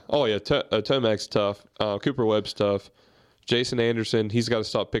 Yeah. Oh, yeah. Tomac's tough. Cooper Webb's tough. Jason Anderson, he's got to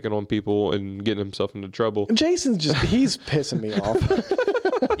stop picking on people and getting himself into trouble. Jason's he's pissing me off.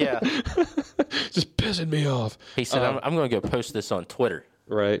 Yeah. Just pissing me off. He said, I'm going to go post this on Twitter.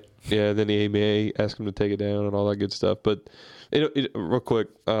 Right. Yeah, then the AMA asked him to take it down and all that good stuff. But real quick,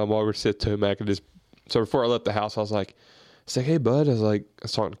 while we're sitting Tomac, so before I left the house, I was like, hey, bud, I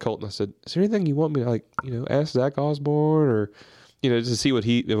was talking to Colton. I said, is there anything you want me to, ask Zach Osborne or, just to see what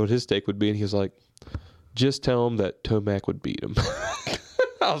his take would be? And he was like, just tell him that Tomac would beat him.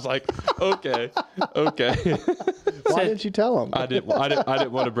 I was like, okay. Why didn't you tell him? I didn't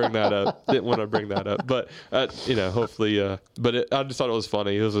want to bring that up. But hopefully. But I just thought it was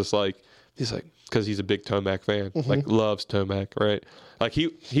funny. It was just like he's like because he's a big Tomac fan, like loves Tomac, right? Like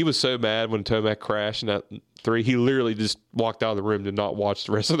he was so mad when Tomac crashed in that 3. He literally just walked out of the room, did not watch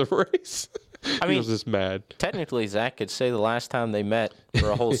the rest of the race. He was just mad. Technically, Zach could say the last time they met for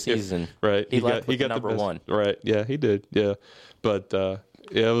a whole season, right? He got number 1, right? Yeah, he did. Yeah, but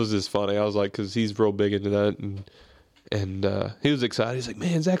it was just funny. I was like, because he's real big into that, and he was excited. He's like,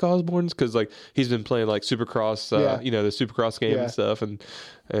 man, Zach Osborne's, because like he's been playing like Supercross, the Supercross game and stuff, and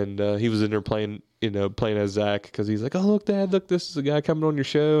he was in there playing as Zach because he's like, oh look, Dad, look, this is a guy coming on your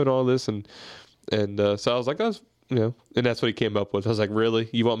show and all this, and so I was like, that's. And that's what he came up with. I was like, really?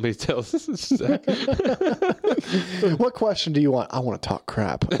 You want me to tell Zach? What question do you want? I want to talk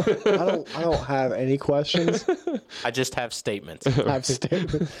crap. I don't have any questions. I just have statements. I have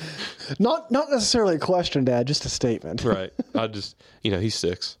statements. Not necessarily a question, Dad, just a statement. Right. I just, he's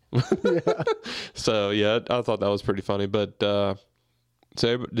 6. Yeah. So, yeah, I thought that was pretty funny. But,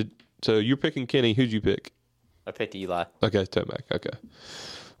 so you're picking Kenny. Who'd you pick? I picked Eli. Okay, Tomac. Okay.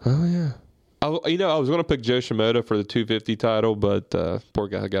 Oh, yeah. I was going to pick Joe Shimoda for the 250 title, but poor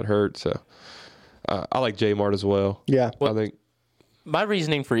guy got hurt. So I like J Mart as well. Yeah. I think my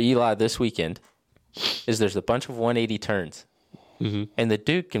reasoning for Eli this weekend is there's a bunch of 180 turns, and the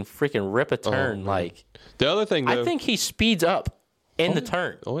dude can freaking rip a turn. The other thing, though, I think he speeds up in the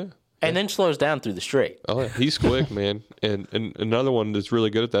turn. Oh, yeah. And then slows down through the straight. Oh, yeah. He's quick, man. And another one that's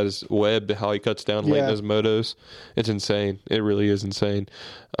really good at that is Webb, how he cuts down late in those motos. It's insane. It really is insane.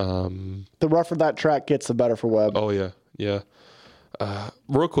 The rougher that track gets, the better for Webb. Oh, yeah. Yeah.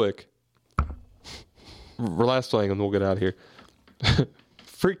 Real quick. Last thing, and we'll get out of here.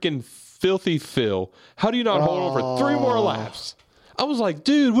 Freaking filthy Phil. How do you not hold on for 3 more laps? I was like,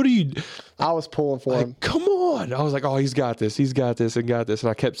 dude, what are you... I was pulling for him. Come on. I was like, oh, he's got this. And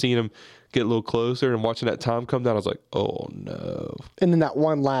I kept seeing him get a little closer and watching that time come down. I was like, oh, no. And then that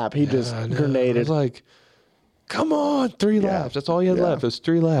one lap, he just grenaded. I was like, come on, 3 laps. That's all you had left. It was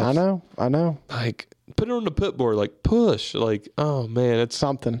 3 laps. I know. Like, put it on the pit board. Like, push. Like, oh, man. It's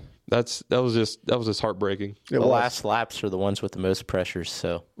something. That was just heartbreaking. The last laps are the ones with the most pressure,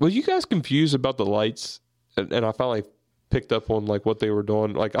 so. Were you guys confused about the lights? And I finally picked up on like what they were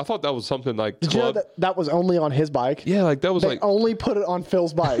doing. Like I thought that was something like Did you know that was only on his bike? Yeah, like that was they only put it on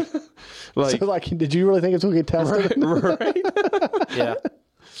Phil's bike. So did you really think it's going to get tested? Right. Yeah.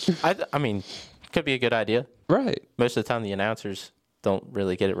 I mean, could be a good idea. Right. Most of the time the announcers don't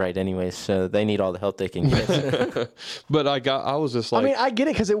really get it right anyways, so they need all the help they can get. But I was just like, I mean, I get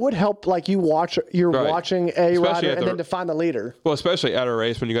it because it would help. Like you're watching a rider and then to find the leader. Well, especially at a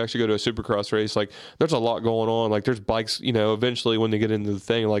race when you actually go to a Supercross race, like there's a lot going on. Like there's bikes, eventually when they get into the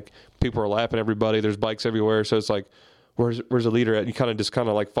thing, like people are lapping everybody. There's bikes everywhere, so it's like, where's the leader at? And you kind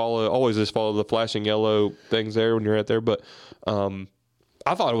of like always follow the flashing yellow things there when you're at there. But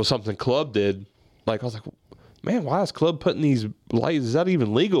I thought it was something Club did. Like I was like, man, why is Club putting these lights? Is that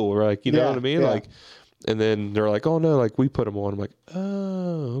even legal? Or like, you know what I mean? Yeah. Like, and then they're like, oh no, like we put them on. I'm like,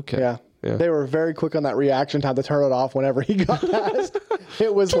 oh, okay. Yeah. They were very quick on that reaction time to turn it off whenever he got past.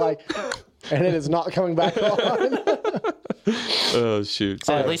 It was like, and it is not coming back on. Oh shoot.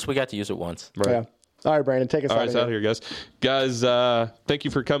 So at least we got to use it once. Right. All right, Brandon, take us All right, out of here, guys. Guys, thank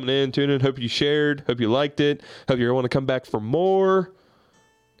you for coming in, tuning in. Hope you shared. Hope you liked it. Hope you want to come back for more.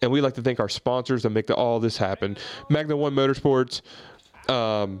 And we'd like to thank our sponsors that make all this happen. Magna One Motorsports.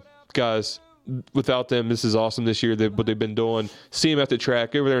 Guys, without them, this is awesome this year, what they've been doing. See them at the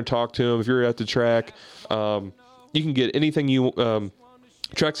track. Go over there and talk to them. If you're at the track, you can get anything you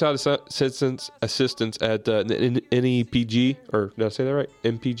trackside assistance at NEPG, or did I say that right?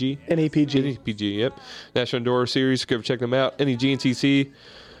 MPG? NEPG, yep. National Enduro Series. Go check them out. Any GNCC.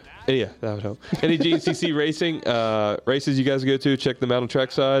 Yeah, that would help. Any GNCC racing races you guys go to, check them out on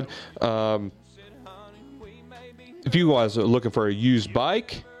trackside. If you guys are looking for a used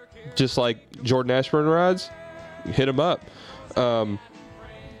bike, just like Jordan Ashburn rides, hit them up.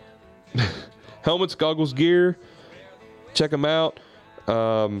 Helmets, goggles, gear, check them out.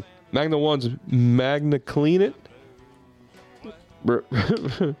 Magna One's Magna Clean It. You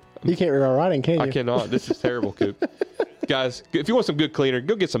can't read our writing, can you? I cannot. This is terrible, Coop. Guys, if you want some good cleaner,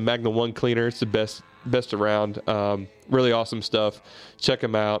 go get some Magna One cleaner. It's the best around. Really awesome stuff. Check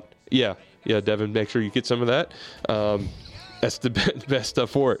them out. Yeah, Devin, make sure you get some of that. That's the best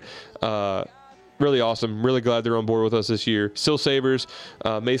stuff for it. Really awesome. Really glad they're on board with us this year. Steel Sabers,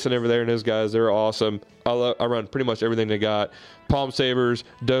 Mason over there and his guys, they're awesome. I run pretty much everything they got. Palm Sabers,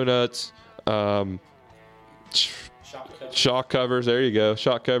 donuts, shock covers. There you go.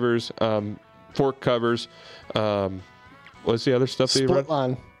 Shock covers, fork covers. What's the other stuff that you run? Split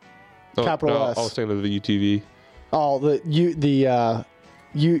line. Capital S. I was thinking of the UTV. Oh,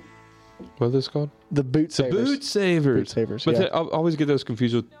 what are those called? The boot savers. The boot savers. Boot savers. But yeah. I always get those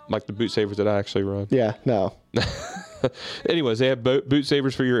confused with like the boot savers that I actually run. Yeah, no. Anyways, they have boot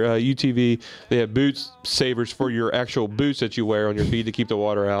savers for your UTV. They have boot savers for your actual boots that you wear on your feet to keep the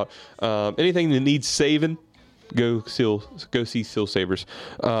water out. Anything that needs saving, go see Steel Sabers.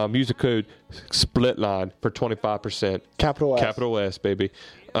 Use the code SPLITLINE for 25%. Capital S. Capital S, baby.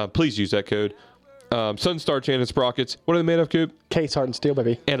 Please use that code. Sunstar Chain and Sprockets. What are they made of, Coop? Case hardened steel,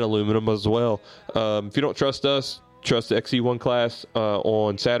 baby. And aluminum as well. If you don't trust us, trust the XC1 class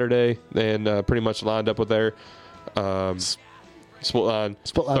on Saturday. And pretty much lined up with their split line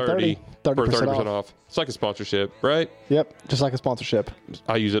 30 for 30% off. It's like a sponsorship, right? Yep, just like a sponsorship.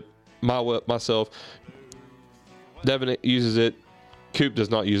 I use it myself. Devin uses it. Coop does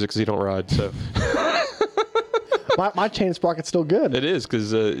not use it because he don't ride. So my chain sprocket's still good. It is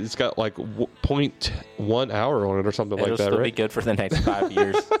because it's got like 0.1 hour on it or something like that. It'll still be good for the next 5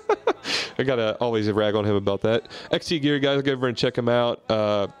 years. I gotta always rag on him about that. XC Gear guys, go over and check him out.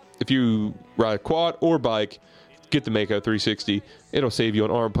 If you ride quad or bike, get the Mako 360. It'll save you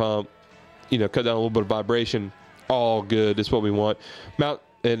an arm pump. Cut down a little bit of vibration. All good. It's what we want.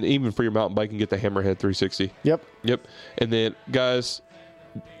 And even for your mountain bike, you can get the Hammerhead 360. Yep. And then, guys,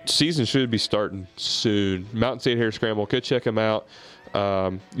 season should be starting soon. Mountain State Hair Scramble. Go check them out.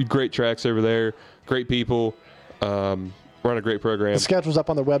 Great tracks over there. Great people. Run a great program. The schedule's up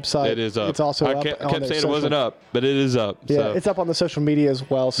on their website. It is up. It's also up. I kept saying it wasn't up, but it is up. Yeah, so. It's up on the social media as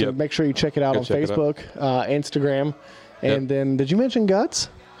well. So make sure you check it out on Facebook, Instagram. And then, did you mention Guts?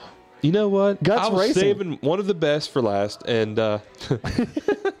 You know what? Guts I was Racing. saving one of the best for last. And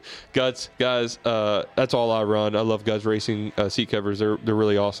Guts, guys, that's all I run. I love Guts Racing seat covers. They're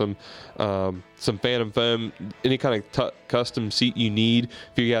really awesome. Some Phantom foam, any kind of custom seat you need.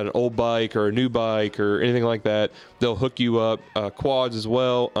 If you got an old bike or a new bike or anything like that, they'll hook you up. Quads as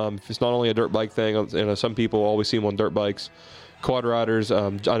well. If it's not only a dirt bike thing, and some people always see them on dirt bikes. Quad riders, I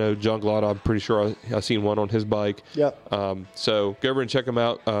know John Glott, I'm pretty sure I've seen one on his bike. Yep. So go over and check them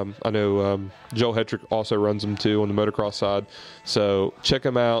out. I know Joel Hetrick also runs them too on the motocross side. So check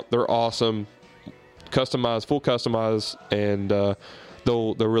them out. They're awesome. Customized, full customized, and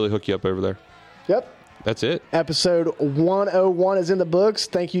they'll really hook you up over there. Yep. That's it. Episode 101 is in the books.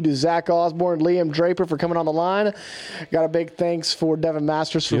 Thank you to Zach Osborne, Liam Draper for coming on the line. Got a big thanks for Devin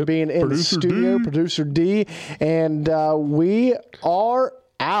Masters for being in the studio, Producer D. And we are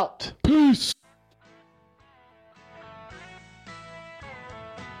out. Peace.